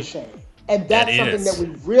that is a shame. And that's something that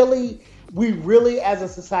we really as a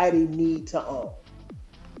society need to own.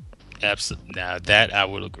 Absolutely. Now that I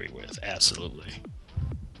will agree with. Absolutely.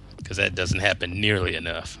 Because that doesn't happen nearly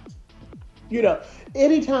enough. You know,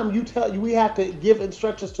 anytime we have to give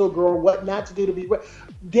instructions to a girl what not to do to be raped.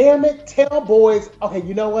 Damn it, tell boys, okay,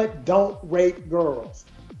 you know what? Don't rape girls.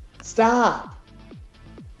 Stop.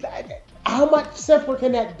 How much simpler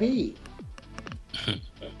can that be?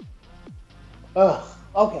 Ugh.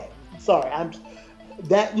 Okay. Sorry.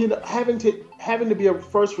 Having to be a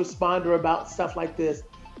first responder about stuff like this,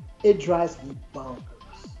 it drives me bonkers.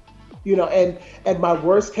 And my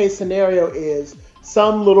worst case scenario is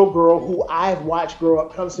some little girl who I've watched grow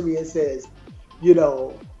up comes to me and says,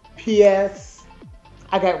 P.S.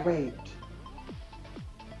 I got raped.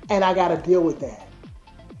 And I got to deal with that.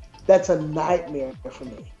 That's a nightmare for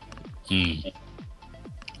me.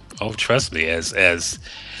 Oh, trust me, as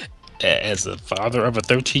a father of a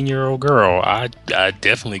 13-year-old girl, I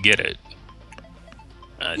definitely get it.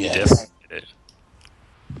 Definitely get it.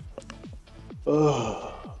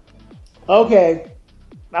 Ugh. Okay,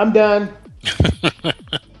 I'm done.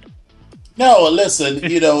 No, listen,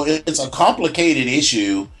 it's a complicated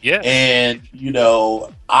issue. Yeah. And,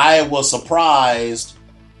 I was surprised.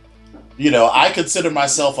 I consider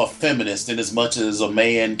myself a feminist in as much as a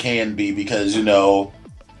man can be because,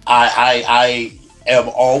 I am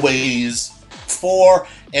always for,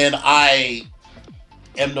 and I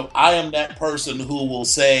am that person who will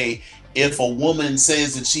say, if a woman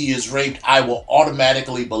says that she is raped, I will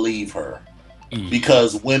automatically believe her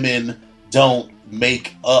because women don't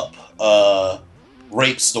make up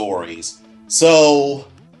rape stories. So,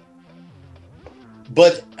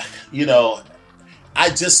 but I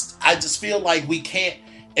just feel like we can't,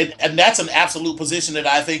 and that's an absolute position that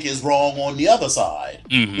I think is wrong on the other side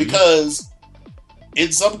because in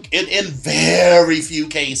very few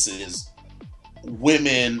cases,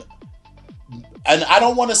 women. And I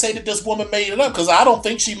don't want to say that this woman made it up because I don't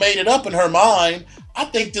think she made it up in her mind. I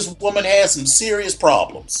think this woman has some serious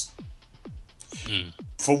problems.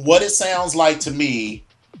 From what it sounds like to me,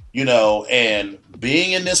 and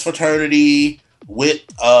being in this fraternity with,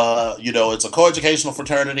 it's a coeducational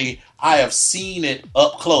fraternity. I have seen it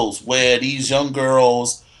up close where these young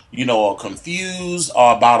girls, are confused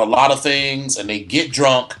about a lot of things and they get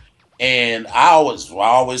drunk. And I always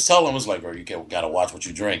tell them, it's like, girl, you got to watch what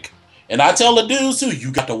you drink. And I tell the dudes too,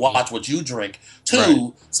 you got to watch what you drink too,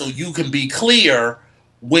 right. So you can be clear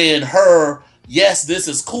when her, yes, this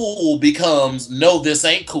is cool becomes, no, this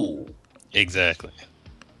ain't cool. Exactly.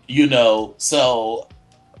 So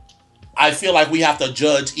I feel like we have to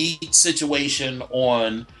judge each situation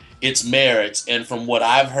on its merits. And from what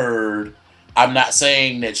I've heard, I'm not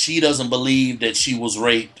saying that she doesn't believe that she was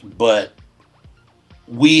raped, but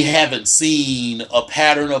we haven't seen a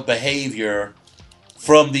pattern of behavior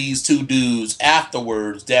from these two dudes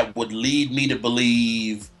afterwards that would lead me to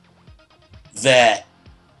believe that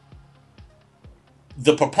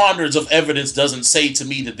the preponderance of evidence doesn't say to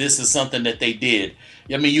me that this is something that they did.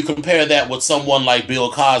 I mean, you compare that with someone like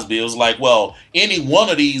Bill Cosby. It was like, well, any one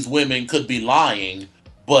of these women could be lying,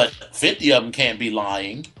 but 50 of them can't be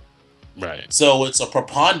lying. Right. So it's a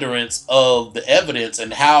preponderance of the evidence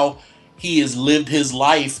and how he has lived his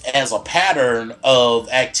life as a pattern of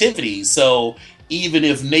activity. So even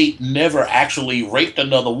if Nate never actually raped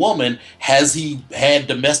another woman, has he had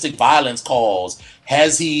domestic violence calls?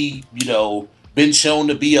 Has he, been shown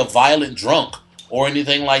to be a violent drunk or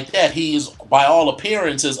anything like that? He is, by all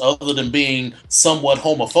appearances, other than being somewhat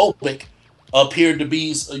homophobic, appeared to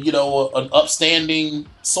be, an upstanding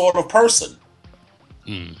sort of person.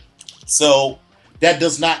 So that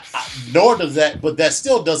does not, nor does that, but that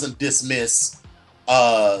still doesn't dismiss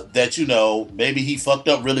that, maybe he fucked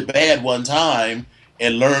up really bad one time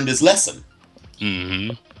and learned his lesson.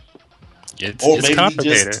 Mm-hmm. Or it's maybe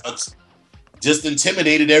complicated. he just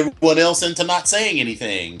intimidated everyone else into not saying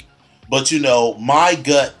anything. But, my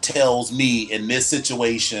gut tells me in this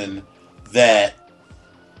situation that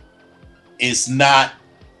it's not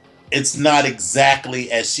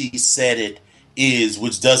exactly as she said it is,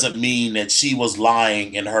 which doesn't mean that she was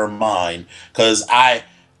lying in her mind. Because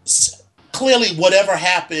clearly whatever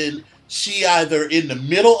happened, she either in the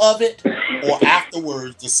middle of it or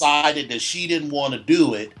afterwards decided that she didn't want to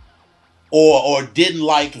do it or didn't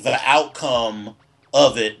like the outcome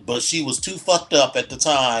of it, but she was too fucked up at the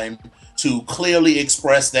time to clearly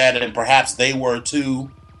express that, and perhaps they were too,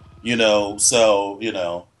 so,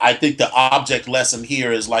 I think the object lesson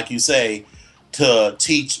here is, like you say, to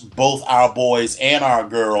teach both our boys and our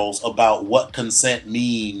girls about what consent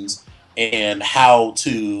means and how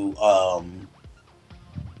to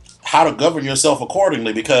govern yourself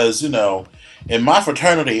accordingly. Because, in my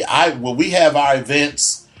fraternity, when we have our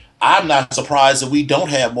events, I'm not surprised that we don't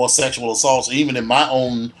have more sexual assaults, even in my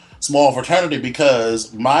own small fraternity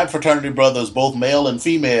because my fraternity brothers, both male and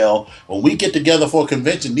female, when we get together for a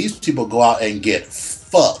convention, these people go out and get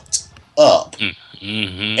fucked up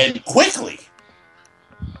and quickly.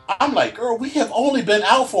 I'm like, girl, we have only been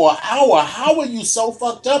out for an hour. How are you so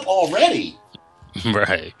fucked up already?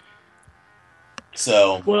 Right.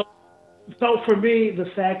 So for me,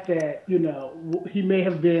 the fact that, he may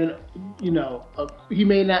have been, he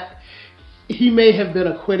may have been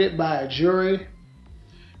acquitted by a jury,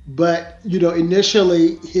 but,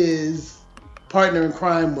 initially his partner in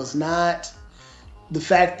crime was not. The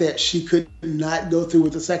fact that she could not go through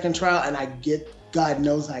with the second trial, and God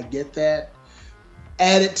knows I get that,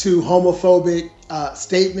 added to homophobic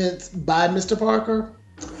statements by Mr. Parker.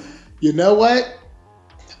 You know what?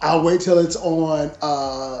 I'll wait till it's on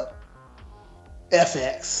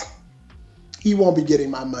FX. He won't be getting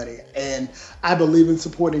my money. And I believe in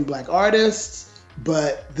supporting Black artists,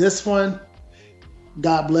 but this one,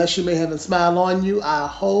 God bless you, may heaven smile on you. I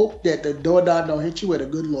hope that the DoorDog don't hit you where the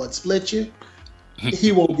good Lord split you.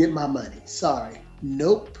 He won't get my money. Sorry.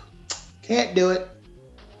 Nope. Can't do it.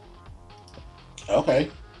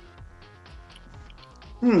 Okay.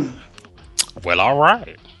 Well, all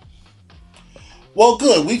right. Well,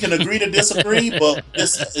 good. We can agree to disagree, but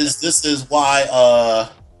this is why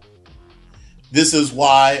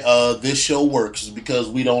this show works, because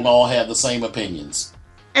we don't all have the same opinions.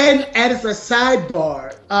 And as a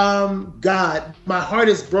sidebar, God, my heart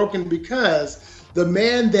is broken because the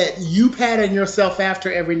man that you pattern yourself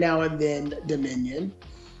after every now and then, Dominion,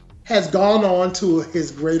 has gone on to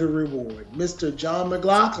his greater reward. Mr. John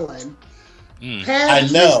McLaughlin. I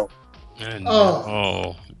know. I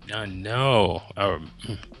know.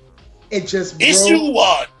 It just broke. Issue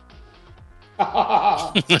one.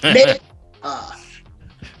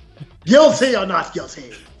 Guilty or not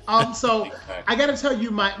guilty? So I got to tell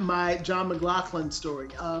you my John McLaughlin story.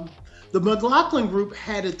 The McLaughlin Group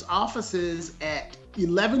had its offices at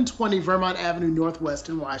 1120 Vermont Avenue Northwest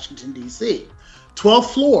in Washington, D.C.,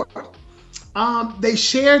 12th floor. They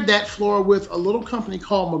shared that floor with a little company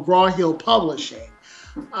called McGraw-Hill Publishing.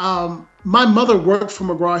 My mother worked for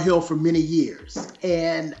McGraw-Hill for many years.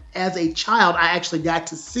 And as a child, I actually got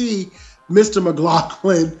to see Mr.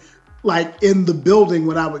 McLaughlin like in the building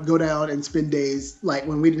when I would go down and spend days, like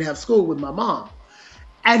when we didn't have school, with my mom.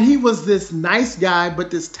 And he was this nice guy,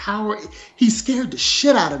 but this tower, he scared the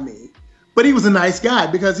shit out of me. But he was a nice guy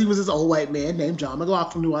because he was this old white man named John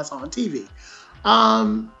McLaughlin who I saw on TV.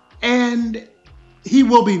 And he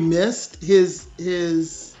will be missed. His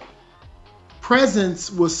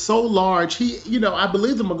presence was so large. I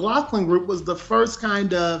believe the McLaughlin Group was the first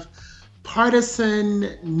kind of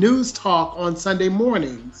partisan news talk on Sunday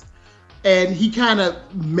mornings. And he kind of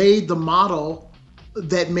made the model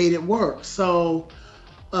that made it work. So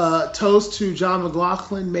toast to John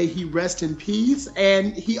McLaughlin, may he rest in peace.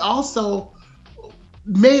 And he also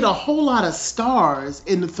made a whole lot of stars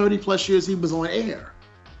in the 30 plus years he was on air.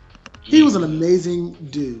 He was an amazing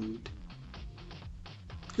dude.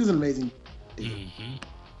 He was an amazing dude. Mm-hmm.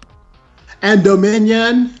 And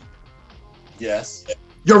Dominion? Yes.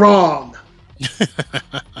 You're wrong.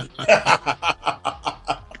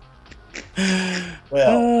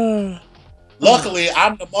 Well, luckily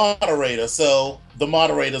I'm the moderator, so the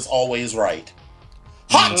moderator's always right.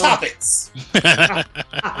 Hot topics.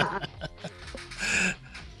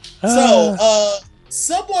 So,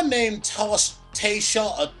 someone named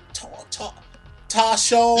Tashawn,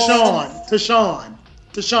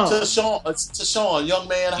 young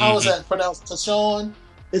man. How is that pronounced? Tashawn?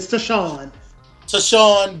 It's Tashawn.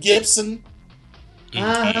 Tashawn Gibson,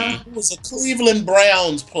 who was a Cleveland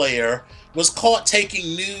Browns player, was caught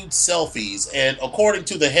taking nude selfies, and according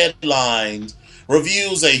to the headlines,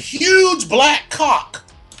 reviews a huge black cock.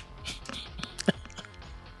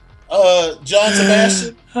 John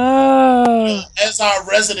Sebastian, as our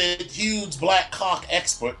resident huge black cock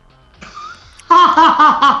expert,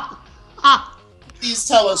 please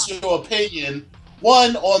tell us your opinion,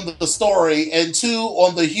 one, on the story, and two,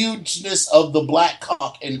 on the hugeness of the black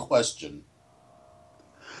cock in question.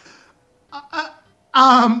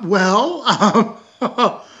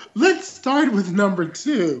 Let's start with number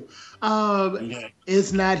two.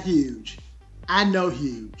 It's not huge. I know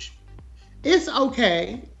huge. It's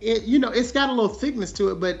okay. It's got a little thickness to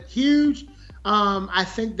it, but huge, I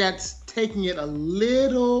think that's taking it a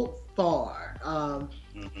little far.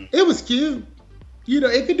 It was cute.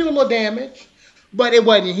 It could do a little damage, but it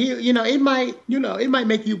wasn't huge. It might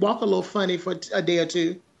make you walk a little funny for a day or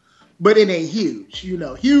two, but it ain't huge.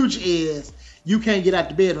 Huge is you can't get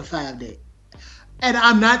out of bed for 5 days. And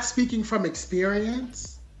I'm not speaking from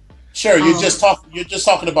experience. Sure, you're just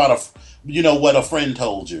talking about what a friend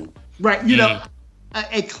told you. Right.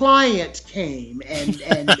 A client came and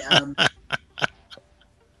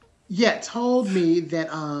told me that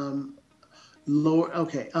Lord,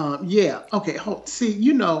 okay, yeah, okay.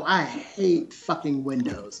 See, I hate fucking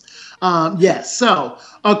Windows. Yes. So,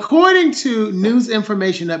 according to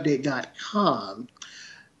newsinformationupdate.com,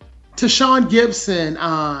 Tashawn Gibson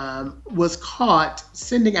was caught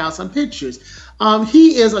sending out some pictures.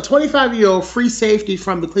 He is a 25-year-old free safety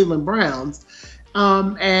from the Cleveland Browns,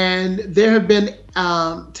 and there have been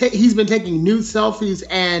he's been taking nude selfies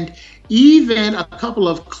and even a couple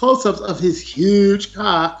of close-ups of his huge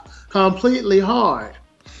cock completely hard.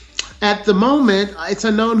 At the moment, it's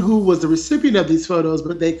unknown who was the recipient of these photos,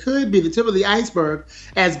 but they could be the tip of the iceberg,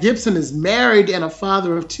 as Gibson is married and a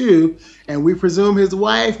father of two, and we presume his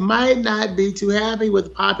wife might not be too happy with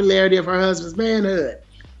the popularity of her husband's manhood.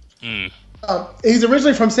 He's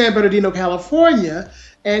originally from San Bernardino, California,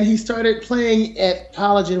 and he started playing at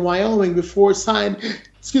college in Wyoming before signing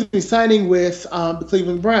with the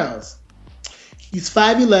Cleveland Browns. He's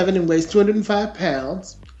 5'11" and weighs 205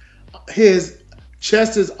 pounds. His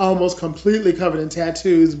chest is almost completely covered in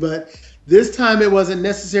tattoos, but this time it wasn't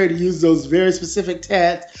necessary to use those very specific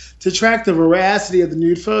tats to track the veracity of the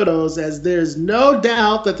nude photos, as there's no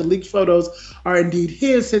doubt that the leaked photos are indeed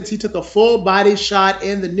his, since he took a full body shot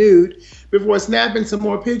in the nude before snapping some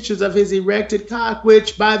more pictures of his erected cock,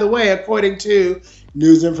 which, by the way, according to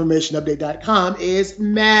newsinformationupdate.com, is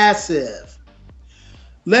massive.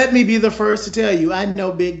 Let me be the first to tell you, I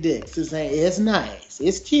know big dicks. It's nice.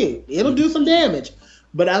 It's cute. It'll do some damage,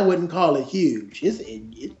 but I wouldn't call it huge.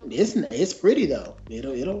 It's pretty though.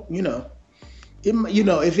 It'll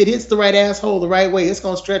if it hits the right asshole the right way, it's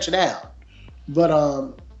gonna stretch it out. But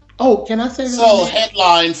can I say that? So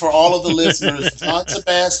headline for all of the listeners: John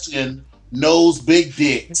Sebastian knows big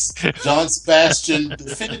dicks. John Sebastian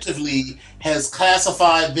definitively has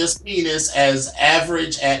classified this penis as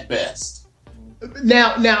average at best.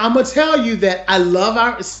 Now I'm gonna tell you that I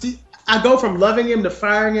go from loving him to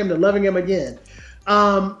firing him to loving him again.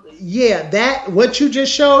 That what you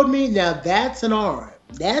just showed me, now that's an arm.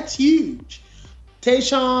 That's huge.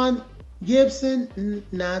 Tashawn Gibson,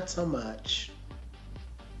 not so much.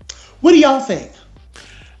 What do y'all think?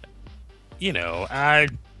 It's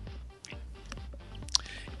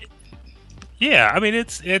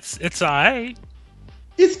all right.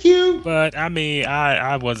 It's cute, but I mean,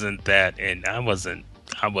 I wasn't that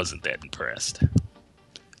impressed.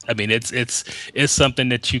 I mean, it's something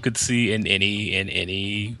that you could see in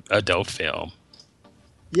any adult film.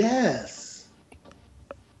 Yes.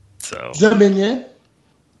 So. Dominion.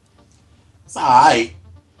 It's all right.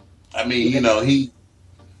 I mean,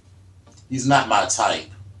 he's not my type.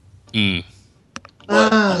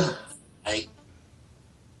 But,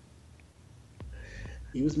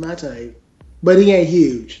 he was my type. But he ain't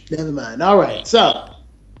huge. Never mind. All right. So,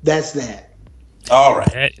 that's that. All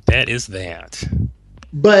right. That is that.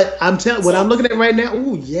 But I'm telling what I'm looking at right now.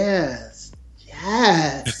 Ooh, yes.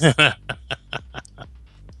 Yes.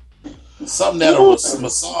 Something that'll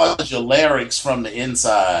massage your larynx from the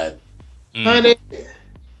inside. Honey.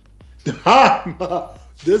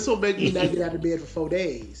 This will make me not get out of bed for 4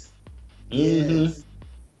 days. Yes.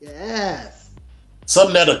 Yes.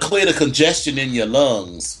 Something that'll clear the congestion in your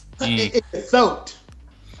lungs. It's throat.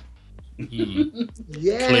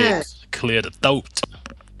 Yes. Clear the throat.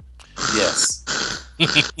 Yes.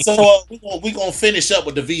 So we're going to finish up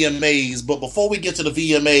with the VMAs, but before we get to the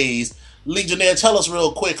VMAs, Legionnaire, tell us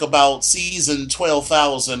real quick about season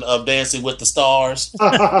 12,000 of Dancing with the Stars.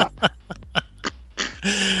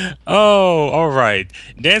 Oh, all right.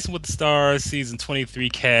 Dancing with the Stars season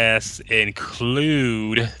 23 casts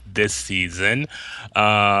include this season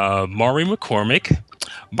Maury McCormick,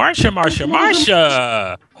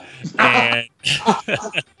 Marsha,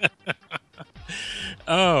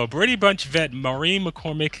 and Brady Bunch vet Maureen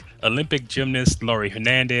McCormick, Olympic gymnast Laurie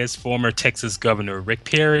Hernandez, former Texas Governor Rick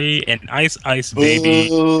Perry, and Ice Baby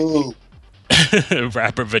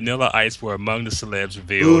rapper Vanilla Ice were among the celebs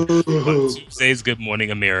revealed on Tuesday's Good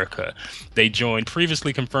Morning America. They joined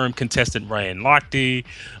previously confirmed contestant Ryan Lochte.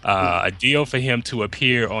 A deal for him to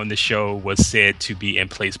appear on the show was said to be in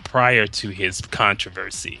place prior to his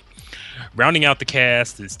controversy. Rounding out the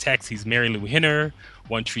cast is Taxi's Mary Lou Henner,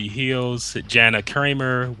 One Tree Hill's Jana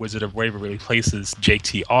Kramer, Wizard of Waverly Place's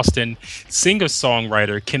JT Austin,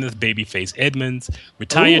 singer-songwriter Kenneth Babyface Edmonds,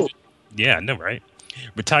 retired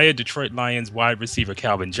Detroit Lions wide receiver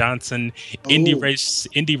Calvin Johnson, Indy race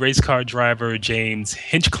car driver James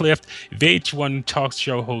Hinchcliffe, VH1 talk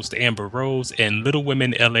show host Amber Rose, and Little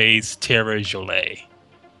Women LA's Tara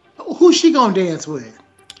Who's she gonna dance with?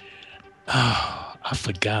 Oh, I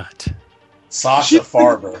forgot. Sasha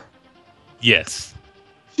Farber. Yes.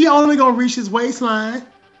 She only gonna reach his waistline.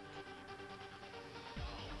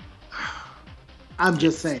 I'm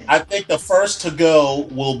just saying. I think the first to go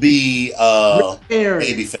will be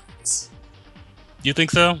Babyface. You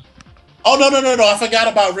think so? Oh no! I forgot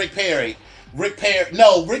about Rick Perry. Rick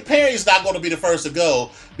Perry is not going to be the first to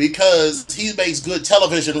go because he makes good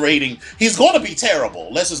television rating. He's going to be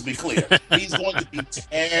terrible. Let's just be clear. He's going to be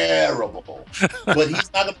terrible. But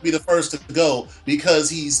he's not going to be the first to go because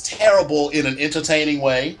he's terrible in an entertaining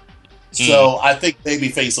way. So I think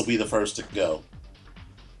Babyface will be the first to go.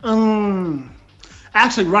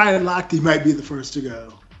 Actually, Ryan Lochte might be the first to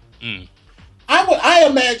go. I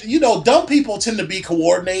imagine, dumb people tend to be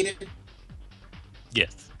coordinated.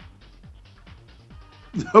 Yes.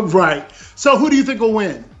 Right. So who do you think will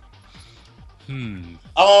win?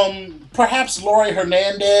 Perhaps Lori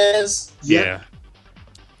Hernandez. Yeah.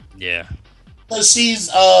 Because she's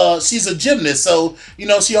a gymnast, so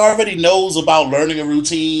she already knows about learning a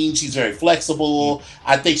routine. She's very flexible.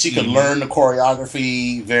 I think she can learn the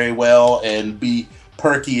choreography very well and be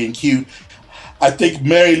perky and cute. I think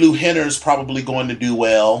Mary Lou Henner is probably going to do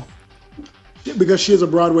well because she is a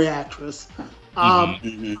Broadway actress. I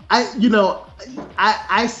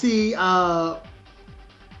see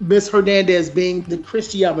Miss Hernandez being the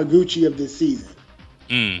Christy Yamaguchi of this season.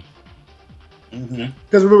 Because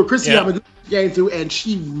remember, Christy Yamaguchi came through and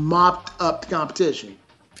she mopped up the competition.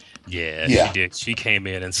 Yeah, she did. She came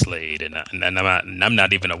in and slayed, and I'm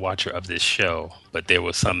not even a watcher of this show, but there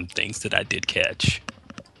were some things that I did catch.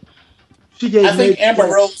 I think Amber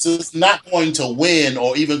Rose is not going to win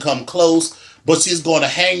or even come close, but she's going to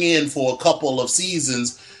hang in for a couple of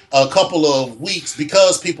seasons, a couple of weeks,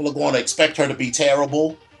 because people are going to expect her to be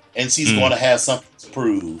terrible, and she's going to have something to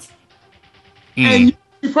prove. And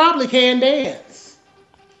she probably can dance.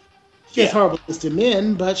 She has horrible taste in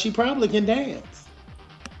men, but she probably can dance.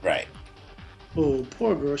 Right. Oh,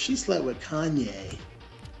 poor girl. She slept with Kanye.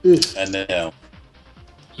 I know.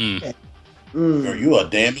 Girl, you are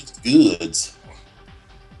damaged goods.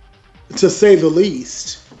 To say the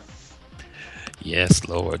least. Yes,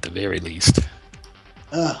 Lord, at the very least.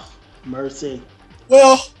 Oh, mercy.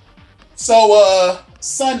 Well, so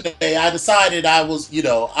Sunday I decided I was,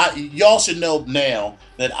 y'all should know now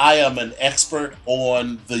that I am an expert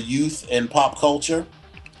on the youth and pop culture.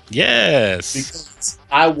 Yes. Because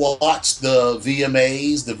I watched the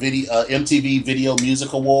VMAs, the MTV Video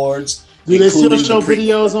Music Awards. Do they still show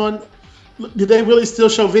videos on? Do they really still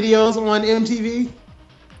show videos on MTV?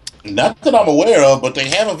 Not that I'm aware of, but they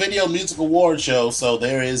have a Video Music Award show, so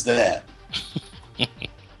there is that.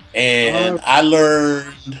 And I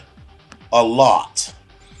learned a lot.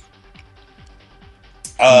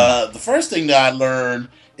 The first thing that I learned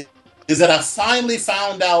is that I finally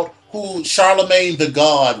found out who Charlemagne the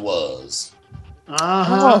God was.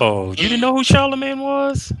 Oh, you didn't know who Charlemagne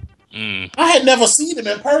was? I had never seen him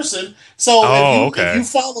in person. So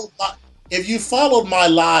if you followed my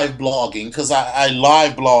live blogging, because I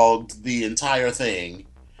live blogged the entire thing,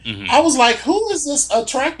 I was like, who is this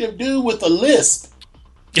attractive dude with a lisp?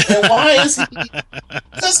 And why is he?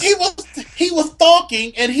 Because he was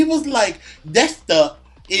talking and he was like, I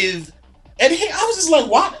was just like,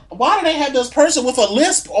 why do they have this person with a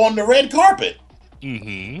lisp on the red carpet?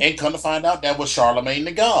 And come to find out that was Charlemagne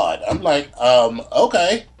the God. I'm like,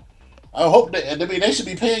 okay. I hope they should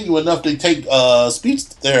be paying you enough to take speech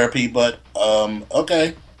therapy, but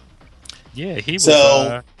okay. Yeah, he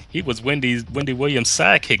was Wendy Williams'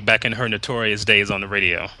 sidekick back in her notorious days on the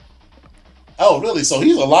radio. Oh, really? So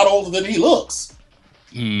he's a lot older than he looks.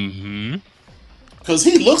 Because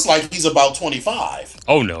he looks like he's about 25.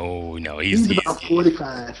 Oh no, he's about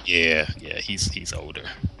 45. Yeah, he's older.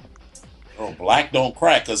 Oh, black don't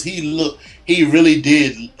crack, because he really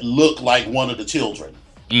did look like one of the children.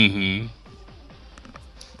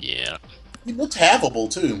 Yeah. He looked havable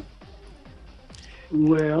too.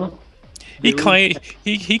 Well, he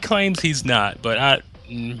claims he's not, but I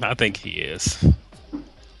think he is.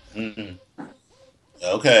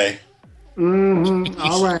 Okay.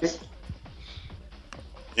 All right.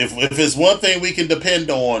 If it's one thing we can depend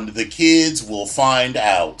on, the kids will find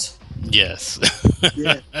out. Yes.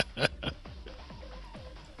 Yeah.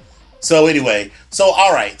 So anyway,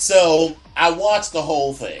 all right. So I watched the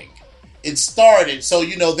whole thing. It started, so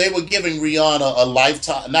they were giving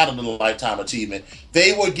Rihanna not a lifetime achievement.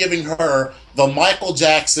 They were giving her the Michael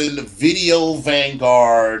Jackson Video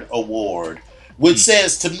Vanguard Award, which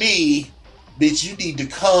says to me, bitch, you need to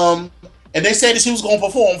come. And they said that she was going to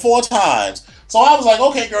perform 4 times. So I was like,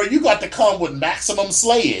 okay, girl, you got to come with maximum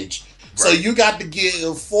slayage. Right. So you got to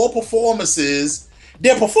give 4 performances.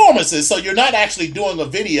 they're performances, so you're not actually doing a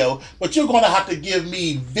video, but you're going to have to give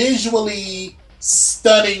me visually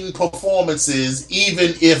stunning performances,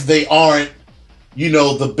 even if they aren't,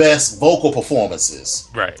 the best vocal performances.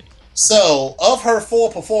 Right. So, of her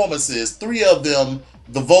 4 performances, 3 of them,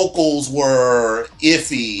 the vocals were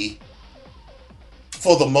iffy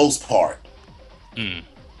for the most part. Mm.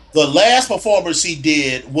 The last performance she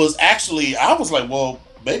did was actually, I was like, well,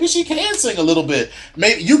 maybe she can sing a little bit.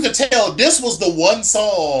 Maybe you could tell this was the one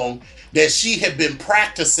song that she had been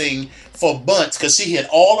practicing for months, because she had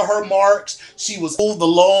all of her marks. She was on the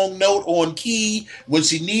long note on key when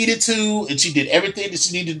she needed to, and she did everything that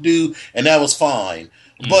she needed to do, and that was fine.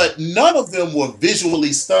 But none of them were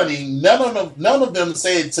visually stunning. None of them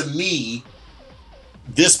said to me,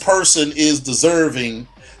 this person is deserving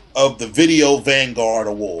of the Video Vanguard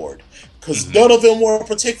Award. Because none of them were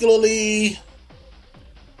particularly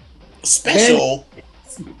special,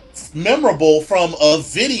 memorable from a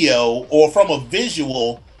video or from a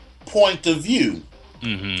visual point of view.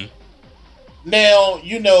 Mm-hmm. Now,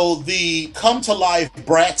 the Come to Life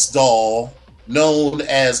Bratz doll, known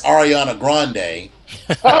as Ariana Grande,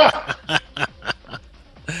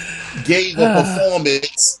 gave a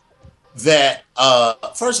performance that,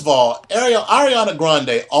 first of all, Ariana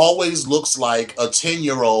Grande always looks like a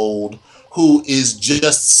 10-year-old who is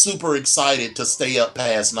just super excited to stay up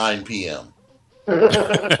past 9 p.m.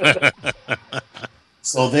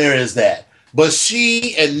 So there is that. But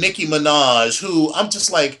she and Nicki Minaj, who I'm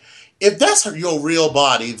just like, if that's your real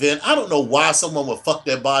body, then I don't know why someone would fuck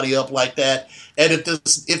their body up like that. And if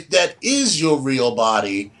that is your real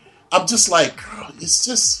body, I'm just like, girl, it's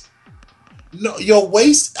just no, your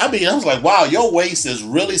waist. I mean, I was like, wow, your waist is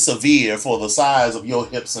really severe for the size of your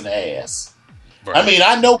hips and ass. Right. I mean,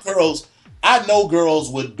 I know girls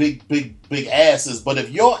with big asses, but if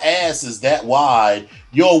your ass is that wide,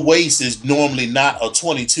 your waist is normally not a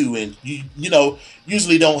 22 inch.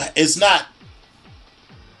 Usually don't. It's not.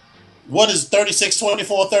 What is 36,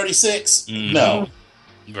 24, 36? Mm-hmm. No.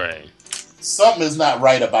 Right. Something is not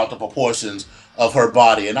right about the proportions of her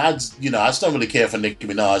body. And I just don't really care for Nicki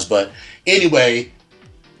Minaj. But anyway,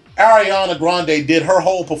 Ariana Grande did her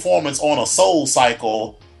whole performance on a Soul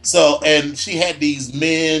Cycle. So, and she had these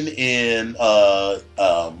men in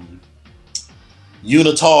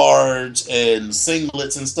unitards and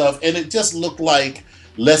singlets and stuff. And it just looked like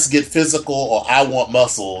Let's Get Physical or I Want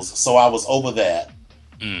Muscles. So I was over that.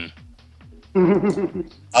 Mm.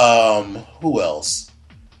 Who else?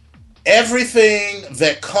 Everything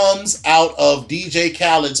that comes out of DJ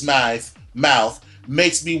Khaled's mouth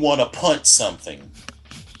makes me want to punch something.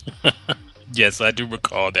 Yes, I do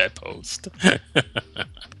recall that post.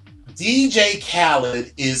 DJ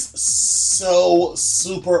Khaled is so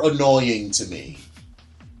super annoying to me.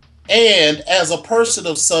 And as a person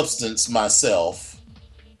of substance myself,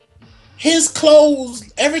 his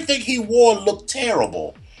clothes, everything he wore looked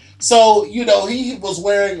terrible. So, he was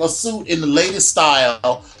wearing a suit in the latest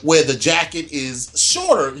style where the jacket is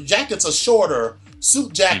shorter. Jackets are shorter.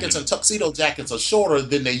 Suit jackets and tuxedo jackets are shorter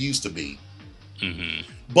than they used to be. Mm-hmm.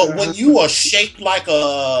 But when you are shaped like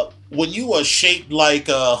a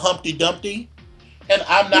Humpty Dumpty, and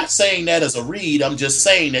I'm not saying that as a read, I'm just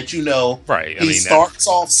saying that, right. He starts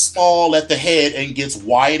off small at the head and gets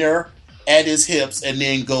wider at his hips and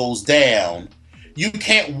then goes down. You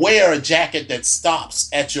can't wear a jacket that stops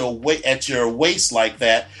at your waist like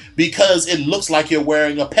that because it looks like you're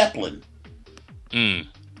wearing a peplum. Mm.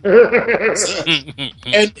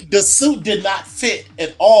 And the suit did not fit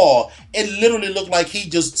at all. It literally looked like he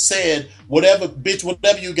just said, whatever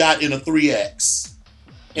you got in a 3X.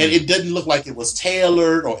 And it didn't look like it was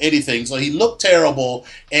tailored or anything. So he looked terrible,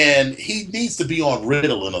 and he needs to be on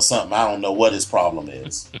Ritalin or something. I don't know what his problem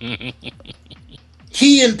is.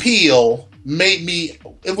 Key and Peele made me,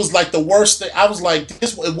 it was like the worst thing. I was like,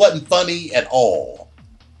 it wasn't funny at all.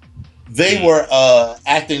 They were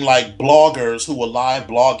acting like bloggers who were live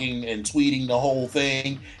blogging and tweeting the whole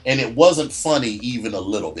thing, and it wasn't funny even a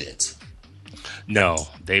little bit. No,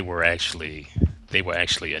 they were actually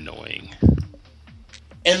annoying.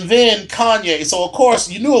 And then Kanye, so of course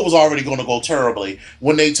you knew it was already going to go terribly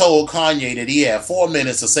when they told Kanye that he had 4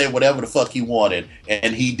 minutes to say whatever the fuck he wanted,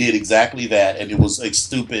 and he did exactly that, and it was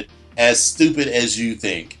stupid as you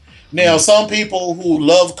think. Now, some people who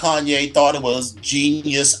love Kanye thought it was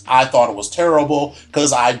genius. I thought it was terrible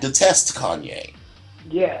because I detest Kanye.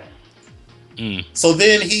 Yeah. So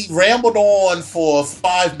then he rambled on for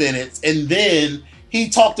 5 minutes, and then he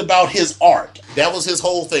talked about his art. That was his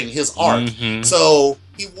whole thing, his art. Mm-hmm. So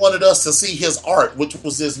he wanted us to see his art, which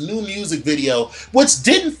was this new music video, which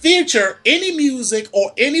didn't feature any music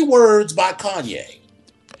or any words by Kanye.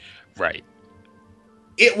 Right.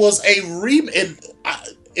 it was a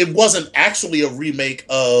it wasn't actually a remake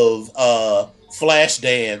of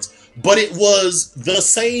Flashdance, but it was the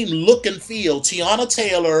same look and feel. Tiana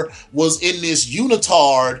Taylor was in this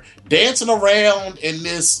unitard dancing around in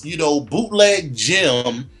this, bootleg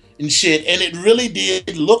gym and shit, and it really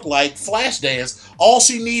did look like Flashdance. All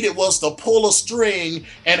she needed was to pull a string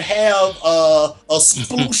and have a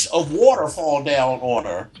sploosh of water fall down on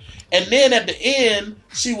her. And then at the end,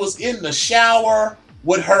 she was in the shower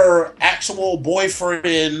with her actual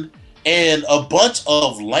boyfriend and a bunch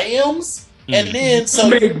of lambs. And then, so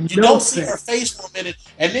you don't see her face for a minute,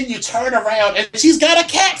 and then you turn around and she's got a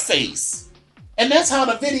cat face. And that's how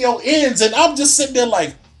the video ends. And I'm just sitting there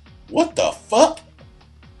like, what the fuck?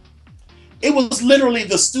 It was literally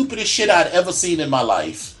the stupidest shit I'd ever seen in my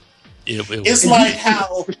life. It's like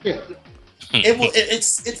how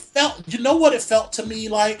it felt. You know what it felt to me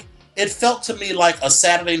like? It felt to me like a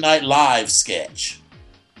Saturday Night Live sketch.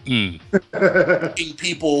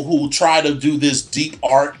 People who try to do this deep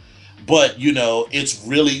art, but it's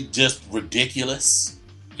really just ridiculous.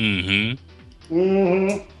 Then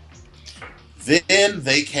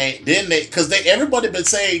they came. Because everybody been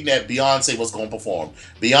saying that Beyonce was going to perform.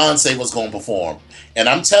 Beyonce was going to perform, and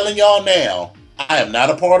I'm telling y'all now, I am not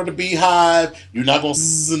a part of the Beehive. You're not going to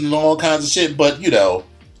sing all kinds of shit, but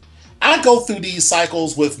I go through these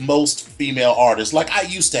cycles with most female artists. Like I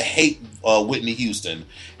used to hate Whitney Houston,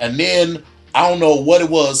 and then I don't know what it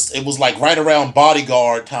was. It was like right around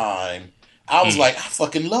Bodyguard time. I was like, I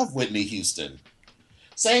fucking love Whitney Houston.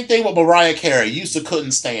 Same thing with Mariah Carey. Used to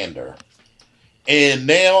couldn't stand her. And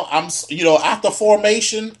now I'm, after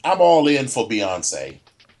Formation, I'm all in for Beyonce.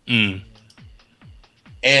 And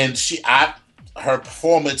her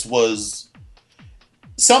performance was,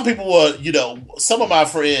 some people were, some of my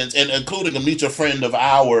friends, and including a mutual friend of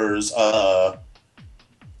ours,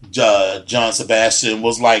 John Sebastian,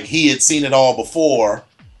 was like, he had seen it all before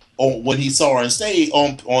when he saw her on stage.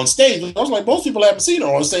 On stage, I was like, most people haven't seen her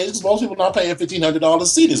on stage because most people not paying $1,500 to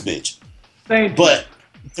see this bitch. But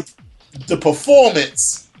the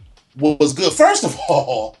performance was good. First of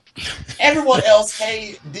all, everyone else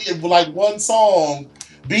did like one song.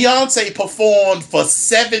 Beyonce performed for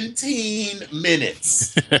 17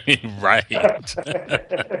 minutes. Right.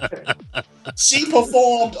 She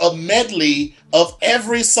performed a medley of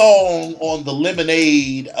every song on the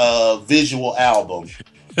Lemonade visual album,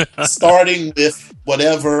 starting with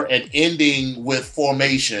whatever and ending with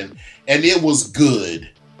Formation, and it was good.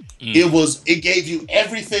 It gave you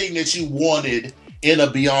everything that you wanted in a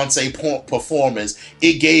Beyonce performance.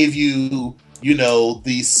 It gave you,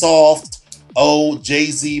 the soft,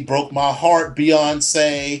 Jay-Z broke my heart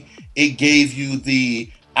Beyonce. It gave you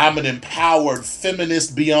the I'm an empowered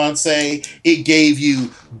feminist Beyonce. It gave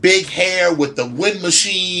you big hair with the wind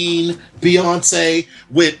machine Beyonce.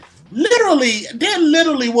 There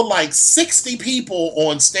literally were like 60 people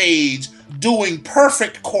on stage doing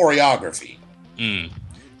perfect choreography.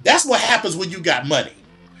 That's what happens when you got money.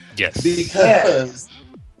 Yes. Because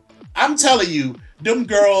I'm telling you, them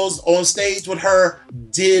girls on stage with her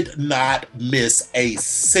did not miss a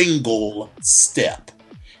single step.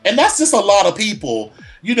 And that's just a lot of people.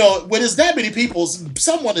 When there's that many people,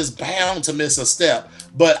 someone is bound to miss a step.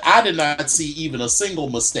 But I did not see even a single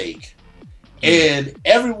mistake. And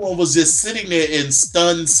everyone was just sitting there in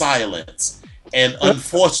stunned silence. And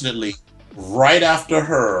unfortunately, right after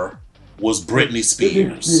her was Britney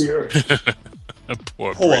Spears.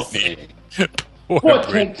 Poor Britney. Thing. Poor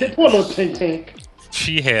little Tink.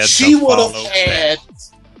 She had. She would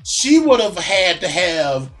have had to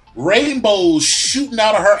have rainbows shooting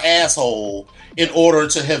out of her asshole in order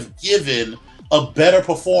to have given a better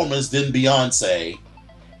performance than Beyonce,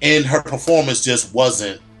 and her performance just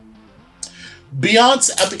wasn't.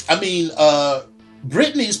 Beyonce.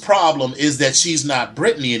 Britney's problem is that she's not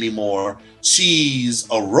Britney anymore. She's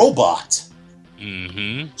a robot.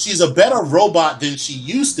 She's a better robot than she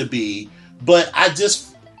used to be, but her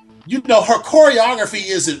choreography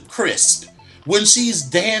isn't crisp. When she's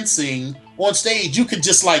dancing on stage, you could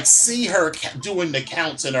just like see her doing the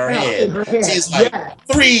counts in her head. She's like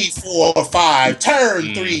 3, 4, 5,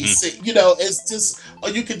 turn 3, 6. It's just,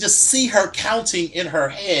 you could just see her counting in her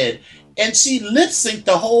head. And she lip synced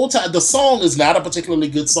the whole time. The song is not a particularly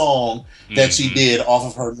good song that she did off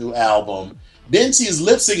of her new album. Then she's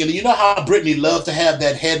lip syncing. You know how Britney loved to have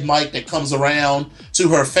that head mic that comes around to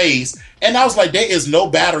her face. And I was like, there is no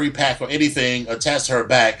battery pack or anything attached to her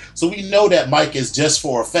back. So we know that mic is just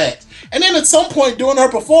for effect. And then at some point during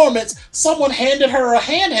her performance, someone handed her a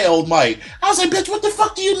handheld mic. I was like, bitch, what the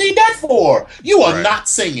fuck do you need that for? You are not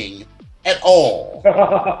singing at all.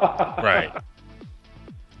 Right.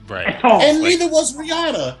 Right. At all. And neither was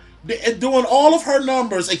Rihanna. Doing all of her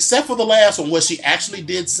numbers, except for the last one where she actually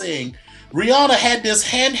did sing, Rihanna had this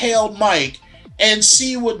handheld mic, and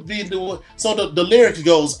she would be doing, so the lyric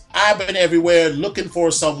goes, "I've been everywhere looking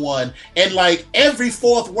for someone," and like every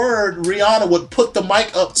fourth word, Rihanna would put the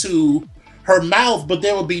mic up to her mouth, but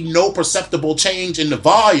there would be no perceptible change in the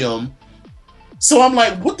volume. So I'm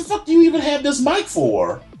like, what the fuck do you even have this mic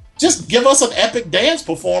for? Just give us an epic dance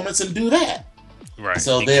performance and do that. Right.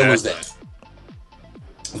 So there was that.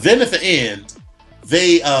 Then at the end,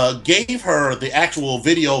 they gave her the actual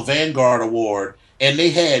Video Vanguard Award, and they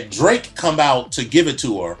had Drake come out to give it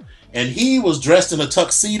to her. And he was dressed in a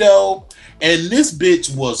tuxedo, and this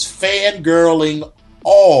bitch was fangirling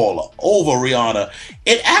all over Rihanna.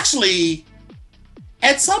 It actually,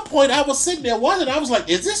 at some point, I was sitting there wondering, I was like,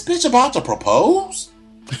 is this bitch about to propose?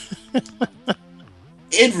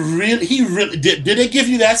 He really did it give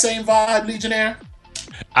you that same vibe, Legionnaire?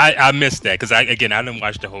 I missed that because I didn't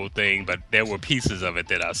watch the whole thing, but there were pieces of it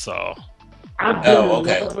that I saw. I've been in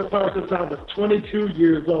love with her since I was 22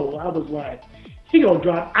 years old. I was like, he gonna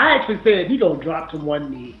drop. I actually said he gonna drop to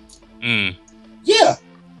one knee. Mm. Yeah,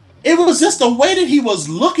 it was just the way that he was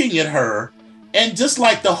looking at her, and just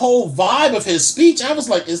like the whole vibe of his speech. I was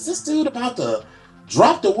like, is this dude about to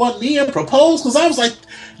drop to one knee and propose? Because I was like,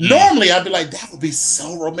 normally I'd be like, that would be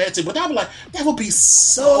so romantic, but I'd be like, that would be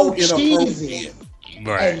so inappropriate.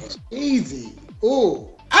 Right. And cheesy. Ooh.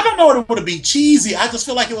 I don't know if it would be cheesy. I just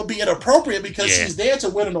feel like it would be inappropriate because she's there to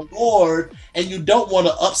win an award, and you don't want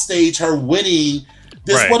to upstage her winning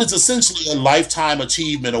this, what is essentially a Lifetime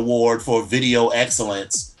Achievement Award for video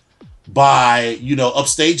excellence, by,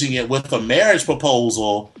 upstaging it with a marriage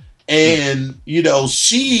proposal. And,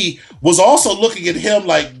 she was also looking at him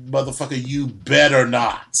like, motherfucker, you better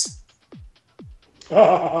not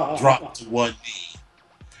drop to one knee.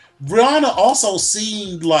 Rihanna also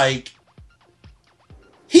seemed like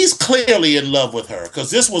he's clearly in love with her,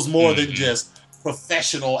 because this was more than just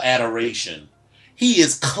professional adoration. He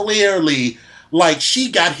is clearly, like,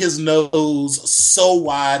 she got his nose so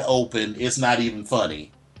wide open, it's not even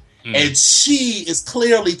funny. And she is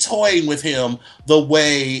clearly toying with him the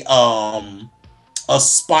way a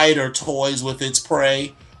spider toys with its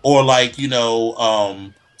prey, or like,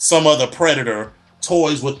 some other predator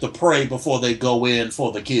toys with the prey before they go in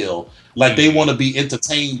for the kill. Like, they want to be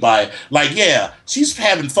entertained by it. Like, yeah, she's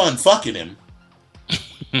having fun fucking him.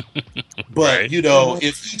 But,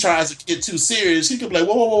 if he tries to get too serious, he could be like,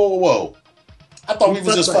 whoa. I thought we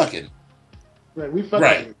was just fucking. Right, we fucking.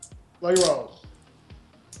 Right. Like wrong.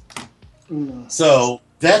 So,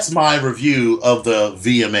 that's my review of the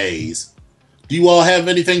VMAs. Do you all have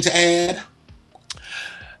anything to add?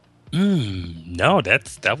 No,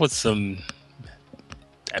 that was some...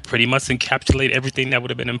 That pretty much encapsulate everything that would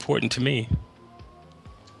have been important to me.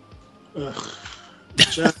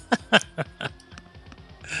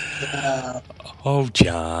 Oh,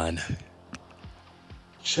 John.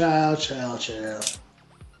 Child.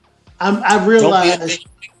 I realized.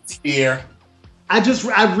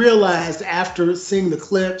 I realized after seeing the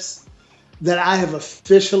clips that I have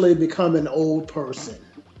officially become an old person.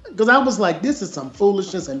 Because I was like, this is some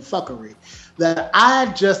foolishness and fuckery that I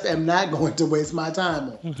just am not going to waste my time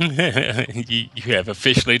on. You have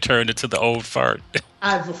officially turned it to the old fart.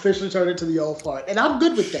 I've officially turned it to the old fart. And I'm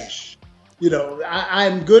good with that.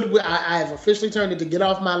 I'm good with, I have officially turned it to get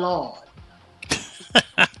off my lawn.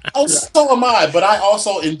 So am I, but I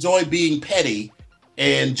also enjoy being petty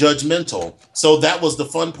and judgmental. So that was the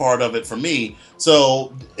fun part of it for me.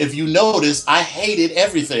 So if you notice, I hated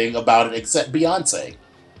everything about it except Beyonce.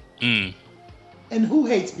 And who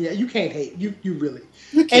hates Beyonce? You can't hate. You really.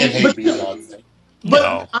 You can't hate Beyonce.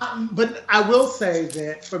 But I will say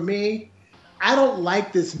that for me, I don't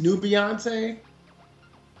like this new Beyonce.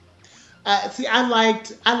 I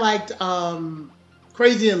liked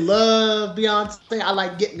Crazy in Love Beyonce. I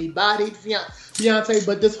like Get Me Bodied Beyonce.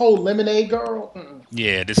 But this whole Lemonade Girl.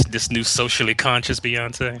 Yeah, this new socially conscious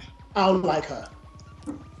Beyonce. I don't like her.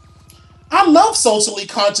 I love socially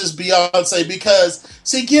conscious Beyonce because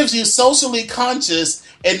she gives you socially conscious,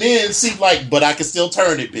 and then she's like, but I can still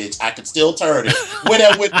turn it, bitch. I can still turn it. Where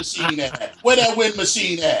that wind machine at? Where that wind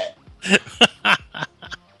machine at?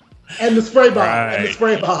 And the spray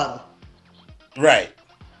bottle. Right.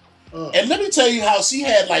 And let me tell you how she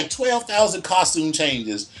had like 12,000 costume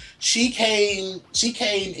changes. She came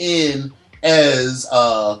in as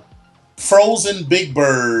Frozen Big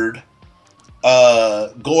Bird,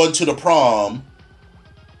 going to the prom.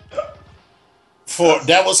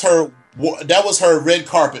 That was her red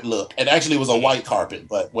carpet look, and actually it was a white carpet,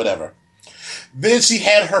 but whatever. Then she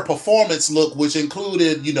had her performance look, which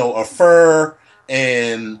included, a fur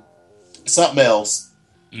and something else.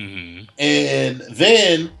 Mm-hmm. And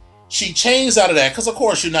then she changed out of that because, of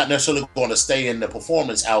course, you're not necessarily going to stay in the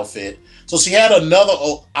performance outfit. So she had another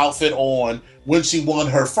outfit on when she won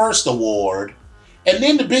her first award. And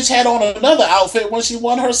then the bitch had on another outfit when she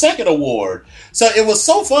won her second award. So it was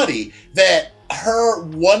so funny that her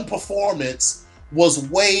one performance was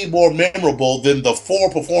way more memorable than the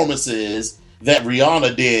 4 performances that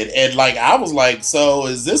Rihanna did. And like, I was like, so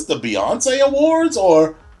is this the Beyonce Awards,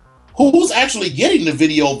 or who's actually getting the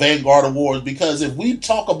Video Vanguard Awards? Because if we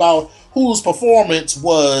talk about whose performance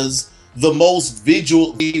was the most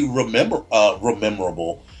visually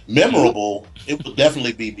memorable, it would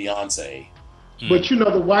definitely be Beyonce. But you know,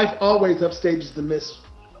 the wife always upstages the miss.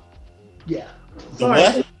 Yeah. The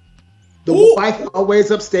what? The wife always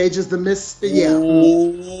upstages the miss. Yeah.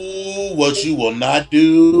 Ooh, what you will not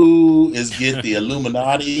do is get the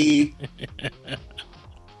Illuminati.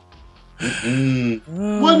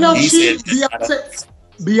 Well, no,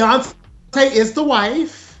 Beyonce is the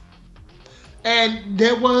wife, and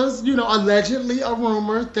there was, allegedly a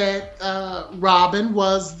rumor that Robin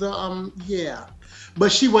was the but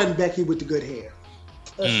she wasn't Becky with the good hair.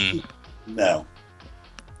 No,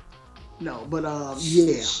 but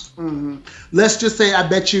let's just say I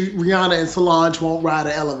bet you Rihanna and Solange won't ride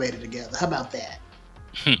an elevator together. How about that?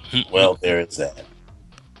 Well, there is that.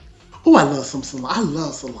 Oh, I love Solange. I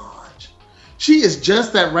love Solange. She is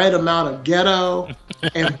just that right amount of ghetto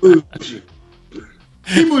and bougie.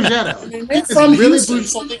 She bougetto. It's from really Houston,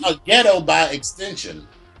 something a ghetto by extension.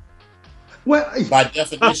 Well, by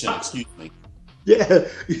definition, excuse me. Yeah,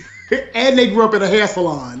 and they grew up in a hair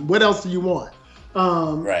salon. What else do you want?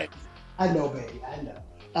 Right. I know, baby. I know.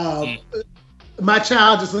 My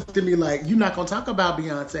child just looked at me like, "You're not gonna talk about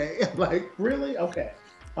Beyonce?" I'm like, really? Okay.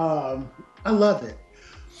 I love it.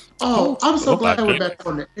 Oh, I'm so glad we're back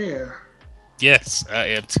on the air. Yes, I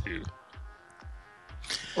am too.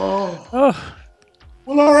 Oh.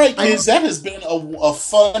 Well, all right, kids. That has been a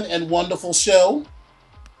fun and wonderful show.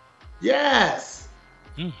 Yes.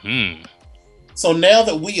 Mm-hmm. So now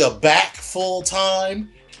that we are back full time,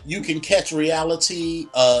 you can catch reality.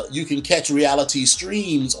 You can catch reality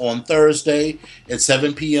streams on Thursday at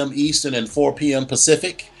 7 p.m. Eastern and 4 p.m.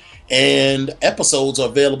 Pacific. And episodes are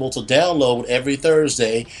available to download every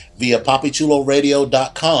Thursday via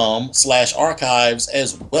PapiChuloRadio.com/archives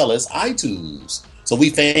as well as iTunes. So we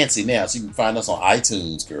fancy now, so you can find us on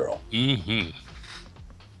iTunes, girl. Mm-hmm.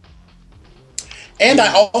 And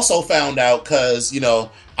I also found out, because,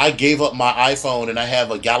 I gave up my iPhone and I have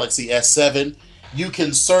a Galaxy S7. You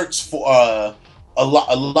can search for a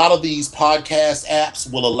lot of these podcast apps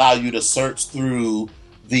will allow you to search through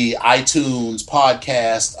the iTunes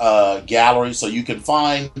podcast gallery, so you can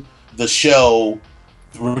find the show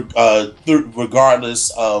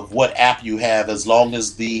regardless of what app you have, as long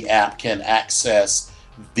as the app can access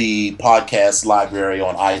the podcast library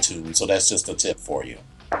on iTunes. So that's just a tip for you.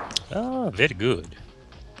 Oh, very good.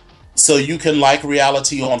 So you can like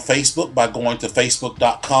Reality on Facebook by going to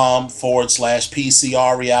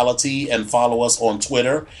facebook.com/PCR Reality and follow us on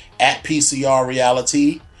Twitter @PCR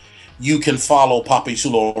Reality. You can follow Papi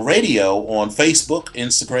Chulo Radio on Facebook,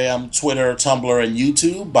 Instagram, Twitter, Tumblr, and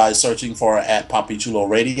YouTube by searching for @Papi Chulo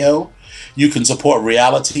Radio. You can support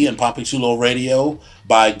Reality and Papi Chulo Radio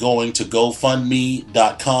by going to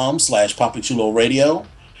GoFundMe.com/Papi Chulo Radio.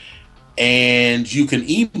 And you can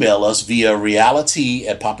email us via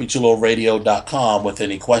reality@PapiChuloRadio.com with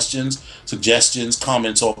any questions, suggestions,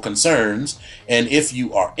 comments, or concerns. And if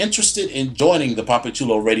you are interested in joining the Papi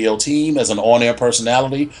Chulo Radio team as an on-air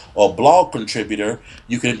personality or blog contributor,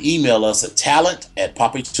 you can email us at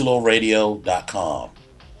talent@PapiChuloRadio.com.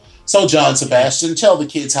 So, John Sebastian, tell the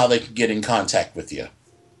kids how they can get in contact with you.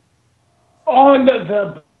 On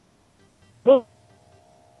the book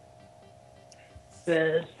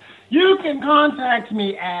says, you can contact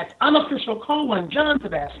me at unofficial John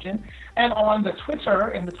Sebastian, and on the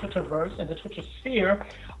Twitter, in the Twitterverse, in the Twitter sphere,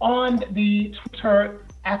 on the Twitter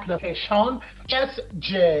application,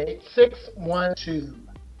 SJ612.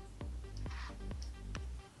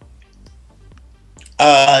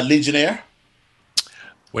 Legionnaire?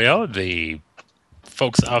 Well, the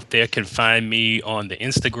folks out there can find me on the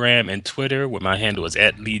Instagram and Twitter, where my handle is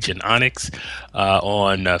 @LegionOnyx.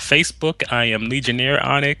 On Facebook, I am Legionnaire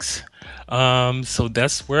Onyx. So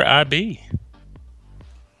that's where I be.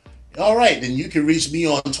 All right, then you can reach me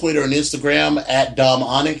on Twitter and Instagram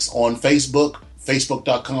 @DomOnyx. On Facebook,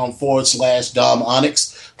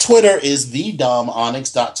 facebook.com/DomOnyx. Twitter is the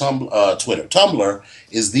DomOnyx.tumblr. Tumblr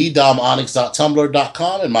is the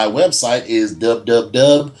DomOnyx.tumblr.com, and my website is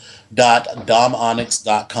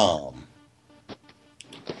www.domonyx.com.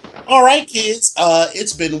 All right, kids.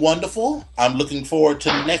 It's been wonderful. I'm looking forward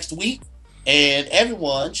to next week, and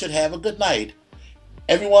everyone should have a good night.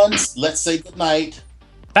 Everyone, let's say good night.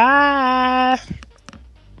 Bye.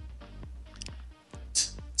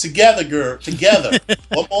 Together, girl. Together.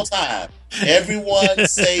 One more time. Everyone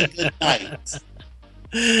say good night.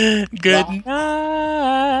 Good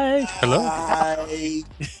night. Hello. Bye.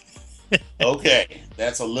 Okay,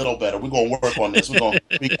 that's a little better. We're gonna work on this.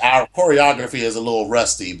 Our choreography is a little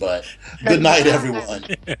rusty, but good night, everyone.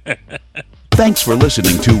 Thanks for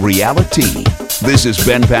listening to Reality. This is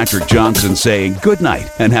Ben Patrick Johnson saying good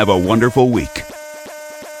night and have a wonderful week.